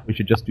this stuff, we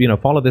should just,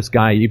 follow this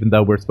guy even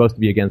though we're supposed to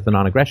be against the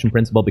non-aggression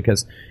principle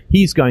because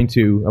he's going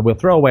to, we'll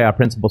throw away our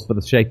principles for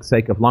the sake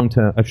of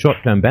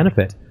short-term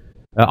benefit.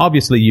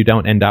 Obviously, you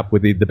don't end up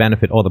with the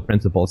benefit or the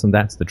principles, and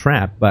that's the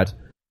trap, but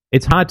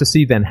it's hard to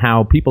see then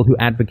how people who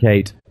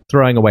advocate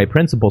throwing away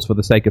principles for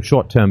the sake of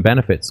short-term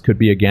benefits could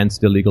be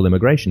against illegal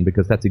immigration,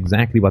 because that's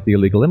exactly what the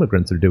illegal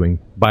immigrants are doing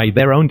by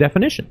their own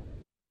definition.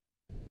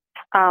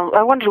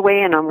 I wanted to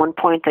weigh in on one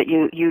point that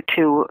you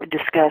two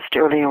discussed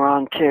earlier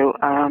on too.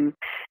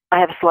 I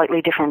have a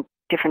slightly different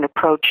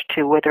approach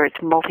to whether it's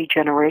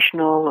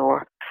multi-generational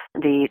or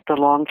the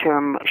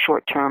long-term,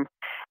 short-term.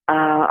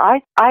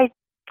 At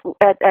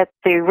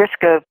the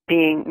risk of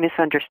being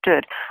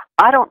misunderstood,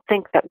 I don't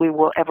think that we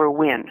will ever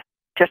win,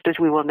 just as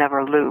we will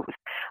never lose.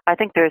 I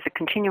think there's a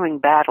continuing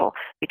battle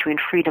between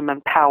freedom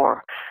and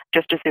power,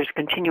 just as there's a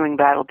continuing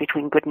battle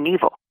between good and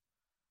evil.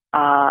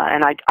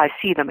 And I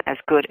see them as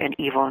good and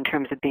evil in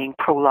terms of being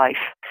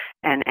pro-life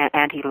and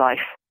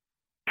anti-life,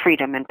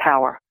 freedom and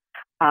power.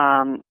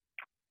 And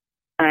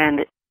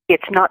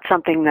it's not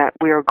something that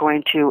we are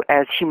going to,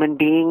 as human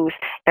beings,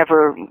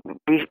 ever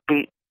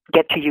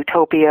get to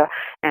utopia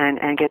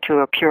and get to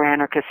a pure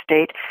anarchist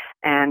state,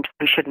 and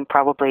we shouldn't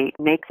probably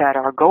make that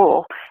our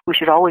goal. We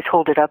should always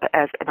hold it up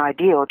as an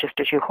ideal, just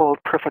as you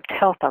hold perfect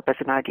health up as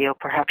an ideal.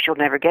 Perhaps you'll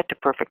never get to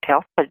perfect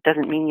health, but it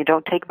doesn't mean you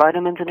don't take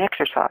vitamins and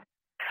exercise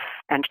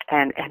and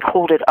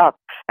hold it up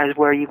as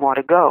where you want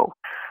to go.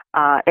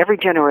 Every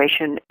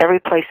generation, every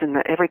place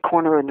every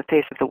corner in the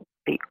face of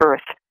the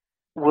earth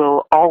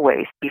will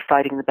always be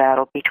fighting the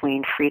battle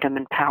between freedom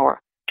and power,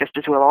 just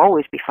as we'll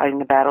always be fighting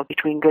the battle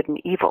between good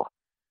and evil.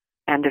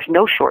 And there's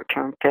no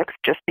short-term fix.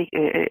 It's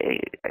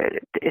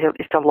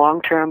a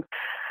long-term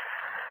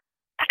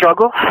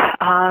struggle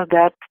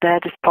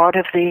that is part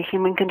of the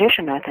human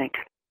condition, I think.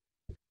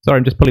 Sorry,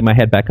 I'm just pulling my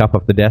head back up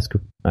off the desk.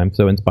 I'm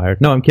so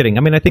inspired. No, I'm kidding.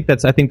 I think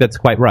that's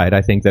quite right.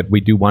 I think that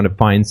we do want to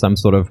find some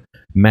sort of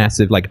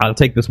massive, I'll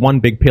take this one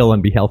big pill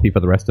and be healthy for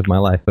the rest of my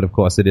life. But of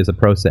course, it is a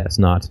process,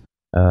 not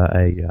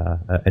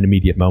an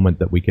immediate moment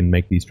that we can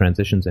make these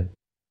transitions in.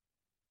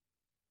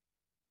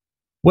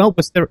 Well,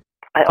 was there?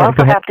 I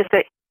also have to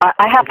say,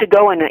 I have to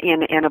go in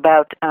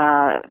about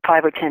 5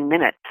 or 10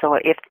 minutes. So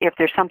if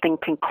there's something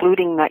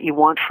concluding that you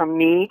want from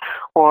me,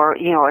 or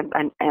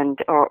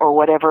or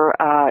whatever,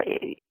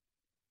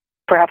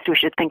 perhaps we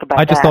should think about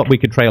that. I just thought we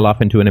could trail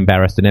off into an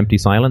embarrassed and empty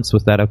silence.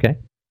 Was that okay?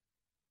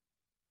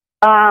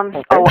 Oh, I'm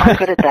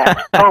good at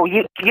that. Oh,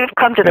 you've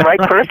come to the right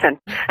person.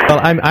 Well,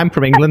 I'm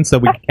from England, so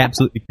we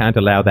absolutely can't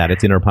allow that.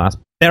 It's in our past.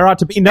 There are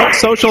to be no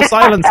social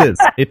silences.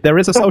 If there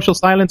is a social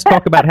silence,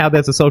 talk about how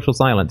there's a social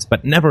silence,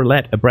 but never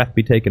let a breath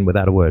be taken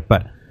without a word.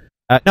 But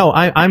no,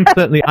 I'm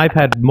certainly, I've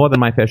had more than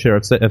my fair share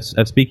of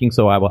speaking,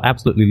 so I will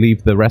absolutely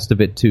leave the rest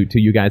of it to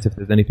you guys. If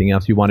there's anything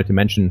else you wanted to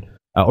mention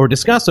or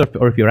discuss,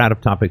 or if you're out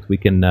of topics, we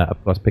can,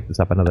 of course, pick this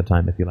up another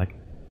time if you like.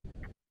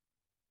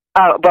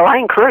 Well, I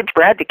encourage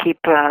Brad to keep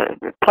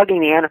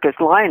plugging the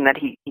Anarchist line that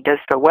he does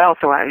so well.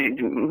 So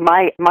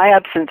my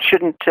absence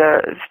shouldn't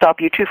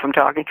stop you two from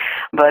talking.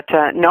 But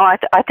no, I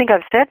think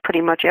I've said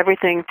pretty much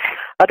everything,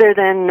 other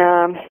than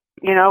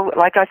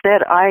like I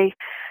said, I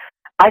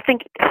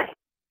think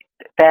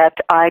that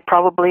I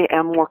probably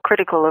am more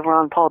critical of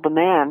Ron Paul the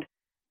man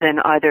than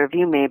either of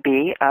you may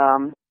be.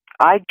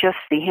 I just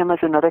see him as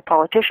another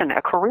politician,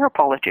 a career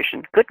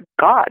politician. Good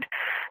God.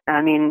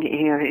 I mean,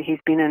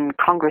 he's been in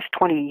Congress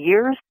 20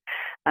 years,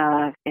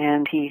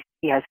 and he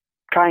has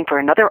trying for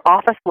another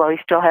office. Well,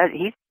 he's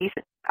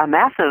a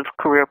massive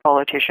career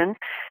politician,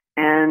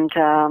 and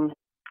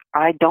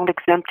I don't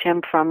exempt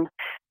him from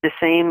the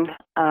same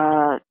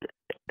kind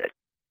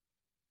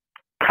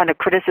of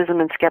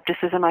criticism and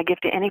skepticism I give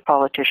to any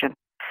politician.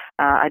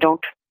 I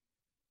don't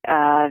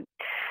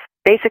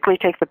basically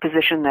take the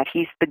position that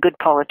he's the good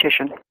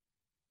politician.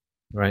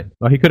 Right.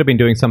 Well, he could have been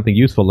doing something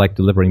useful like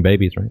delivering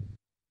babies, right?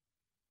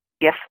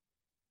 Yes.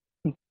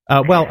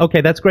 Well,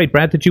 okay, that's great.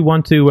 Brad, did you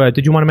want to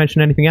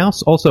mention anything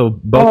else? Also,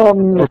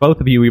 for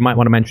both of you, you might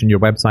want to mention your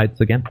websites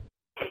again.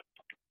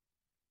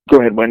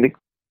 Go ahead, Wendy.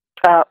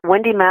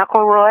 Wendy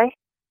McElroy.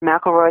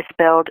 McElroy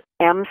spelled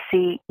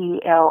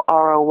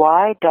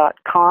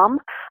McElroy.com.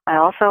 I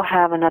also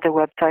have another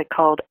website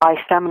called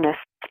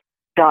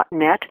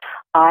ifeminists.net.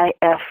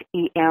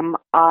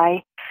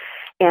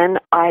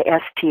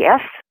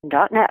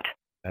 ifeminists.net.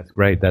 That's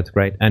great. That's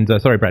great. And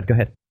sorry, Brad, go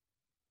ahead.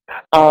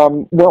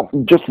 Well,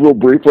 just real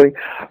briefly,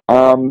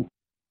 I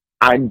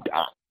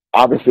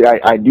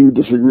do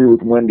disagree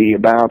with Wendy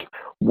about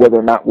whether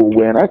or not we'll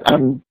win.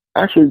 I'm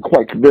actually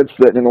quite convinced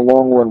that in the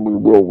long run we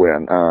will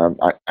win.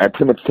 I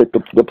pretty much take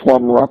the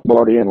plum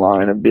Rothbardian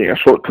line of being a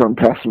short-term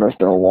pessimist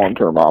and a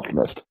long-term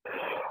optimist.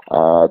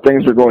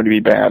 Things are going to be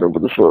bad over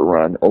the short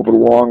run. Over the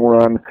long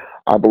run,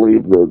 I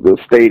believe the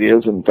state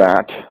is, in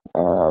fact,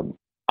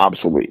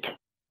 obsolete.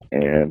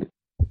 And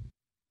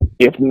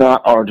if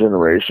not our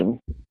generation,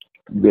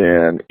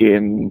 then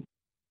in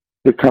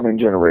the coming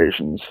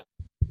generations,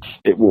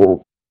 it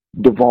will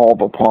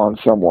devolve upon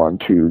someone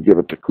to give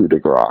it the coup de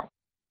grace.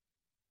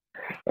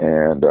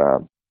 And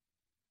the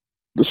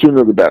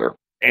sooner the better.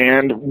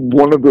 And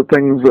one of the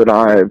things that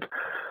I've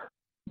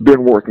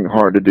been working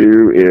hard to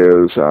do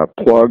is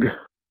plug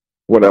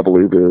what I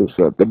believe is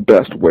the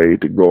best way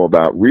to go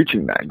about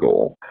reaching that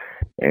goal.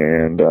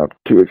 And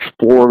to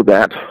explore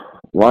that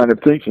line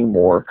of thinking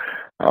more,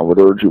 I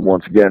would urge you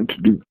once again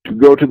to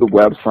go to the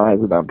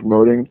website that I'm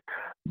promoting,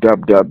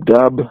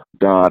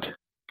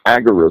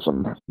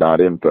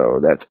 www.agorism.info.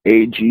 That's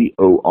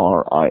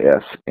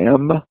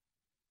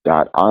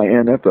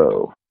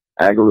agorism.info,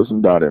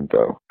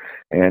 agorism.info.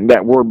 And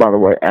that word, by the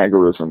way,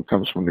 agorism,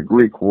 comes from the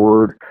Greek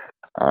word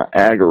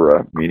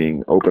agora,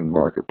 meaning open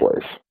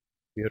marketplace.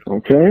 Beautiful.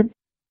 Okay?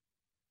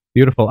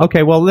 Beautiful.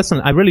 Okay, well,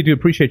 listen, I really do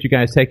appreciate you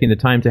guys taking the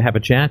time to have a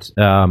chat.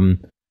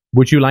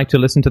 Would you like to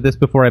listen to this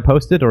before I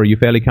post it, or are you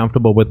fairly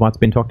comfortable with what's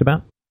been talked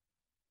about?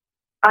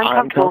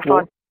 I'm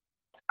comfortable,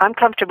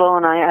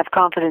 and I have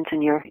confidence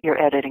in your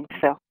editing.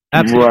 So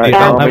absolutely, right.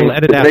 I will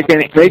edit out. Make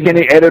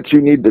any edits you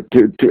need to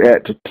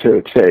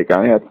take.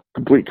 I have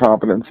complete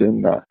confidence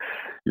in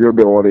your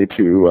ability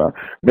to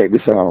make me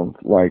sound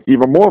like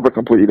even more of a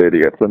complete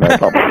idiot than I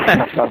probably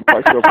sound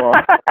like so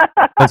far.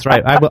 That's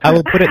right. I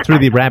will put it through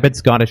the rabid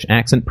Scottish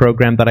accent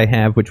program that I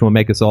have, which will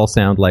make us all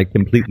sound like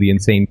completely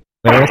insane.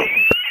 That's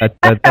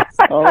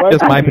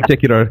just my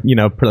particular,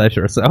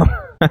 pleasure. So,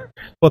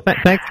 well,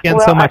 thanks again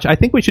so much. I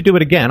think we should do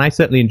it again. I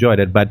certainly enjoyed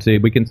it, but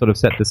we can sort of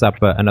set this up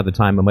another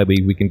time, and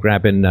maybe we can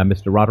grab in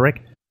Mr.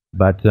 Roderick.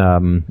 But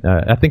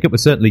I think it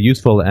was certainly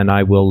useful, and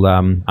I will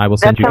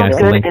send you guys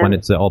the link when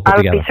it's all put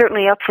together. I would be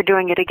certainly up for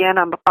doing it again.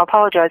 I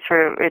apologize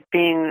for it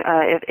being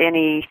if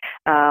any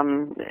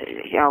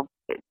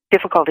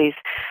difficulties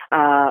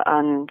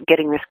on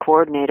getting this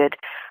coordinated,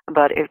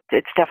 but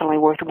it's definitely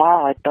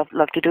worthwhile. I'd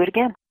love to do it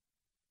again.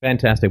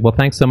 Fantastic. Well,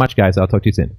 thanks so much, guys. I'll talk to you soon.